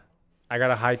I got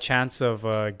a high chance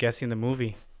of guessing the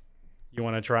movie. You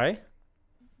want to try?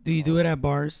 Do you do it at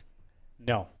bars?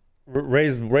 No.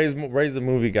 Ray's the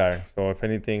movie guy. So if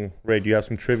anything, Ray, do you have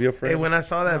some trivia for Hey, him? when I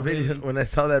saw that video, when I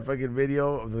saw that fucking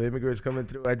video of the immigrants coming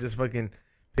through, I just fucking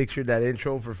pictured that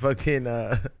intro for fucking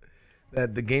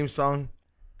the game song.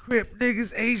 Crip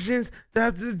niggas, Asians,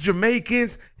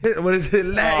 Jamaicans, what is it?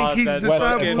 Latin kings,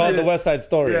 that's It's called The West Side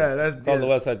Story. Yeah, that's It's called The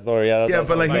West Side Story. Yeah, Yeah, that's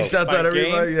but like he dope. shouts out By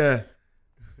everybody. Yeah.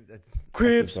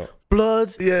 Crips, dope.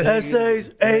 Bloods, Yeah.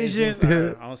 Essays, Asians.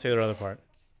 I don't say the other part.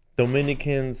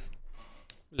 Dominicans,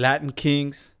 Latin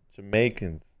kings.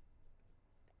 Jamaicans.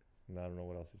 And I don't know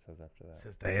what else he says after that.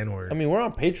 It's the N word. I mean, we're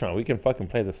on Patreon. We can fucking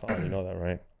play the song. You know that,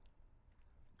 right?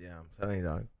 Yeah, I'm telling you,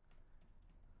 dog.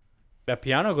 That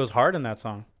piano goes hard in that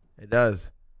song. It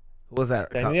does. Who was that?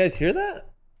 Can you guys hear that?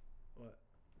 What?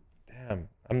 Damn,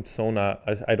 I'm so not.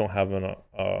 I don't have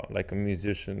like a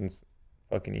musician's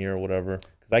fucking ear or whatever.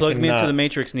 Cause Plug me into the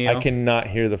Matrix, Neo. I cannot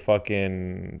hear the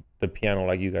piano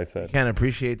like you guys You said. can't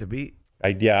appreciate the beat.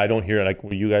 I don't hear it like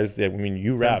what you guys. I mean,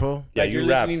 you rap. Tempo? Yeah, Like you you're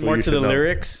rap. listening so more you to the should know.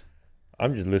 lyrics.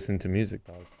 I'm just listening to music,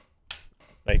 dog.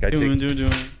 Like I Doing. take. It's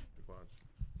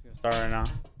gonna start right now.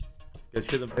 You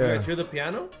Yeah. guys hear the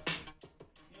piano?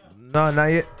 No, not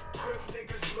yet.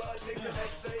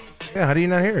 Yeah, how do you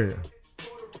not hear it?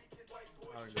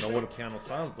 I don't even know what a piano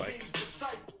sounds like.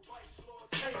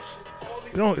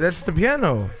 No, that's the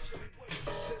piano.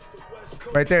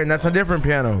 Right there, and that's a different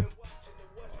piano.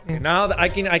 Now that I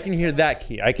can hear that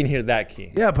key. I can hear that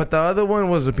key. Yeah, but the other one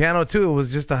was a piano too. It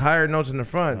was just the higher notes in the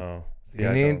front. Oh, see,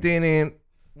 I don't.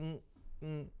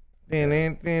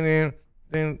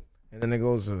 And then it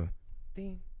goes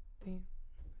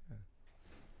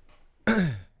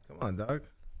Come on, dog.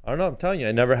 I don't know. I'm telling you,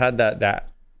 I never had that.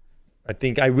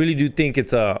 I really do think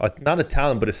it's not a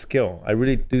talent, but a skill. I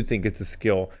really do think it's a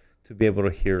skill to be able to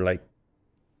hear like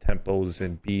tempos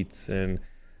and beats and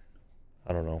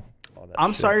I don't know. All that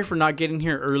I'm shit. sorry for not getting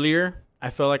here earlier. I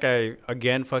felt like I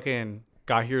again fucking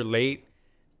got here late.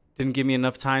 Didn't give me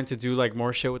enough time to do like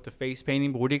more shit with the face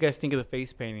painting. But what do you guys think of the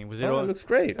face painting? Was it Oh, all? it looks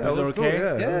great. Was it was cool, okay?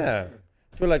 yeah. Yeah.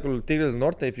 feel like with Tigres del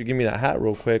Norte, if you give me that hat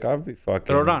real quick, I'll be fucking.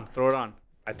 Throw it on. Throw it on.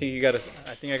 I think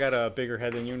I got a bigger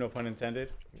head than you. No pun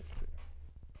intended.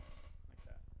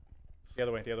 The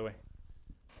other way. The other way.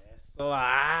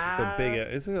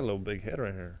 It's a little big head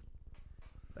right here.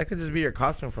 That could just be your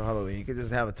costume for Halloween. You could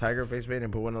just have a tiger face paint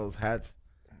and put one of those hats.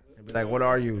 And be like, what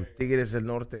are you? Tigres del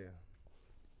Norte. I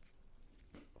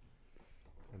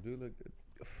do look good.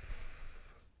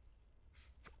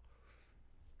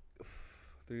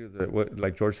 What,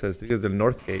 like George says, Tigres del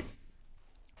Northgate.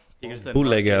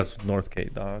 Bootleg ass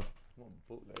Northgate, dog.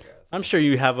 I'm sure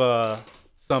you have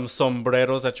some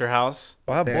sombreros at your house.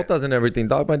 I have botas and everything,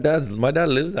 dog. My dad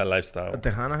lives that lifestyle. A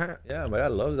Tejana hat? Yeah, my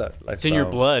dad loves that lifestyle. It's in your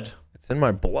blood. It's in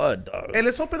my blood, dog. Hey,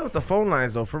 let's open up the phone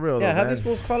lines, though, for real. Yeah, though, have man. these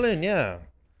fools call in, yeah.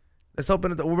 Let's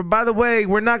open it. By the way,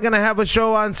 we're not going to have a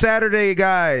show on Saturday,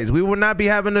 guys. We will not be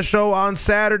having a show on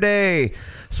Saturday.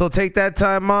 So take that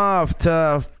time off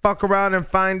to fuck around and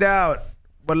find out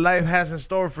what life has in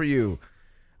store for you.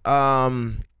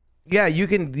 Yeah, you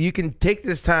can take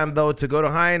this time, though, to go to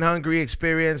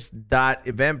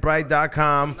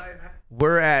highandhungryexperience.eventbrite.com.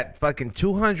 We're at fucking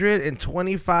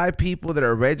 225 people that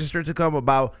are registered to come,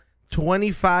 about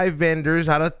 25 vendors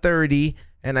out of 30.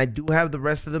 And I do have the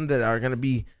rest of them that are going to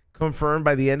be confirmed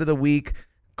by the end of the week.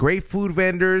 Great food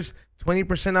vendors,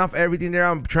 20% off everything there.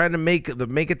 I'm trying to make it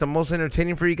the most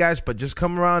entertaining for you guys, but just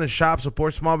come around and shop,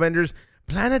 support small vendors.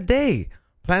 Plan a day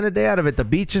out of it. The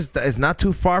beach is not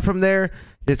too far from there.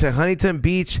 It's at Huntington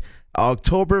Beach,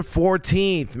 October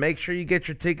 14th. Make sure you get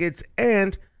your tickets,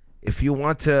 and if you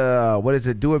want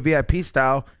to do a VIP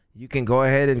style, you can go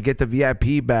ahead and get the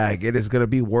VIP bag. It is going to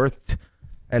be worth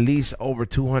at least over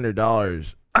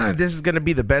 $200. This is going to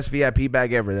be the best VIP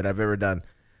bag ever that I've ever done.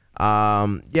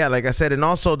 Yeah, like I said, and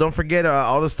also don't forget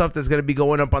all the stuff that's going to be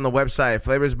going up on the website,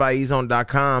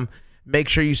 flavorsbyezone.com. Make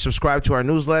sure you subscribe to our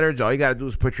newsletter. All you got to do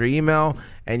is put your email,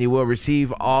 and you will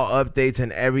receive all updates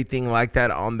and everything like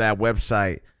that on that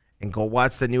website. And go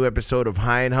watch the new episode of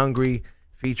High and Hungry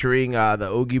featuring the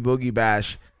Oogie Boogie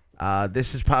Bash.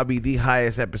 This is probably the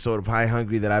highest episode of High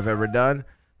Hungry that I've ever done.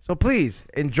 So please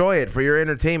enjoy it for your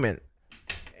entertainment.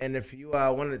 And if you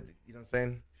want to, you know what I'm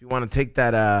saying? If you want to take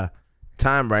that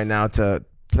time right now to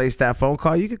place that phone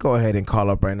call, you could go ahead and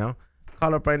call up right now.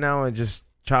 Call up right now and just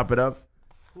chop it up.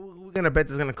 Who we going to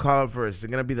bet is going to call up first? Is it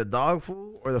going to be the dog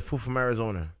fool or the fool from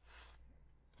Arizona?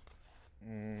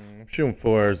 I'm shooting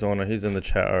for Arizona. He's in the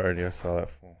chat already. I saw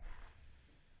that fool.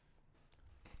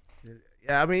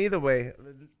 Yeah, I mean, either way.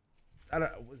 Was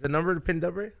the number pinned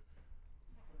up right?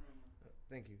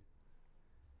 Thank you.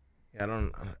 Yeah, I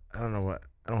don't know what.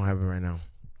 I don't have it right now.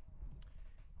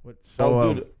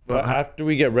 Dude, but after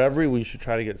we get Reverie, we should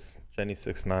try to get Jenny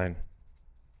 6'9".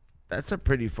 That's a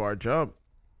pretty far jump.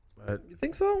 But You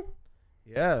think so?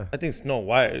 yeah, I think Snow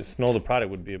White, Snow the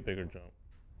product would be a bigger jump.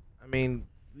 I mean,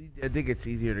 I think it's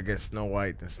easier to get Snow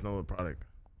White than Snow the product.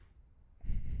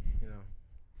 You know.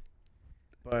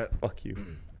 But Fuck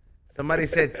you. somebody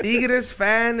said Tigres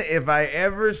fan if I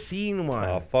ever seen one.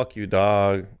 Oh, fuck you,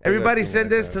 dog. Everybody send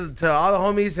this to all the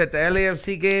homies at the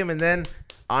LAFC game, and then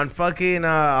on fucking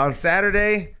on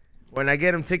Saturday when I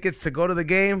get them tickets to go to the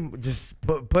game, just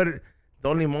put it.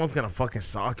 Don Limon's gonna fucking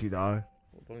sock you, dog.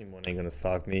 Don Limon ain't gonna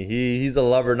sock me. He's a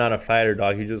lover, not a fighter,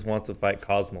 dog. He just wants to fight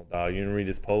Cosmo, dog. You didn't read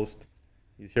his post?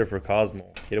 He's here for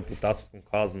Cosmo. Quiere putazos con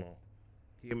Cosmo.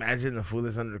 Can you imagine the fool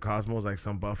that's under Cosmos, like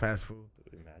some buff ass fool,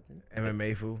 Imagine.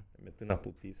 MMA fool? Mete una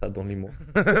putiza a Don Limon.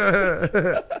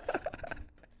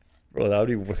 Bro, that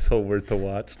would be so weird to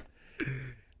watch.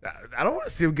 I don't want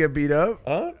to see him get beat up.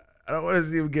 Huh? I don't want to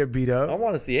see him get beat I up. don't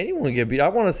want to see anyone get beat. I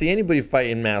want to see anybody fight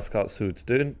in mascot suits,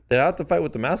 dude. They have to fight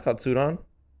with the mascot suit on.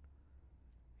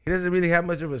 He doesn't really have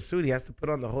much of a suit. He has to put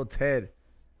on the whole Ted.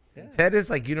 Yeah. Ted is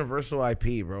like universal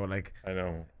IP, bro. Like I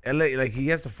know. LA, like he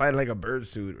has to fight in like a bird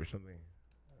suit or something.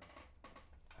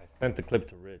 I sent the clip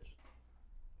to Rich.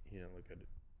 He didn't look at it.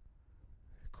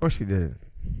 Of course he didn't.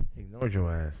 He ignored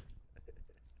your ass.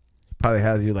 Probably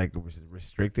has you like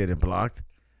restricted and blocked.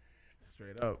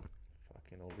 Straight up.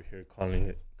 Fucking over here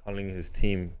calling his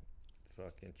team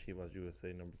fucking Chivas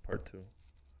USA part 2.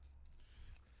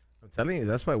 I'm telling you,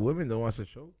 that's why women don't watch the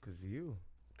show, because of you.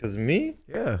 Cause me?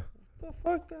 Yeah. What the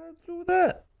fuck that have to do with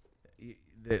that?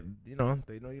 They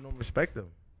know you don't respect them.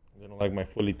 They don't like my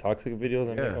fully toxic videos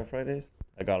I make on Fridays?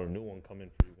 I got a new one coming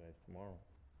for you guys tomorrow.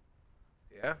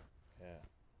 Yeah. Yeah.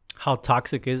 How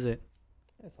toxic is it?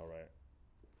 It's all right.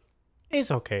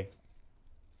 It's okay.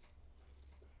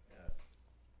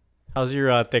 How's your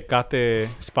Tecate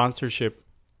sponsorship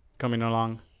coming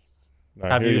along?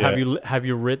 Not Have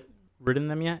you ridden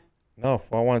them yet? No,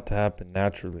 I want it to happen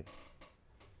naturally.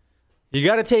 You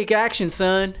got to take action,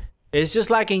 son. It's just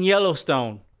like in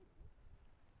Yellowstone.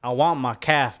 I want my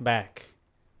calf back.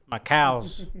 My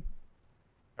cows.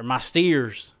 Or my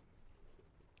steers.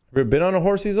 Ever been on a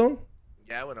horsey zone?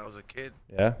 Yeah, when I was a kid.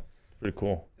 Yeah. Pretty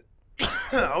cool.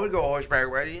 I would go horseback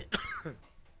riding.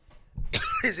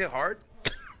 Is it hard?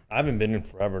 I haven't been in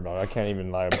forever, dog. I can't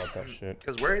even lie about that shit.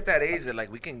 Because we're at that age that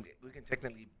like we can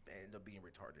technically end up being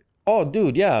retarded. Oh,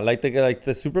 dude, yeah. Like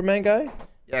the Superman guy?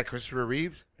 Yeah, Christopher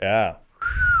Reeves. Yeah.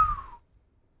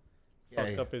 Yeah.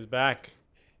 Fucked up his back.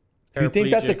 Do you think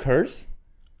that's a Paraplegic. curse?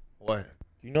 What?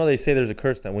 You know they say there's a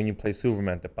curse that when you play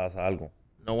Superman, te pasa algo.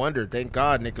 No wonder. Thank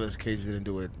God Nicolas Cage didn't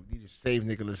do it. You just saved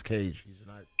Nicolas Cage. He's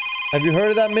not. Have you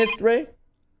heard of that myth, Ray?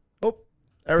 Oh,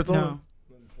 Arizona. No.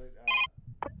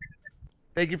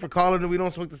 Thank you for calling the We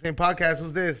Don't Smoke the Same podcast.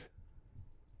 Who's this?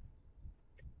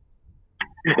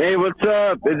 Hey, what's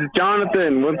up? It's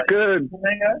Jonathan. What's good?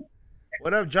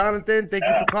 What up, Jonathan? Thank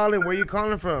you for calling. Where you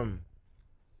calling from?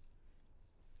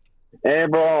 Hey,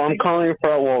 bro, I'm calling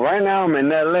from, well, right now I'm in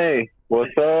LA.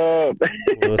 What's up?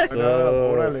 What's What up?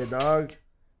 Orale, dog.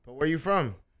 But where you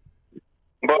from?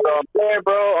 But, hey,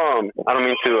 bro, I don't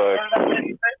mean to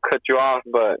cut you off,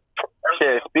 but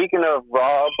shit, speaking of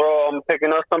raw, bro, I'm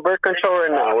picking up some birth control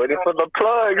right now, waiting for the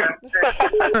plug.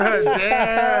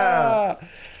 Yeah.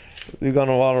 You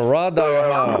gonna want a raw dog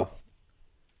or how?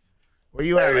 Where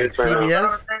you at? Like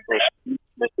CVS?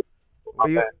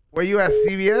 Where you at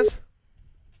CVS?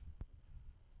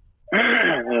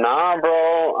 Nah,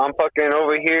 bro, I'm fucking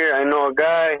over here. I know a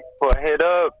guy who I hit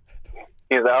up.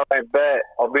 He's like, all right, bet.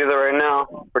 I'll be there right now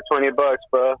for $20,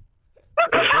 bro.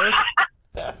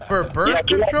 For birth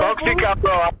control? Don't pick up,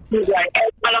 bro. He's like, hey,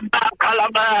 call him back.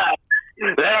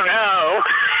 Let him know.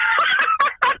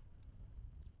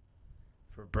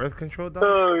 For birth control, dog?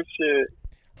 Oh, shit.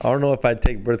 I don't know if I'd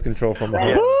take birth control from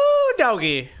a Woo,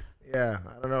 doggy. Yeah,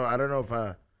 I don't know if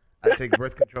I take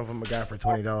birth control from a guy for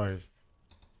 $20.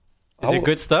 Is it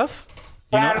good stuff?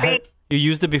 You know, you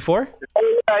used it before?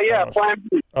 Yeah, plan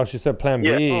B. Oh, she said Plan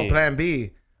B. Oh, Plan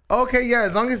B. Okay, yeah,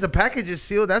 as long as the package is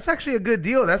sealed, that's actually a good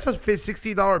deal. That's a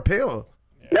 $60 pill.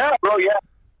 Yeah, bro, yeah.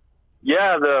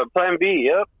 Yeah, the plan B,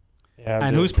 yep. Yeah,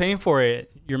 And dude. who's paying for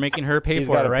it? You're making her pay He's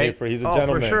for it, gotta right? pay for it. He's a Oh,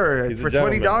 gentleman. for sure. He's a For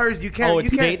gentleman. $20, you can't. Oh,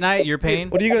 it's you can't, date night. You're paying.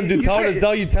 What are you gonna do? You Tell her to can't-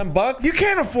 sell you $10? You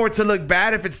can't afford to look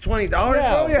bad if it's $20.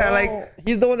 Yeah, yeah, bro. like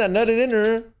he's the one that nutted in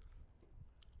her.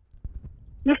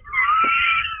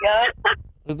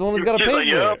 He's the one that's gotta She's pay like,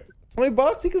 for yep. it.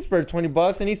 $20, he can spare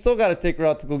 $20, and he still gotta take her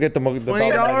out to go get the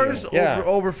 $20 Yeah,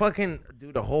 over fucking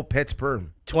dude a whole pet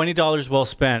sperm. $20 well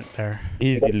spent there.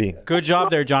 easily. Good job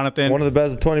there, Jonathan. One of the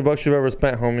best $20 you've ever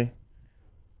spent, homie.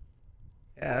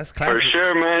 Yeah, that's For classic.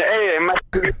 sure, man. Hey, I'm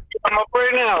up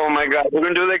right now. Oh, my God. We're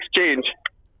going to do the exchange.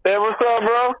 Hey, what's up,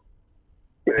 bro?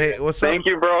 Hey, what's up? Thank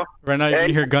you, bro. Right now, you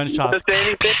Hey, hear gunshots. to say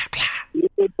anything? You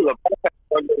need to the podcast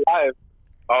or go live.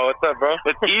 Oh, what's up, bro?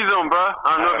 It's E-Zone, bro.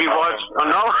 I don't know if you watched.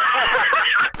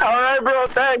 Oh, no? All right, bro.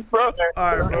 Thanks, bro.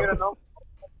 All right, bro.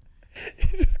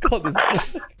 He just called this.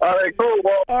 All right, cool.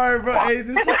 Well, All right, bro. Hey,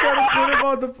 this is trying to put him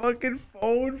on the fucking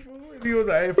phone, fool. And he was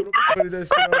like, "Hey, fool, don't put that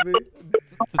shit on me."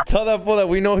 Tell that fool that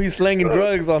we know he's slanging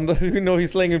drugs on the. We know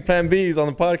he's slanging Plan Bs on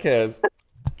the podcast.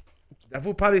 That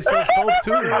fool probably sells soap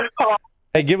too.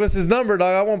 Hey, give us his number,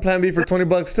 dog. I want Plan B for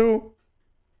 $20 too.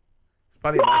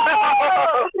 Probably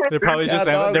not. They're probably just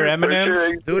dog, their for M&Ms.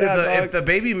 sure. Dude, Yeah, dog. if the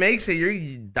baby makes it, you're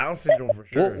Down syndrome for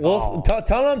sure.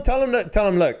 Tell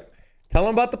him, look. Tell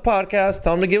him about the podcast.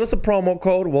 Tell him to give us a promo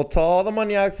code. We'll tell all the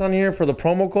maniacs on here for the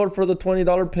promo code for the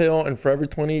 $20 pill, and for every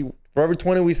 20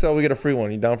 we sell, we get a free one.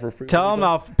 You down for a free Tell one? him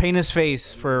I'll paint his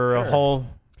face for a whole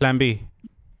Plan B.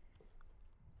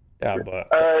 Yeah, but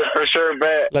for sure,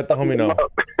 bet. let the homie know.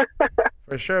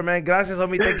 For sure, man. Gracias,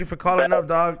 homie. Thank you for calling up,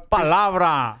 dog.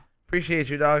 Palabra. Appreciate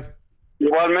you, dog.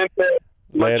 Igualmente.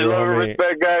 Much Later, love and homie.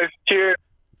 respect, guys. Cheers.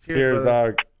 Cheers,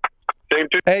 brother. dog. Same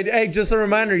to Hey, just a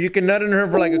reminder, you can nut in her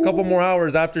for like a couple more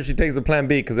hours after she takes the Plan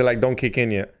B because they like don't kick in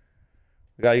yet.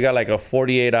 You got like a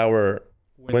 48-hour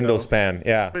window span.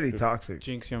 Yeah. Pretty toxic.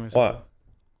 Jinx, you almost- What?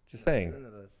 Just saying.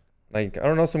 Like, I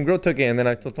don't know, some girl took it and then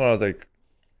I told her, I was like,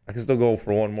 I can still go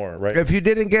for one more, right? If you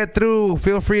didn't get through,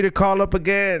 feel free to call up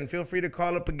again.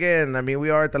 I mean, we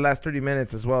are at the last 30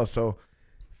 minutes as well, so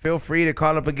feel free to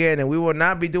call up again. And we will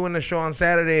not be doing the show on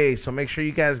Saturday, so make sure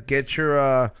you guys get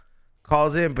your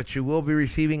calls in. But you will be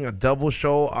receiving a double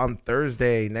show on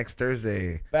Thursday, next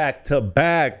Thursday. Back to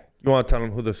back. You want to tell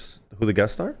them who the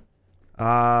guests are?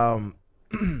 I'm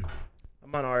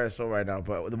on RSO right now,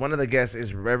 but one of the guests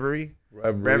is Reverie.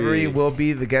 Reverie will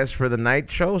be the guest for the night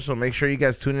show, so make sure you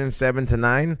guys tune in 7 to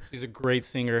 9. She's a great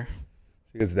singer.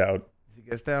 She gets down. She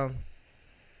gets down.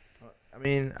 I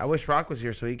mean, I wish Rock was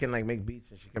here so he can like make beats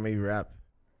and she can maybe rap.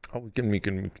 Oh, we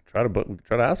can try to, but we can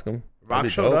try to ask him. Rock That'd be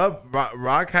showed dope. up.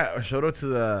 Rock showed up to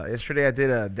the yesterday. I did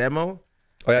a demo.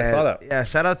 Oh yeah, I saw And, that. Yeah,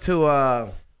 shout out to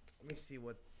let me see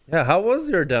what. Yeah, how was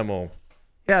your demo?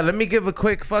 Yeah, let me give a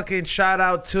quick fucking shout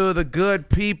out to the good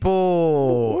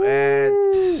people at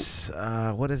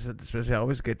what is it? Especially I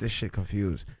always get this shit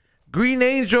confused. Green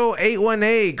Angel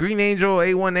 818, Green Angel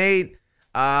 818,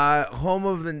 home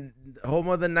of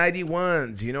the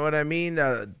 91s. You know what I mean?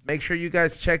 Make sure you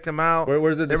guys check them out.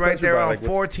 Where's the They're right dispensary there by? on Like,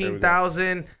 what's- there we go.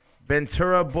 14,000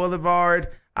 Ventura Boulevard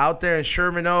out there in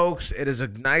Sherman Oaks. It is a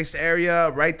nice area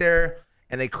right there.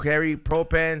 And they carry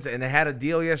propens, and they had a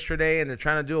deal yesterday, and they're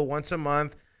trying to do it once a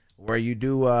month, where you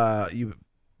do you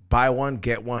buy one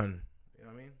get one. You know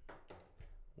what I mean?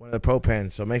 One of the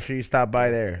propens. So make sure you stop by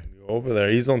there. Go over there.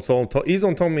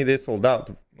 Ezone told me they sold out.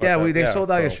 Yeah, they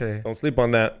sold out yesterday. Don't sleep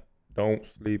on that. Don't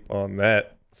sleep on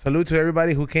that. Salute to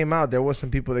everybody who came out. There was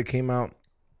some people that came out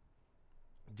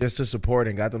just to support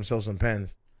and got themselves some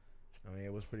pens. I mean,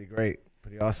 it was pretty great,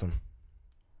 pretty awesome.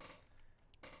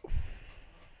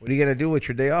 What are you gonna do with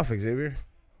your day off, Xavier?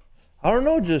 I don't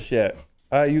know just yet.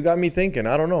 You got me thinking.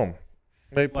 I don't know.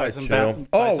 Maybe Buy probably some chill.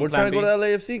 buy Oh, some we're Plan trying to go B. to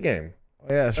the LAFC game.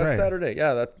 Oh yeah, that's right. Saturday.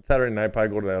 Yeah, that's Saturday night. Probably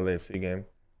go to the LAFC game.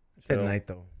 It's at Chill. night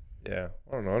though. Yeah,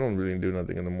 I don't know. I don't really do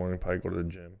nothing in the morning. Probably go to the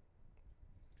gym.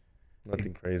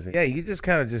 Nothing crazy. Yeah, you just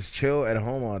kind of just chill at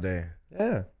home all day.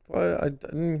 Yeah. Well,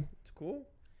 it's cool.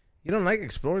 You don't like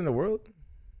exploring the world?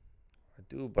 I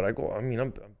do, but I go. I mean,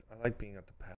 I like being at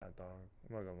the pad, dog.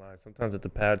 I'm not gonna lie. Sometimes at the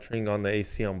pad, turning on the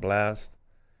AC on blast,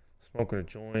 smoking a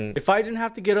joint. If I didn't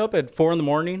have to get up at 4 in the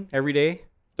morning every day,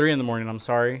 3 in the morning, I'm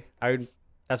sorry.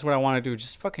 That's what I want to do.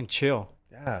 Just fucking chill.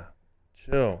 Yeah,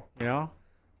 chill. You know?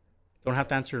 Don't have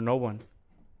to answer to no one.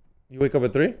 You wake up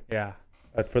at 3 Yeah.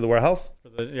 for the warehouse. For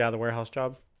the warehouse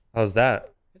job. How's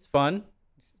that? It's fun.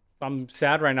 I'm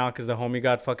sad right now because the homie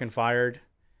got fucking fired.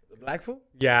 The black fool?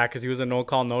 Yeah, because he was a no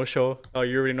call, no show. Oh,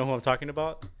 you already know who I'm talking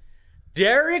about?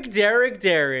 Derek.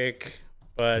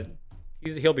 But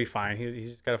he'll be fine. He's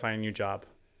just got to find a new job.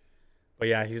 But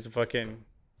yeah, he was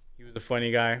a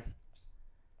funny guy.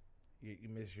 You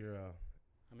miss your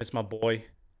I miss my boy.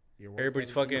 work Everybody's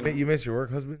husband? fucking. You miss your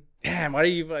work husband? Damn, why do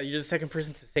you? You're the second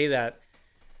person to say that.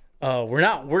 We're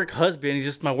not work husband. He's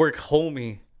just my work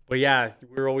homie. But yeah,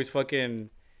 we're always fucking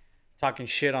talking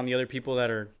shit on the other people that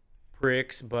are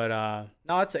pricks. But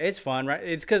no, it's fun, right?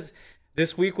 It's because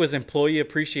this week was Employee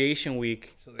Appreciation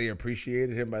Week. So they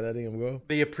appreciated him by letting him go?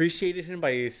 They appreciated him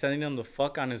by sending him the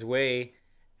fuck on his way,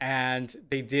 and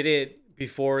they did it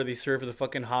before they served the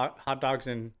fucking hot dogs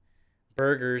and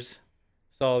burgers.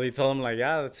 So they told him like,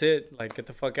 yeah, that's it. Like, get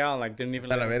the fuck out. Like, didn't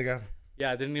even A la let him, verga.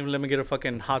 yeah, didn't even let me get a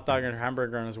fucking hot dog and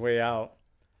hamburger on his way out.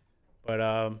 But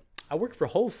I work for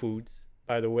Whole Foods,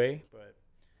 by the way. But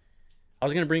I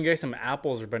was gonna bring you guys some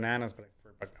apples or bananas, but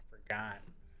I forgot.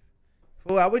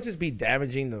 Well, I would just be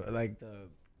damaging the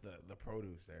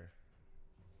produce there.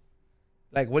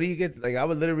 Like, what do you get? Like, I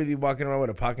would literally be walking around with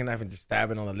a pocket knife and just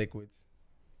stabbing all the liquids.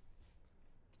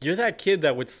 You're that kid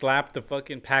that would slap the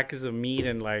fucking packets of meat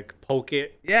and like poke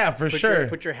it. Yeah, for sure.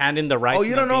 Put your hand in the rice. Oh,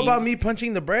 you and don't the know about beans. me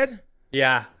punching the bread?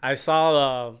 Yeah, I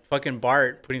saw fucking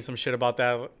Bart putting some shit about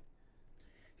that.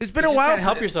 It's been You a just while. can't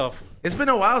help yourself. It's been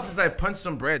a while since I punched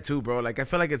some bread too, bro. Like, I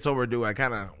feel like it's overdue. I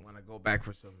kind of want to go back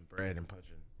for some bread and punch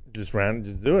it. Just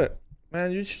do it,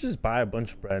 man. You should just buy a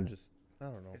bunch of bread. Just I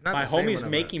don't know. It's not My the same homie's when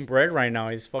I'm making bread right now.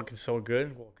 He's fucking so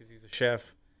good. Well, because he's a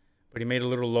chef. But he made a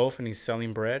little loaf and he's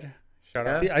selling bread. Shout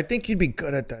out. I think you'd be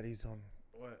good at that. He's on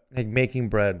What? like making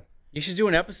bread. You should do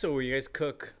an episode where you guys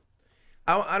cook.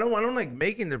 I don't like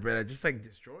making the bread. I just like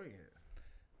destroying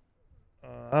it.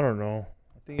 I don't know.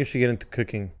 I think you should get into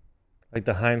cooking, like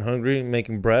the Hein Hungry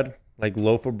making bread, like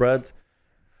loaf of breads.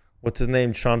 What's his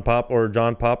name? John Papa.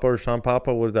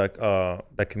 Was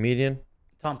that comedian?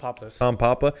 Tom Popless. Tom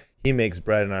Papa. He makes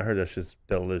bread, and I heard that's just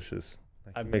delicious.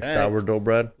 Like, I he makes bet. sourdough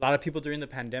bread. A lot of people during the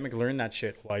pandemic learned that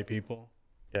shit. White people.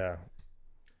 Yeah.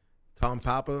 Tom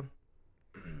Papa.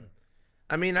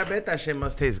 I mean, I bet that shit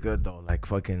must taste good though. Like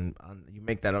fucking, you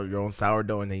make that your own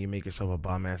sourdough and then you make yourself a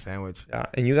bomb ass sandwich. Yeah,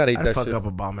 and you gotta eat I'd that fuck shit. up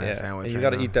a bomb ass Yeah, sandwich. and you right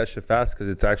gotta now. eat that shit fast because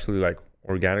it's actually like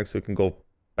organic, so it can go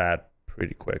bad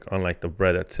pretty quick. Unlike the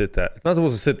bread that sits at, it's not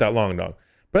supposed to sit that long, dog.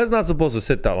 Bread's not supposed to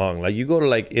sit that long. Like you go to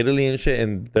like Italy and shit,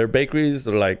 and their bakeries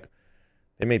are like,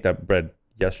 they make that bread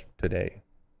yesterday.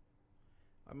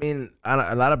 I mean,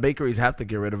 a lot of bakeries have to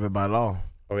get rid of it by law.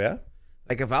 Oh yeah,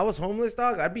 Like if I was homeless,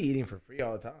 dog, I'd be eating for free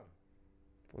all the time.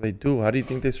 well, they do. How do you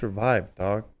think they survive,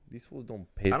 dog? These fools don't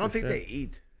pay. I don't for think shit. they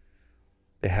eat.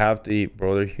 They have to eat,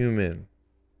 bro. They're human.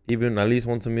 Even at least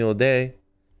once a meal a day.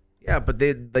 Yeah, but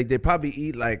they probably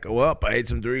eat like, well, I ate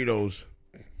some Doritos.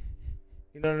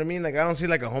 You know what I mean? Like, I don't see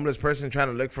like a homeless person trying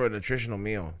to look for a nutritional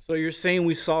meal. So you're saying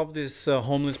we solve this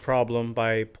homeless problem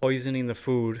by poisoning the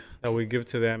food that we give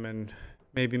to them and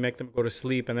maybe make them go to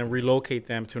sleep and then relocate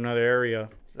them to another area?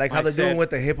 Like how they're doing with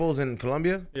the hippos in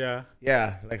Colombia? Yeah.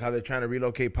 Yeah, like how they're trying to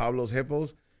relocate Pablo's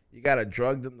hippos. You gotta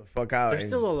drug them the fuck out. They're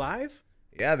still alive?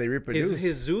 Yeah, they reproduce. Is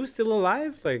his zoo still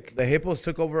alive? Like the hippos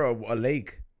took over a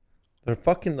lake. They're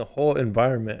fucking the whole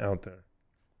environment out there.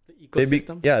 the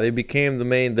ecosystem? They became the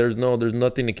main. There's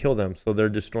nothing to kill them, so they're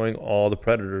destroying all the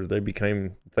predators. They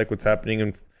became. It's like what's happening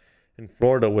in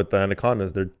Florida with the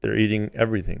anacondas. They're eating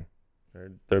everything.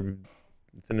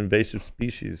 It's an invasive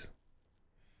species.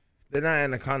 They're not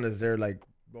anacondas. They're like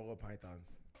boa pythons.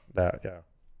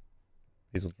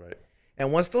 Hazel's right.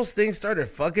 And once those things started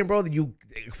fucking, bro,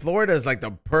 Florida is like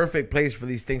the perfect place for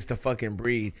these things to fucking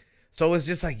breed. So it's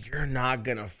just like you're not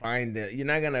gonna find it. You're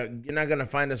not gonna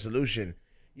find a solution.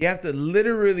 You have to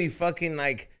literally fucking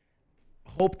like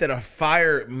hope that a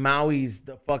fire Maui's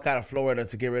the fuck out of Florida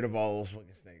to get rid of all those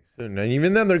fucking snakes. And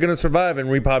even then, they're gonna survive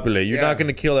and repopulate. You're Yeah. not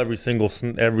gonna kill every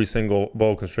single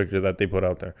boa constrictor that they put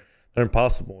out there. They're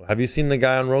impossible. Have you seen the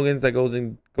guy on Rogan's that goes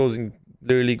and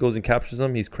literally goes and captures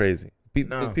them? He's crazy.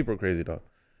 No. People are crazy, dog.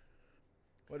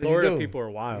 What did Florida you do? people are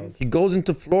wild. He goes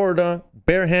into Florida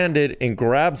barehanded and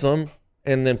grabs them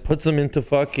and then puts them into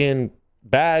fucking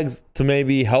bags to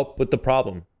maybe help with the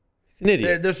problem. He's an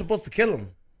idiot. They're supposed to kill him.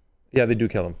 Yeah, they do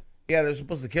kill him. Yeah, they're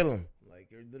supposed to kill him. Like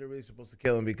you're literally supposed to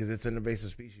kill him because it's an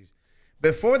invasive species.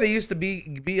 Before they used to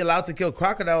be allowed to kill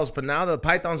crocodiles, but now the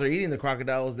pythons are eating the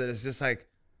crocodiles. That it's just like,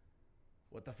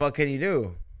 what the fuck can you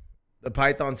do? The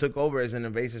python took over as an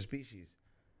invasive species.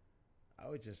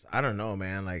 I don't know,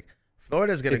 man. Like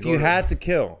Florida's gonna. If you had to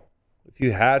kill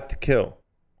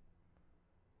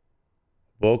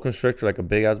boa constrictor, like a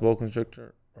big ass boa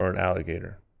constrictor, or an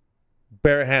alligator,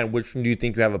 bare hand, which one do you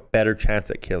think you have a better chance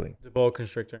at killing? The boa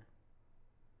constrictor.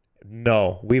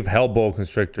 No, we've held boa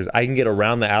constrictors. I can get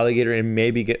around the alligator and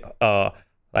maybe get on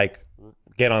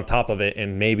top of it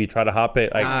and maybe try to hop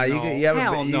it. Like, you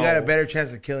got a better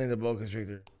chance of killing the boa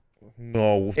constrictor.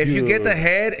 no, If you get the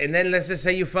head, and then let's just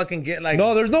say you fucking get like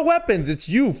no, there's no weapons. It's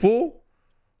you, fool.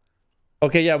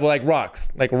 Okay, yeah, well, like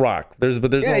rocks, like a rock. There's yeah,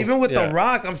 no, even with yeah. the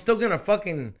rock, I'm still gonna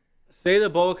fucking. Say the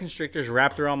boa constrictor's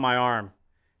wrapped around my arm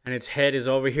and its head is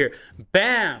over here.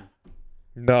 Bam!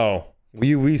 No,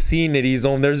 we've seen it.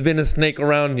 There's been a snake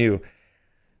around you.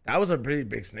 That was a pretty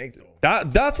big snake, though.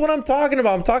 That's what I'm talking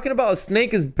about. I'm talking about a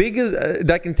snake as big as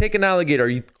that can take an alligator.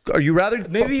 Are you rather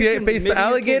face the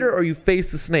alligator or you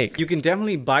face the snake? You can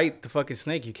definitely bite the fucking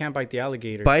snake. You can't bite the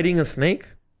alligator. Biting a snake?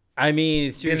 I mean,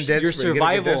 it's your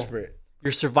survival.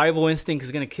 Your survival instinct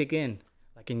is gonna kick in,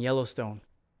 like in Yellowstone.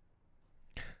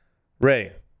 Ray,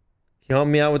 can you help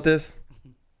me out with this?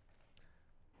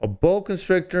 A boa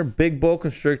constrictor, big boa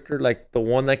constrictor, like the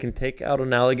one that can take out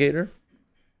an alligator,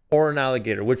 or an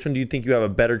alligator. Which one do you think you have a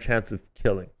better chance of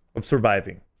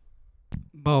surviving?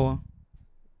 Boa.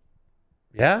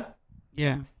 Yeah?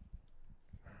 Yeah.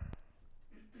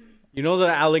 You know the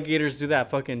alligators do that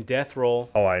fucking death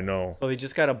roll. Oh, I know. So they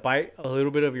just gotta bite a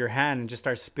little bit of your hand and just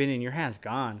start spinning. Your hand's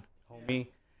gone, homie.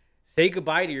 Say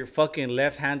goodbye to your fucking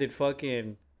left-handed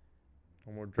fucking.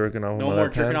 No more jerking off. No more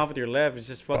jerking off with your left. It's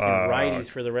just fucking righties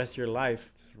for the rest of your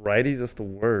life. Righties, that's the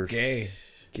worst. Gay.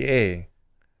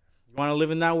 You want to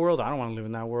live in that world? I don't want to live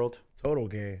in that world. Total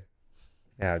gay.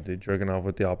 Yeah, dude, jerking off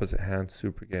with the opposite hand,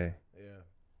 super gay. Yeah.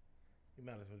 You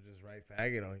might as well just write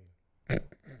faggot on you.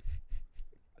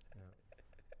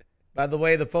 By the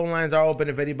way, the phone lines are open.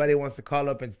 If anybody wants to call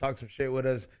up and talk some shit with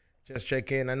us, just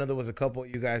check in. I know there was a couple of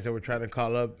you guys that were trying to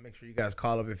call up. Make sure you guys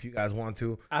call up if you guys want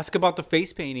to. Ask about the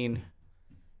face painting.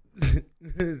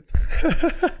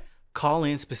 Call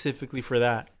in specifically for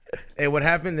that. Hey, what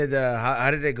happened?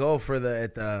 How did it go for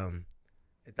at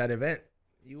that event?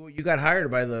 You got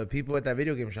hired by the people at that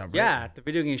video game shop, right? Yeah, at the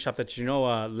video game shop that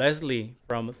Leslie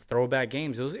from Throwback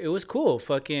Games. It was cool.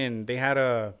 Fucking, they had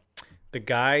the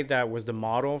guy that was the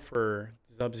model for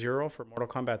Sub-Zero for Mortal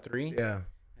Kombat 3. Yeah.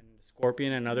 And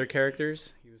Scorpion and other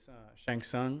characters. He was Shang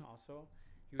Tsung also.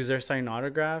 He was there signing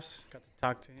autographs. Got to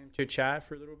talk to him, chit chat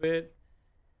for a little bit.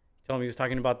 Told him he was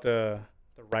talking about the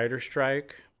writer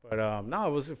strike. But no,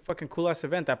 it was a fucking cool ass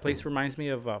event. That place reminds me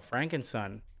of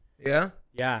Frankenson. Yeah?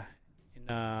 Yeah. In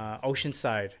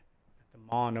Oceanside. At the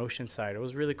mall in Oceanside. It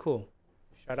was really cool.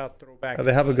 Shout out Throwback.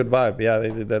 They have a good vibe. Yeah,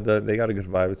 they got a good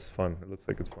vibe. It's fun. It looks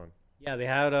like it's fun. Yeah, they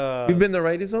had You've been to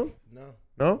Righty Zone?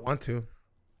 No? Want to.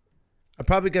 I'm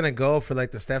probably going to go for like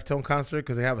the Steph Tone concert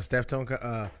because they have a Steph Tone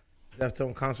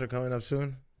concert coming up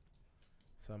soon.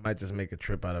 So I might just make a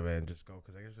trip out of it and just go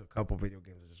because there's a couple video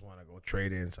games I just want to go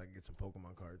trade in so I can get some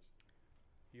Pokemon cards.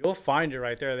 You'll find it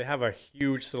right there. They have a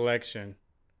huge selection.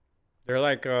 They're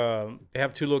like they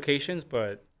have 2 locations,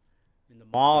 but in the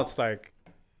mall it's like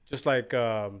just like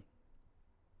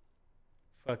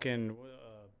fucking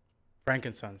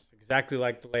Frankincense. Exactly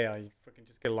like the layout. You fucking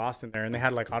just get lost in there. And they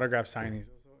had like autograph signings.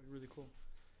 It was really cool.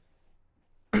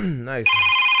 Nice.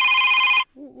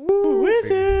 Who is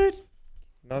it?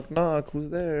 Knock knock. Who's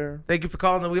there? Thank you for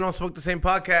calling the We Don't Smoke the Same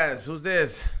podcast. Who's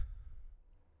this?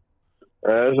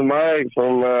 It's Mike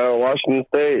from Washington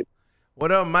State.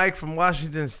 What up, Mike from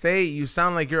Washington State? You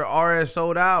sound like you're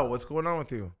RSO'd out. What's going on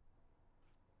with you?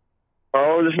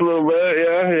 Oh, just a little bit,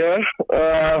 yeah.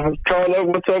 I was calling up,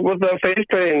 what's up with that face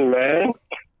painting, man?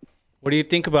 What do you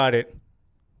think about it?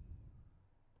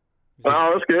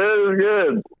 Oh, it's good, it's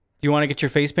good. Do you want to get your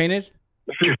face painted?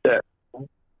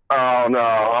 Oh, no,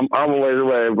 I'm a ways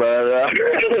away, but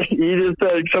you just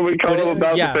said somebody called up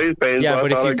about the face painting. Yeah, so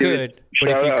but if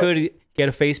you could get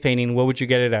a face painting, what would you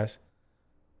get it as?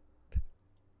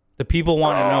 The people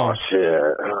want to know. Oh,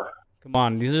 shit. Come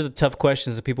on, these are the tough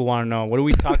questions that people want to know. What are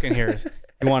we talking here?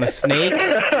 You want a snake?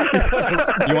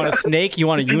 You want a snake? You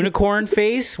want a unicorn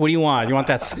face? What do you want? You want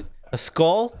that a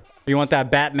skull? Or you want that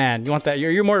Batman? You want that?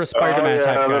 You're more of a Spider-Man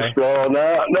type guy. The skull.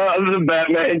 No, the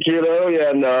Batman kiddo.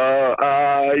 Yeah, no.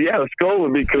 Yeah, the skull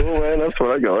would be cool, man. That's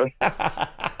where I'm going.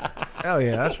 Hell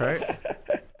yeah, that's right.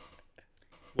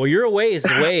 Well, you're a ways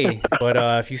away, but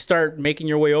if you start making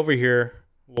your way over here,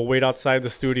 we'll wait outside the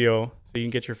studio so you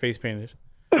can get your face painted.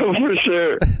 For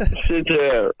sure. Shit,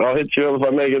 yeah. I'll hit you up if I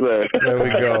make it there. There we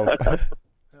go.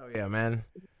 Hell yeah, man.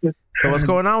 So what's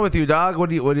going on with you, dog? What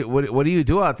do you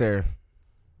do out there?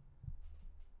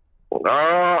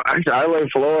 Actually, I lay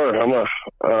floor. I'm a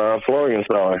flooring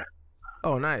installer.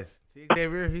 Oh, nice. See,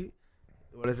 Xavier,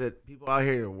 what is it? People out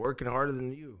here working harder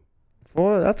than you.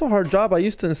 Well, that's a hard job. I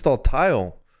used to install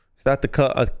tile. So I had to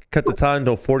cut the tile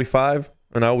into 45.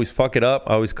 And I always fuck it up.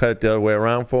 I always cut it the other way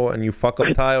around and you fuck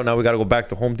up tile. Now we got to go back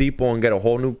to Home Depot and get a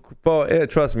whole new.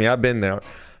 Trust me, I've been there.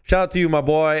 Shout out to you, my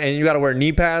boy. And you got to wear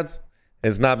knee pads.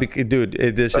 It's not because, dude,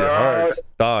 this shit hurts.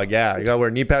 Dog, yeah. You got to wear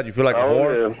knee pads. You feel like a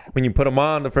whore. Yeah. When you put them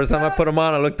on, the first time I put them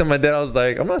on, I looked at my dad. I was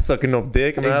like, I'm not sucking no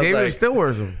dick. And Xavier still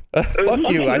wears them.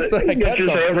 Fuck you. I got your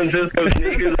San Francisco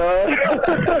sneakers on.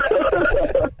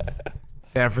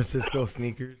 San Francisco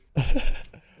sneakers.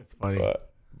 That's funny.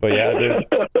 But yeah, dude.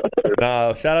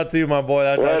 No, shout out to you, my boy.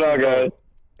 Right on, guys.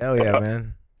 Hell yeah,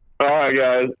 man. All right,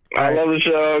 guys. I love the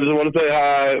show. Just want to say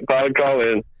hi. Probably call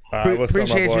in. Right,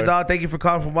 appreciate you, dog. Thank you for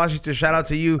calling from Washington. Shout out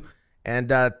to you. And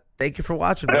thank you for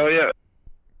watching. Hell yeah.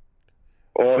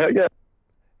 Well, heck yeah.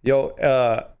 Yo,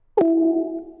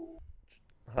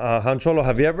 Hancholo,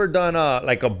 have you ever done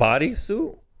like a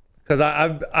bodysuit? Because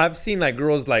I've seen like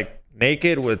girls like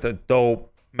naked with a dope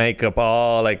makeup,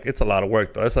 like it's a lot of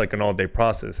work though. It's like an all-day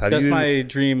process. That's my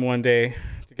dream one day,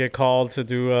 to get called to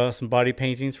do some body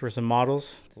paintings for some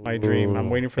models. It's my dream. I'm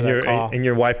waiting for that call. And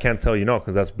your wife can't tell you no,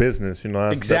 because that's business, you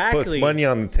know. That puts money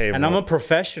on the table. And I'm a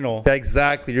professional.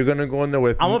 Exactly. You're gonna go in there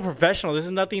with. I'm a professional. This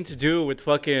has nothing to do with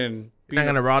fucking. You're not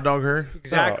gonna raw dog her.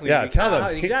 Exactly. No, yeah, tell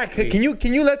them. Exactly.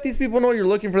 Can you let these people know you're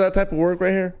looking for that type of work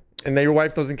right here, and that your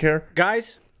wife doesn't care?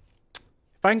 Guys,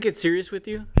 if I can get serious with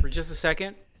you for just a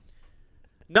second.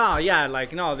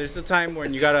 There's a time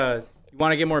when you want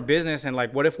to get more business, and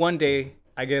like, what if one day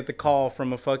I get the call from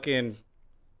the fucking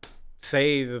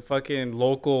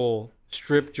local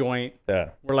strip joint. Yeah.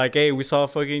 We're like, hey, we saw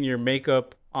fucking your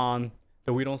makeup on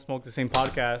the We Don't Smoke the Same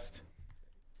podcast.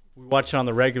 We watch it on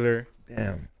the regular.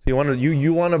 Damn. So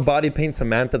you want to body paint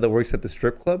Samantha that works at the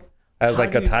strip club as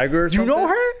like a tiger or something? You know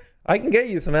her? I can get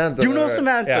you Samantha. You know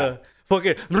Samantha. Yeah.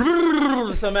 Fucking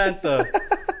Samantha.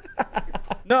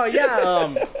 No,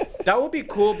 yeah, that would be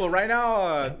cool. But right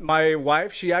now, my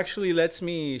wife, she actually lets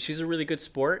me. She's a really good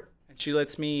sport, and she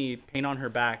lets me paint on her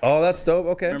back. Oh, that's dope.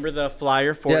 Okay. Remember the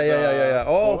flyer for yeah.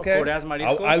 Oh, okay.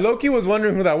 I low-key was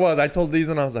wondering who that was. I told these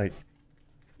and I was like,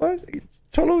 what?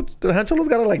 Hancholo's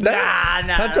got it like that?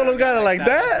 Nah. Hancholo's got it like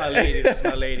that? That's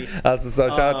my lady. That's what's up.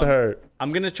 Shout out to her.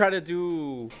 I'm gonna try to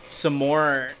do some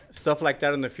more stuff like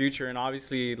that in the future, and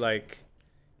obviously, like.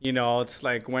 You know, it's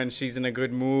like when she's in a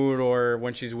good mood or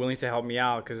when she's willing to help me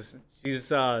out, because she's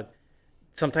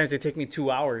sometimes they take me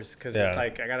 2 hours because it's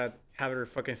like I gotta have her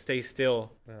fucking stay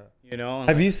still. Yeah. You know.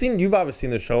 Have you seen? You've obviously seen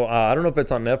the show. I don't know if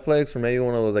it's on Netflix or maybe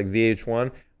one of those like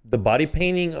VH1. The body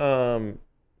painting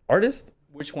artist.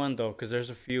 Which one though? Because there's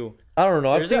a few. I don't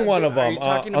know. I've seen one of them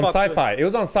on Sci-Fi. It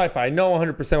was on Sci-Fi. I know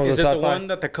 100% was on Sci-Fi. Is it the one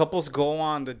that the couples go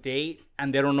on the date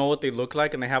and they don't know what they look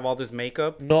like and they have all this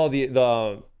makeup? No,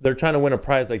 they're trying to win a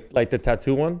prize like the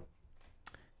tattoo one.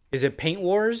 Is it Paint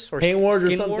Wars or Paint Wars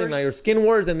Skin or something Wars? like or Skin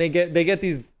Wars, and they get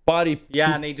these body.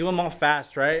 Yeah, and they do them all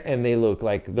fast, right? And they look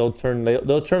like they'll turn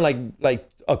like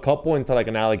a couple into like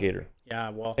an alligator. Yeah,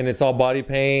 well, And it's all body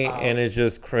paint, and it's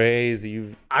just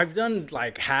crazy. I've done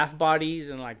like half bodies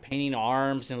and like painting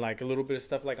arms and like a little bit of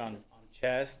stuff like on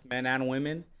chest, men and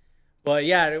women. But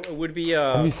yeah, it would be.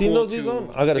 Have you seen cool those, Izon?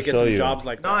 I gotta to get show some you. jobs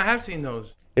like No, that. I have seen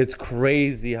those. It's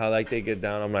crazy how like they get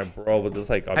down. I'm like, bro, but it's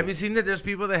like. Have you seen that there's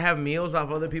people that have meals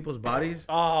off other people's bodies?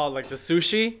 Oh, like the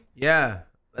sushi. Yeah.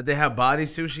 That they have body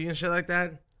sushi and shit like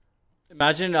that?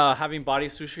 Imagine having body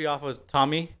sushi off of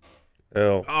Tommy. Ew.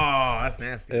 Oh, that's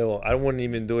nasty. Ew. I wouldn't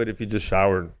even do it if you just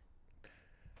showered.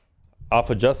 Off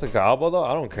of Jessica Alba though,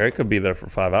 I don't care. It could be there for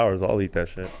 5 hours. I'll eat that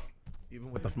shit.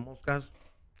 Even with the moscas?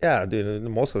 Yeah, dude. The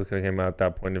most of us could have came out at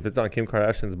that point. If it's on Kim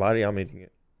Kardashian's body, I'm eating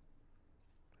it.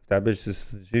 If that bitch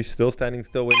she's still standing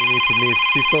still waiting for me. If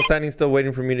she's still standing still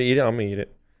waiting for me to eat it, I'm gonna eat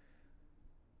it.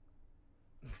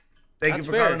 Thank That's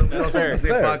you for fair. calling the That's Smoke the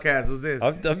Same fair. podcast. Who's this?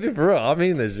 I'll be for real. I'm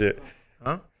eating this shit.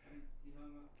 Huh?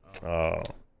 Oh,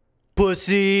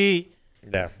 Pussy.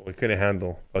 yeah. We couldn't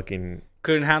handle fucking.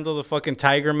 Couldn't handle the fucking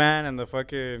Tiger Man and the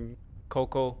fucking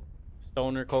Coco,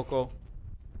 Stoner Coco.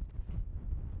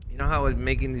 You know how it's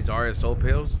making these RSO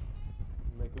pills?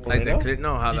 Like the clip?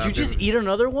 No, how Did that you just eat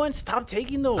another one? Stop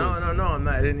taking those. No, I'm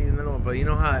not. I didn't eat another one. But you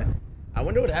know how? I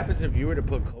wonder what happens if you were to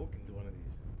put Coke into one of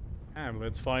these. Damn,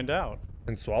 let's find out.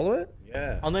 And swallow it?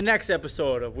 Yeah. On the next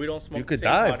episode of We Don't Smoke You the could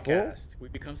Same die, fool. podcast, we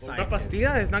become Una scientists.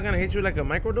 pastilla? It's not gonna hit you like a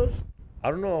microdose?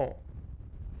 I don't know.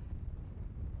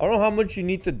 I don't know how much you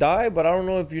need to die, but I don't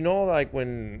know if you know, like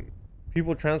when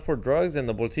people transport drugs and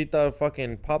the bolsita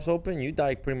fucking pops open, you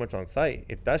die pretty much on sight.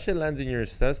 If that shit lands in your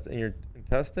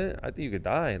intestine, I think you could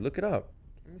die. Look it up.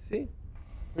 Let me see.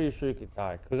 Pretty sure you could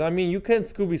die. Because, I mean, you can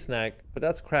Scooby snack, but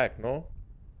that's crack, no?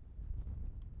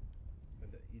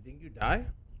 You think you die?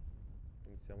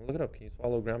 Let me see. I'm gonna look it up. Can you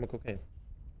swallow a gram of cocaine?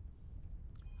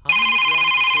 How many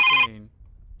grams of cocaine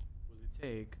will it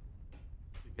take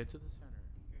to get to the center?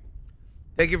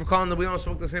 Thank you for calling the We Don't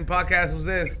Smoke the Same podcast. Who's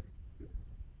this?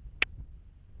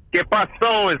 ¿Qué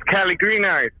pasó? It's Cali Green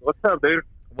Eyes. What's up, dude?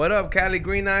 What up, Cali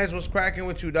Green Eyes? What's cracking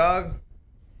with you, dog?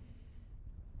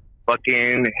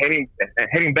 Fucking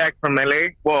heading back from LA.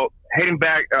 Well, heading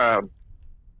back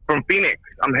from Phoenix.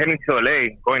 I'm heading to LA,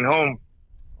 going home.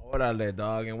 Orale,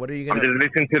 dog. And what are you I'm gonna? just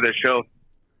listening to the show.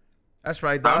 That's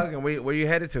right, dog. And where you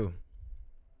headed to?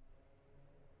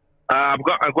 I'm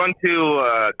going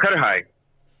to Cutter High.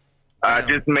 I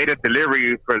just made a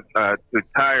delivery for to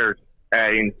tires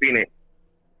in Phoenix.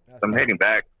 I'm heading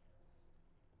back.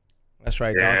 That's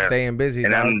right, Yeah. dog. Staying busy,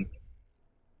 And dog.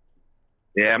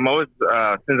 I'm always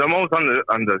since I'm always on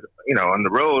the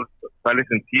road. So I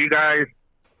listen to you guys,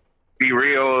 Be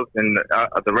Reals, and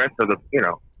the rest of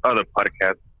the other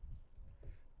podcasts.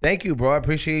 Thank you, bro. I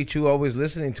appreciate you always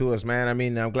listening to us, man. I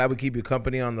mean, I'm glad we keep you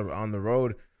company on the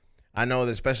road. I know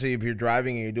that especially if you're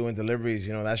driving and you're doing deliveries,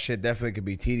 that shit definitely could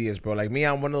be tedious, bro. Like me,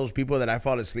 I'm one of those people that I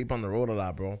fall asleep on the road a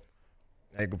lot, bro.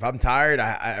 Like if I'm tired,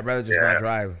 I'd rather just not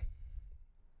drive.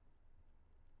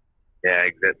 Yeah,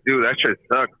 dude, that shit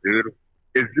sucks, dude.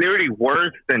 It's literally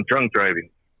worse than drunk driving.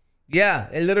 Yeah,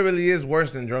 it literally is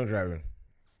worse than drunk driving.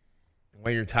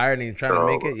 When you're tired and you're trying to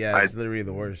make it, it's literally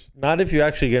the worst. Not if you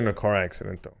actually get in a car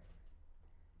accident, though.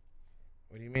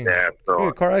 What do you mean? Yeah, You get so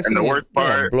a car accident, and the worst you don't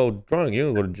part, blow drunk, you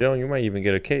don't go to jail, you might even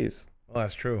get a case. Oh,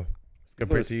 that's true.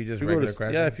 Compared to you just If you go to- regular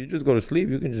crashing. Yeah, if you just go to sleep,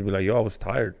 you can just be like, yo, I was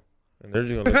tired. And they're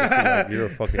just going to look at you like you're a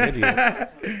fucking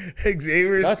idiot.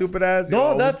 Xavier, That's- stupid ass. No,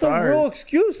 yo, I'm that's a tired. real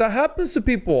excuse. That happens to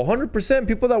people. 100%.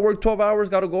 People that work 12 hours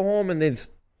got to go home and they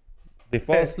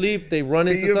fall asleep. They run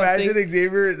Can into you something. imagine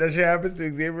Xavier? That shit happens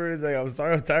to Xavier. It's like, I'm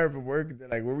sorry, I'm tired from work. They're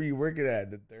like, where were you working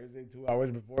at? The Thursday, 2 hours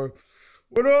before.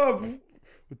 What up?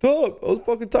 What's up? I was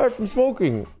fucking tired from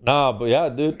smoking. Nah, but yeah,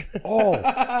 dude. Oh, you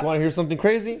want to hear something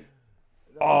crazy?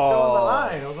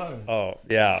 Oh,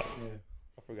 yeah.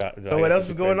 I forgot. So what else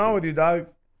is going on with you, dog?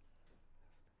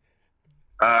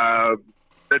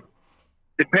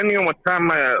 depending on what time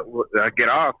I get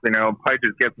off, probably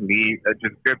just get some eat,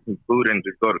 just get some food and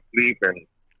just go to sleep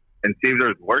and see if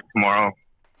there's work tomorrow.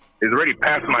 It's already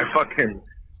past my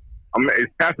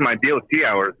it's past my DOT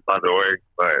hours, by the way,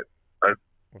 but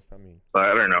What's that mean?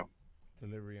 I don't know.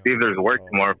 Delivery. See if there's work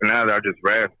tomorrow. For now, I'll just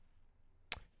rest.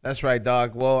 That's right,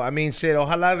 dog. Well, I mean, shit.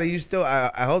 Ojalá that you still.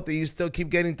 I hope that you still keep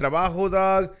getting trabajo,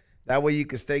 dog. That way you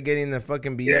can stay getting the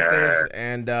fucking billetes. Yeah.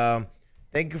 And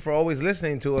thank you for always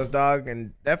listening to us, dog.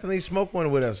 And definitely smoke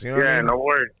one with us. You know what I Yeah, mean? no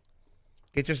worries.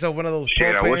 Get yourself one of those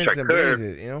Shit, I wish propanes I and could. blaze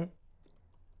it.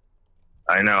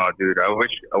 I know, dude. I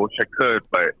wish I could,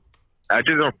 but I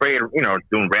just afraid,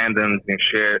 doing randoms and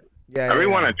shit. Yeah. I really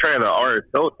want to try the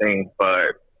RSO thing, but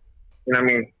you know what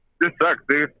I mean? This sucks,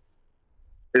 dude.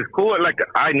 it's cool. Like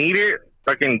I need it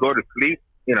so I can go to sleep,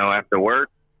 after work.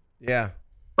 Yeah.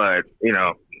 But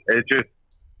it's just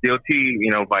DOT,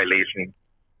 violation.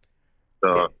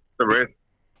 So it's a risk.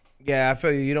 Yeah, I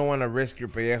feel you. You don't want to risk your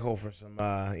pellejo for some,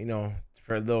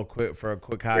 for a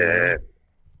quick high. Yeah.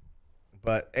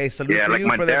 But hey, salute Yeah, to like you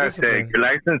my for the dad said, discipline. your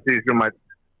license is your my.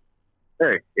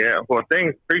 Hey, yeah. Well,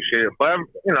 thanks, appreciate it. But I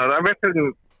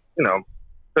veces,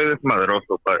 soy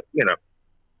desmadroso, but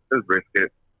just risk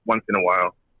it once in a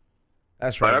while.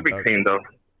 That's But right. I'll be dog. clean though.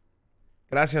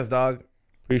 Gracias, dog.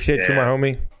 Appreciate you, my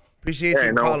homie. Appreciate Hey,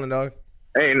 you no. calling, dog.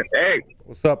 Hey,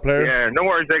 What's up, player? yeah, no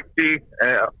worries, XG.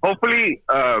 Hopefully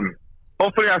I'll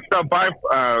stop by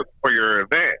for your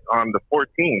event on the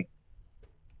 14th.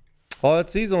 Oh,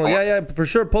 that's seasonal. Yeah, for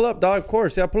sure. Pull up, dog. Of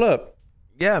course. Yeah, pull up.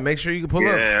 Yeah, make sure you can pull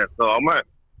up. Yeah, so I want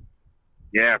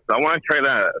to try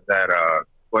that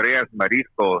Correas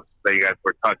Mariscos that you guys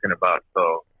were talking about.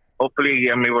 So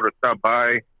hopefully I'm able to stop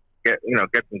by, get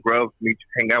some grubs,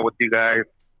 hang out with you guys,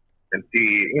 and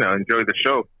see, enjoy the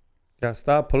show. Yeah,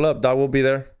 stop. Pull up, dog. We'll be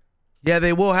there. Yeah,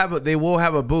 they will have a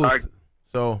booth. Alright.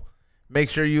 So make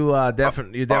sure you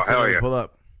definitely hell yeah. pull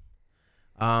up.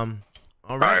 All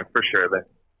All right. right, for sure then.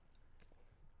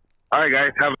 All right,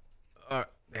 guys, have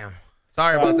Damn.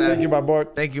 Sorry about that. Thank you, my boy.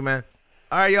 Thank you, man.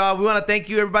 All right, y'all. We want to thank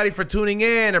you, everybody, for tuning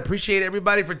in. Appreciate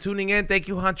everybody for tuning in. Thank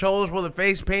you, Honcholos, for the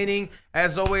face painting.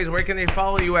 As always, where can they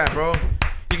follow you at, bro?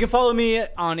 You can follow me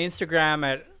on Instagram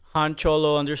at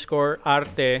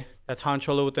Honcholo_arte. That's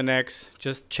Honcholo with an X.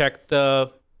 Just check the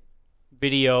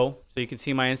video so you can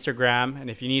see my Instagram. And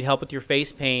if you need help with your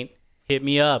face paint, hit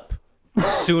me up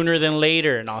sooner than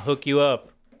later, and I'll hook you up.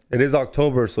 It is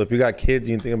October, so if you got kids,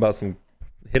 you can think about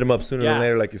hit them up sooner than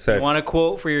later, like you said. You want a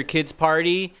quote for your kid's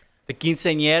party, the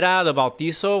quinceañera, the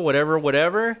bautizo,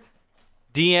 whatever,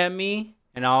 DM me,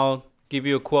 and I'll give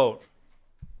you a quote.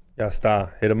 Yeah,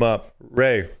 stop. Hit them up.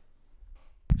 Ray.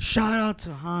 Shout out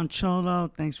to Han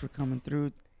Cholo. Thanks for coming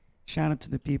through. Shout out to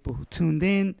the people who tuned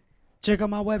in. Check out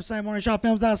my website,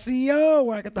 morningshotfilms.co,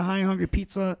 where I got the High Hungry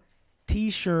Pizza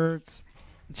t-shirts.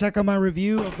 Check out my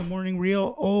review of The Morning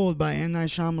Real Old by M. Night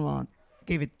Shyamalan. I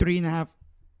gave it 3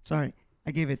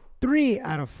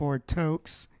 out of 4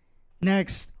 tokes.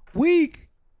 Next week,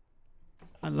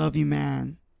 I Love You,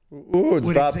 Man. Ooh, it's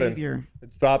with dropping. Xavier.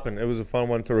 It's dropping. It was a fun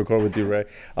one to record with you, Ray.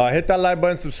 Hit that like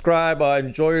button, subscribe.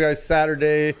 Enjoy your guys'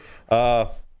 Saturday. 'Cause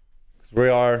we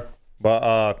are.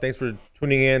 But thanks for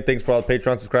tuning in. Thanks for all the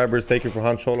Patreon subscribers. Thank you for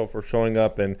Han Cholo for showing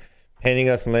up and painting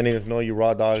us and letting us know you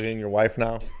raw dogging your wife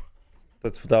now.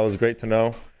 That was great to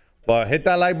know. But hit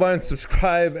that like button,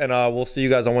 subscribe, and we'll see you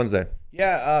guys on Wednesday.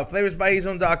 Yeah,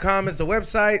 flavorsbyezone.com is the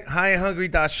website,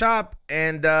 highandhungry.shop,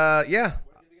 and yeah.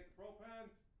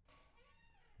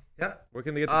 Yeah. Where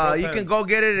can they get the you can go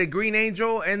get it at Green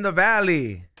Angel in the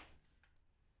Valley.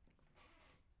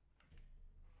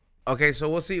 Okay, so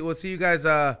we'll see you guys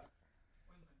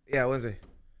Wednesday.